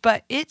engage.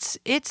 But it's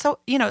so,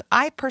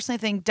 I personally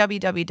think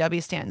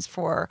WWW stands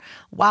for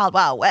Wild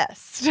Wild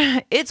West.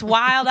 It's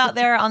wild out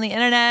there on the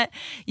internet.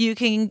 You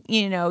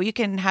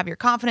can have your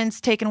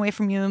confidence taken away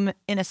from you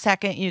in a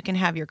second. You can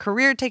have your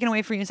career taken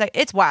away from you in a second.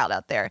 It's wild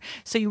out there.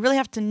 So you really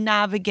have to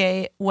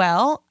navigate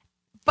well.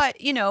 But,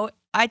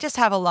 I just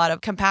have a lot of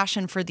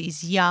compassion for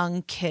these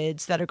young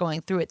kids that are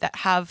going through it, that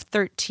have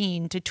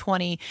 13 to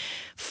 20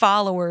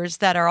 followers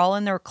that are all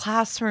in their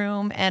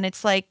classroom. And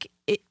it's like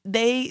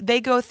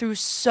they go through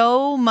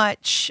so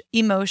much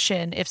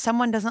emotion if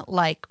someone doesn't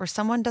like, or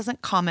someone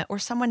doesn't comment, or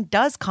someone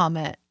does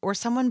comment, or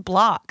someone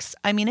blocks.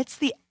 It's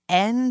the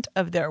end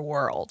of their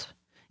world,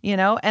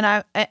 and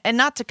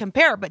not to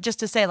compare, but just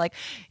to say like,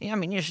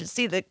 you should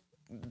see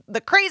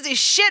the crazy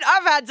shit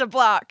I've had to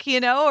block,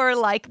 or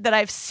like that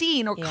I've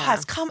seen or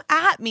has come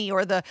at me,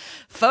 or the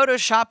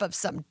Photoshop of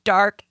some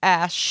dark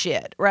ass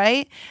shit,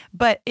 right?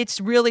 But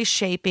it's really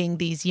shaping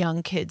these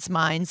young kids'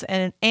 minds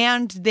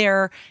and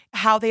their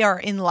how they are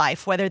in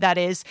life, whether that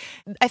is,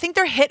 I think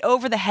they're hit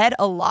over the head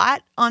a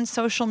lot on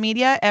social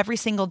media every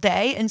single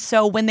day. And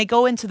so when they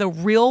go into the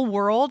real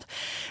world,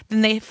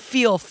 then they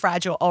feel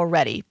fragile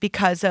already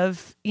because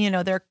of,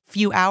 their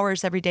few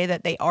hours every day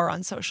that they are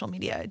on social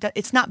media.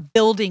 It's not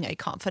building a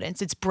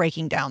confidence, it's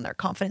breaking down their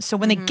confidence. So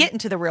when they get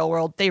into the real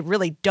world, they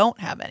really don't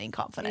have any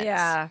confidence.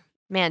 Yeah.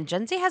 Man,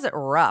 Gen Z has it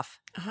rough.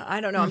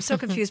 I don't know. I'm so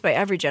confused by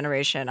every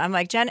generation. I'm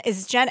like,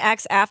 is Gen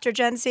X after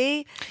Gen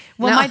Z?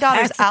 Well, my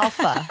daughter's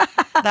Alpha.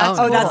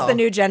 That's the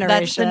new generation.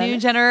 That's the new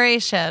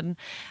generation.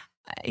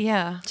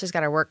 Yeah. She's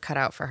got her work cut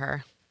out for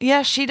her.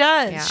 Yeah, she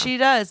does. Yeah. She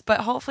does. But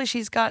hopefully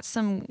she's got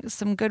some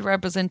good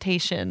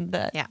representation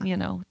that,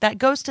 that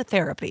goes to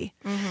therapy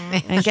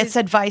and gets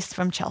advice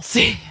from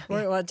Chelsea.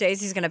 Well,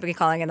 Daisy's going to be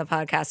calling in the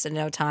podcast in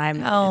no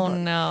time. Oh,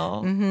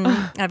 no.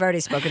 I've already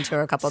spoken to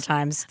her a couple of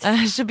times.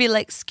 She'll be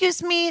like,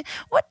 excuse me,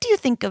 what do you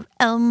think of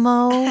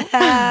Elmo?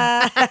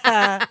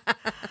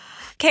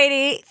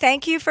 Katie,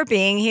 thank you for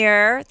being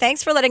here.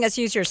 Thanks for letting us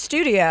use your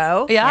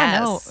studio. Yeah, I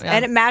know. Yeah.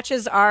 And it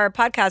matches our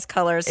podcast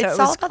colors. So it's it was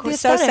all about the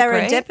so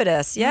aesthetic,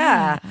 serendipitous. Right?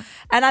 Yeah.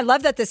 And I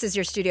love that this is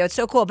your studio. It's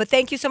so cool. But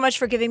thank you so much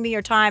for giving me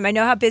your time. I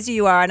know how busy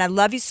you are, and I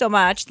love you so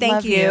much.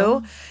 Thank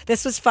you.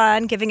 This was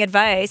fun, giving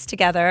advice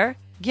together.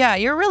 Yeah,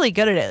 you're really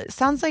good at it. It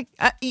sounds like,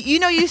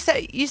 you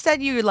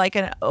said you're like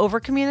an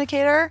over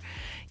communicator.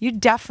 You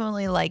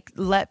definitely like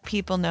let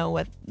people know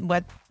what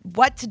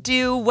to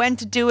do, when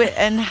to do it,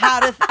 and how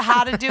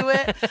to do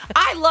it.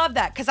 I love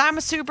that because I'm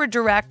a super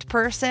direct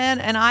person,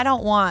 and I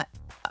don't want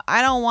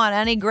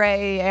any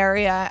gray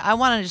area. I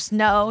want to just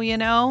know,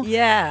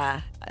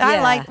 Yeah.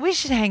 We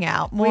should hang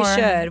out more. We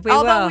should.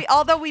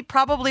 Although we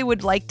probably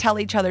would like tell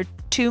each other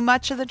too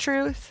much of the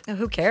truth.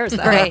 Who cares?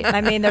 Though? Great.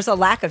 There's a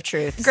lack of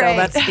truth. Great. So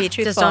let's be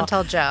truthful. Just don't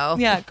tell Joe.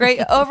 Yeah, great.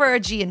 Over a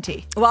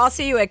G&T. Well, I'll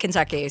see you at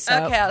Kentucky.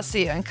 So. Okay, I'll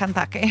see you in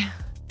Kentucky. Thanks.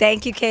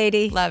 Thank you,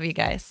 Katie. Love you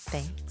guys.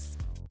 Thanks.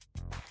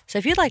 So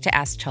if you'd like to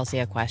ask Chelsea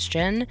a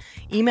question,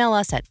 email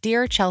us at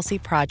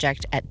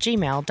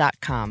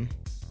dearchelseaproject@gmail.com.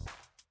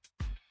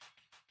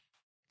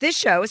 This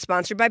show is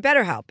sponsored by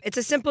BetterHelp. It's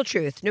a simple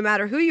truth. No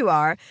matter who you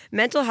are,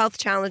 mental health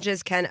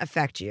challenges can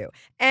affect you,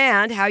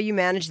 and how you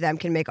manage them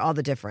can make all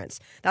the difference.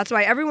 That's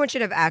why everyone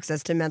should have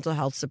access to mental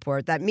health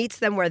support that meets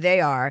them where they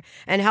are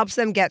and helps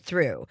them get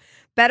through.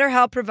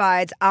 BetterHelp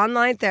provides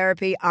online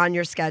therapy on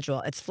your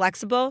schedule. It's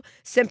flexible,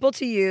 simple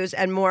to use,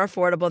 and more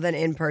affordable than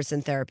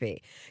in-person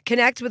therapy.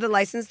 Connect with a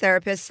licensed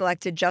therapist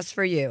selected just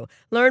for you.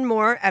 Learn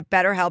more at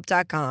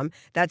BetterHelp.com.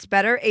 That's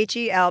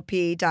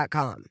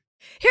BetterHelp.com.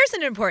 Here's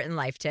an important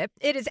life tip.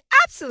 It is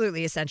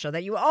absolutely essential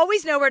that you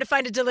always know where to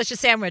find a delicious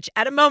sandwich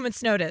at a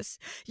moment's notice.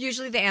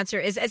 Usually the answer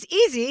is as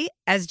easy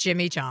as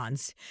Jimmy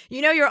John's.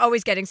 You know you're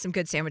always getting some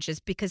good sandwiches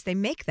because they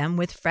make them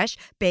with fresh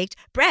baked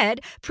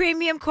bread,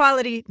 premium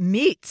quality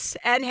meats,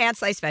 and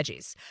hand-sliced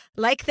veggies.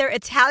 Like their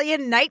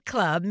Italian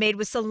nightclub made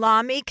with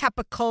salami,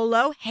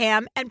 capicola,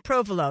 ham, and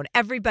provolone.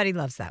 Everybody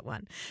loves that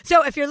one.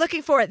 So if you're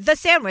looking for the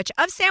sandwich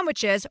of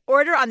sandwiches,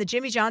 order on the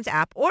Jimmy John's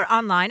app or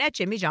online at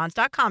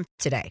jimmyjohns.com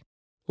today.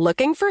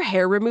 Looking for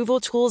hair removal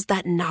tools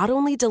that not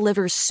only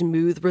deliver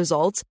smooth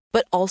results,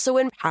 but also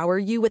empower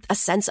you with a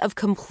sense of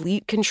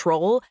complete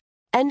control?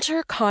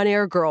 Enter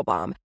Conair Girl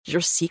Bomb, your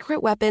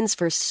secret weapons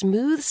for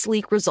smooth,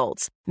 sleek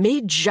results,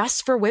 made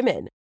just for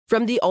women.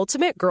 From the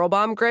ultimate Girl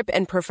Bomb grip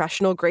and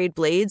professional-grade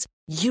blades,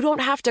 you don't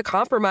have to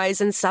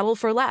compromise and settle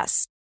for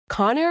less.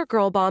 Conair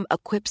Girl Bomb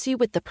equips you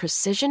with the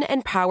precision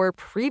and power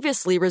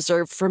previously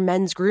reserved for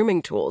men's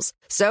grooming tools.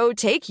 So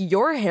take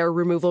your hair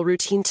removal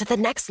routine to the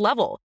next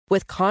level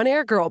with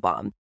Conair Girl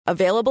Bomb.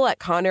 Available at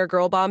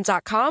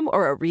ConairGirlBomb.com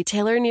or a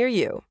retailer near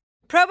you.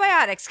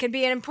 Probiotics can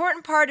be an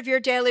important part of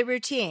your daily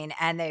routine,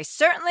 and they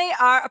certainly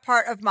are a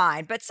part of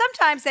mine, but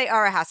sometimes they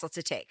are a hassle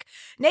to take.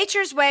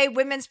 Nature's Way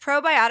Women's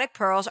Probiotic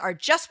Pearls are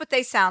just what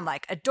they sound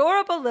like,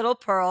 adorable little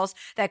pearls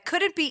that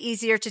couldn't be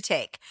easier to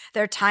take.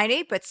 They're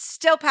tiny, but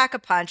still pack a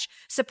punch,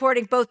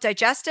 supporting both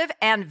digestive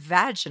and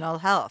vaginal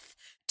health.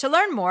 To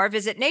learn more,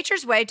 visit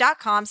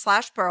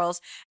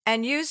naturesway.com/pearls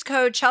and use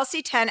code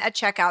Chelsea10 at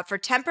checkout for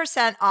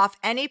 10% off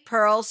any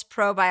Pearls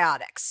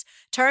probiotics.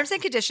 Terms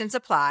and conditions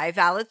apply,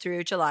 valid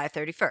through July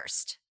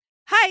 31st.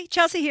 Hi,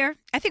 Chelsea here.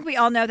 I think we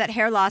all know that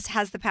hair loss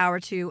has the power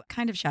to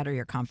kind of shatter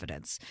your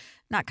confidence.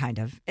 Not kind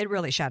of, it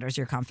really shatters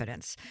your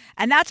confidence.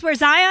 And that's where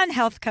Zion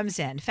Health comes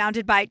in.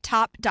 Founded by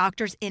top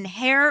doctors in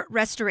hair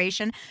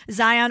restoration,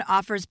 Zion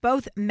offers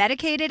both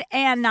medicated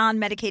and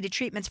non-medicated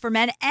treatments for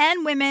men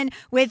and women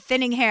with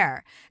thinning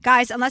hair.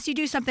 Guys, unless you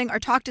do something or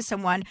talk to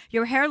someone,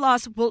 your hair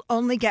loss will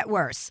only get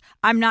worse.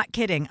 I'm not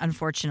kidding,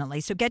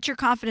 unfortunately. So get your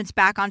confidence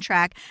back on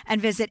track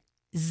and visit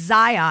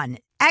Zion,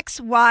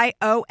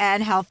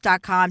 XYON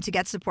health.com to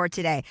get support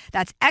today.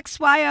 That's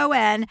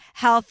XYON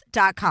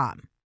health.com.